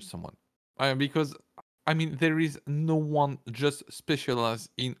advantage someone. Because I mean there is no one just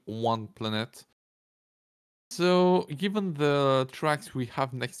specialized in one planet. So given the tracks we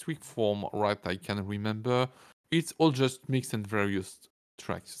have next week from right I can remember, it's all just mixed and various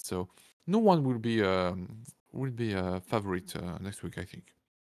tracks. So no one will be a favorite next week, I think.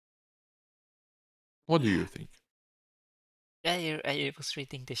 What do you think? I was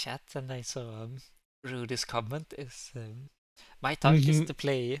reading the chat and I saw Rudy's comment is my task is Mm-hmm. to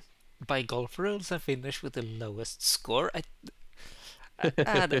play by golf rules and finish with the lowest score.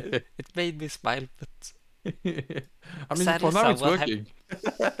 It made me smile, but I mean, sadly for now it's someone have. working.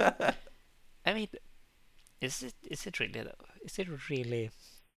 I mean, is it really though? Is it really?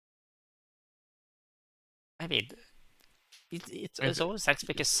 I mean, it always sucks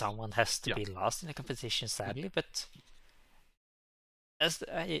because someone has to Yeah. be lost in a competition, sadly. But as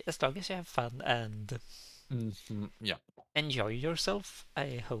long as you have fun and Yeah. enjoy yourself,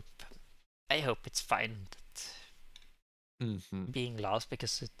 I hope it's fine that being lost,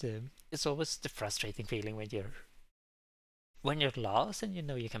 because it's always the frustrating feeling when you're lost and you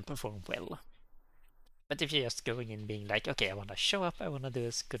know you can perform well. But if you're just going in being like, okay, I want to show up, I want to do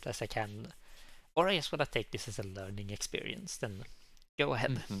as good as I can, or I just want to take this as a learning experience, then go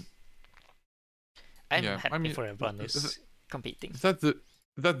ahead. I'm happy for everyone who's competing. That's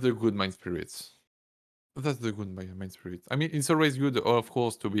the good mind spirits. That's the good mind spirit. I mean, it's always good, of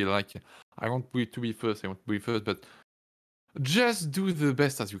course, to be like, I want to be first, but just do the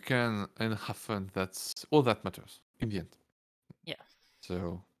best as you can and have fun. That's all that matters in the end. Yeah.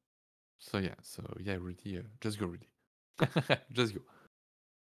 So yeah, really, just go really. Just go.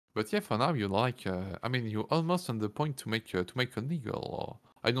 But yeah, for now, you're like, I mean, you're almost on the point to make a legal. Or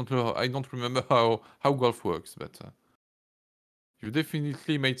I don't know. I don't remember how golf works, but you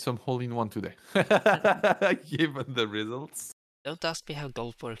definitely made some hole-in-one today, given the results. Don't ask me how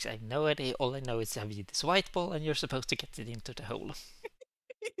golf works. I have no idea. All I know is you have this white ball and you're supposed to get it into the hole.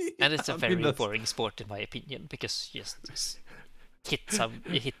 And it's a very boring sport in my opinion, because you just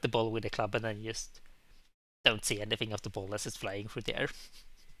you hit the ball with a club and then you just don't see anything of the ball as it's flying through the air.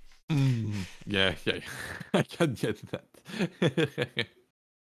 Yeah, I can get that.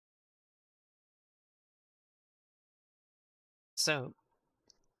 So,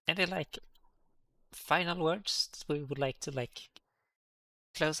 any final words that we would like to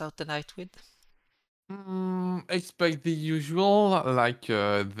close out the night with? Expect the usual,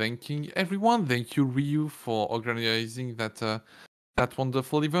 thanking everyone. Thank you, Ryu, for organizing that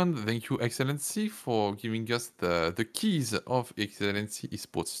wonderful event. Thank you, Excellency, for giving us the keys of Excellency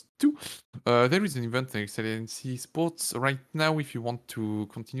Esports 2. There is an event in Excellency Esports right now if you want to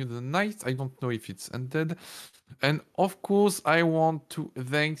continue the night. I don't know if it's ended. And of course, I want to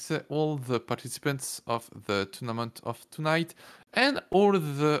thank all the participants of the tournament of tonight and all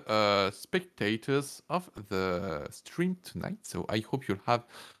the spectators of the stream tonight. So I hope you'll have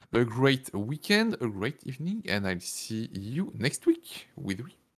a great weekend, a great evening, and I'll see you next week with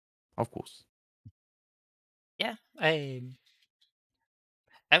me, of course. Yeah, I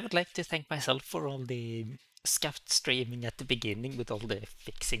would like to thank myself for all the scuffed streaming at the beginning with all the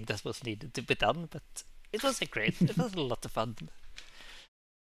fixing that was needed to be done, but it was it was a lot of fun.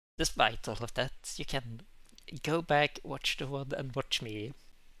 Despite all of that, you can go back, watch the one, and watch me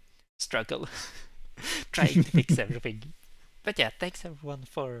struggle trying to fix everything. But yeah, thanks everyone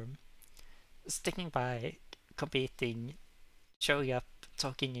for sticking by, competing, showing up,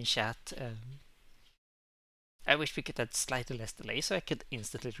 talking in chat. I wish we could have slightly less delay so I could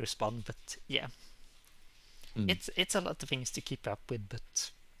instantly respond, but yeah. It's a lot of things to keep up with,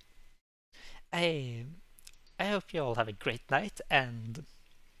 but I hope you all have a great night, and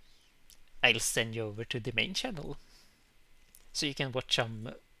I'll send you over to the main channel so you can watch some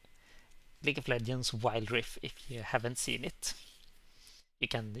League of Legends Wild Rift if you haven't seen it. You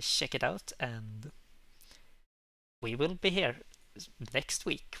can check it out, and we will be here next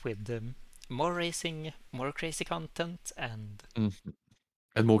week with more racing, more crazy content, and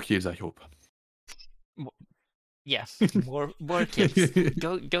more kills, I hope. Yeah, more kills.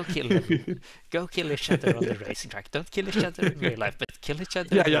 Go kill them. Go kill each other on the racing track. Don't kill each other in real life, but kill each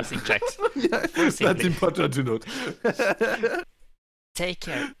other on racing tracks. That's important to note. Take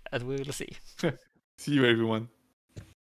care, and we will see. See you, everyone.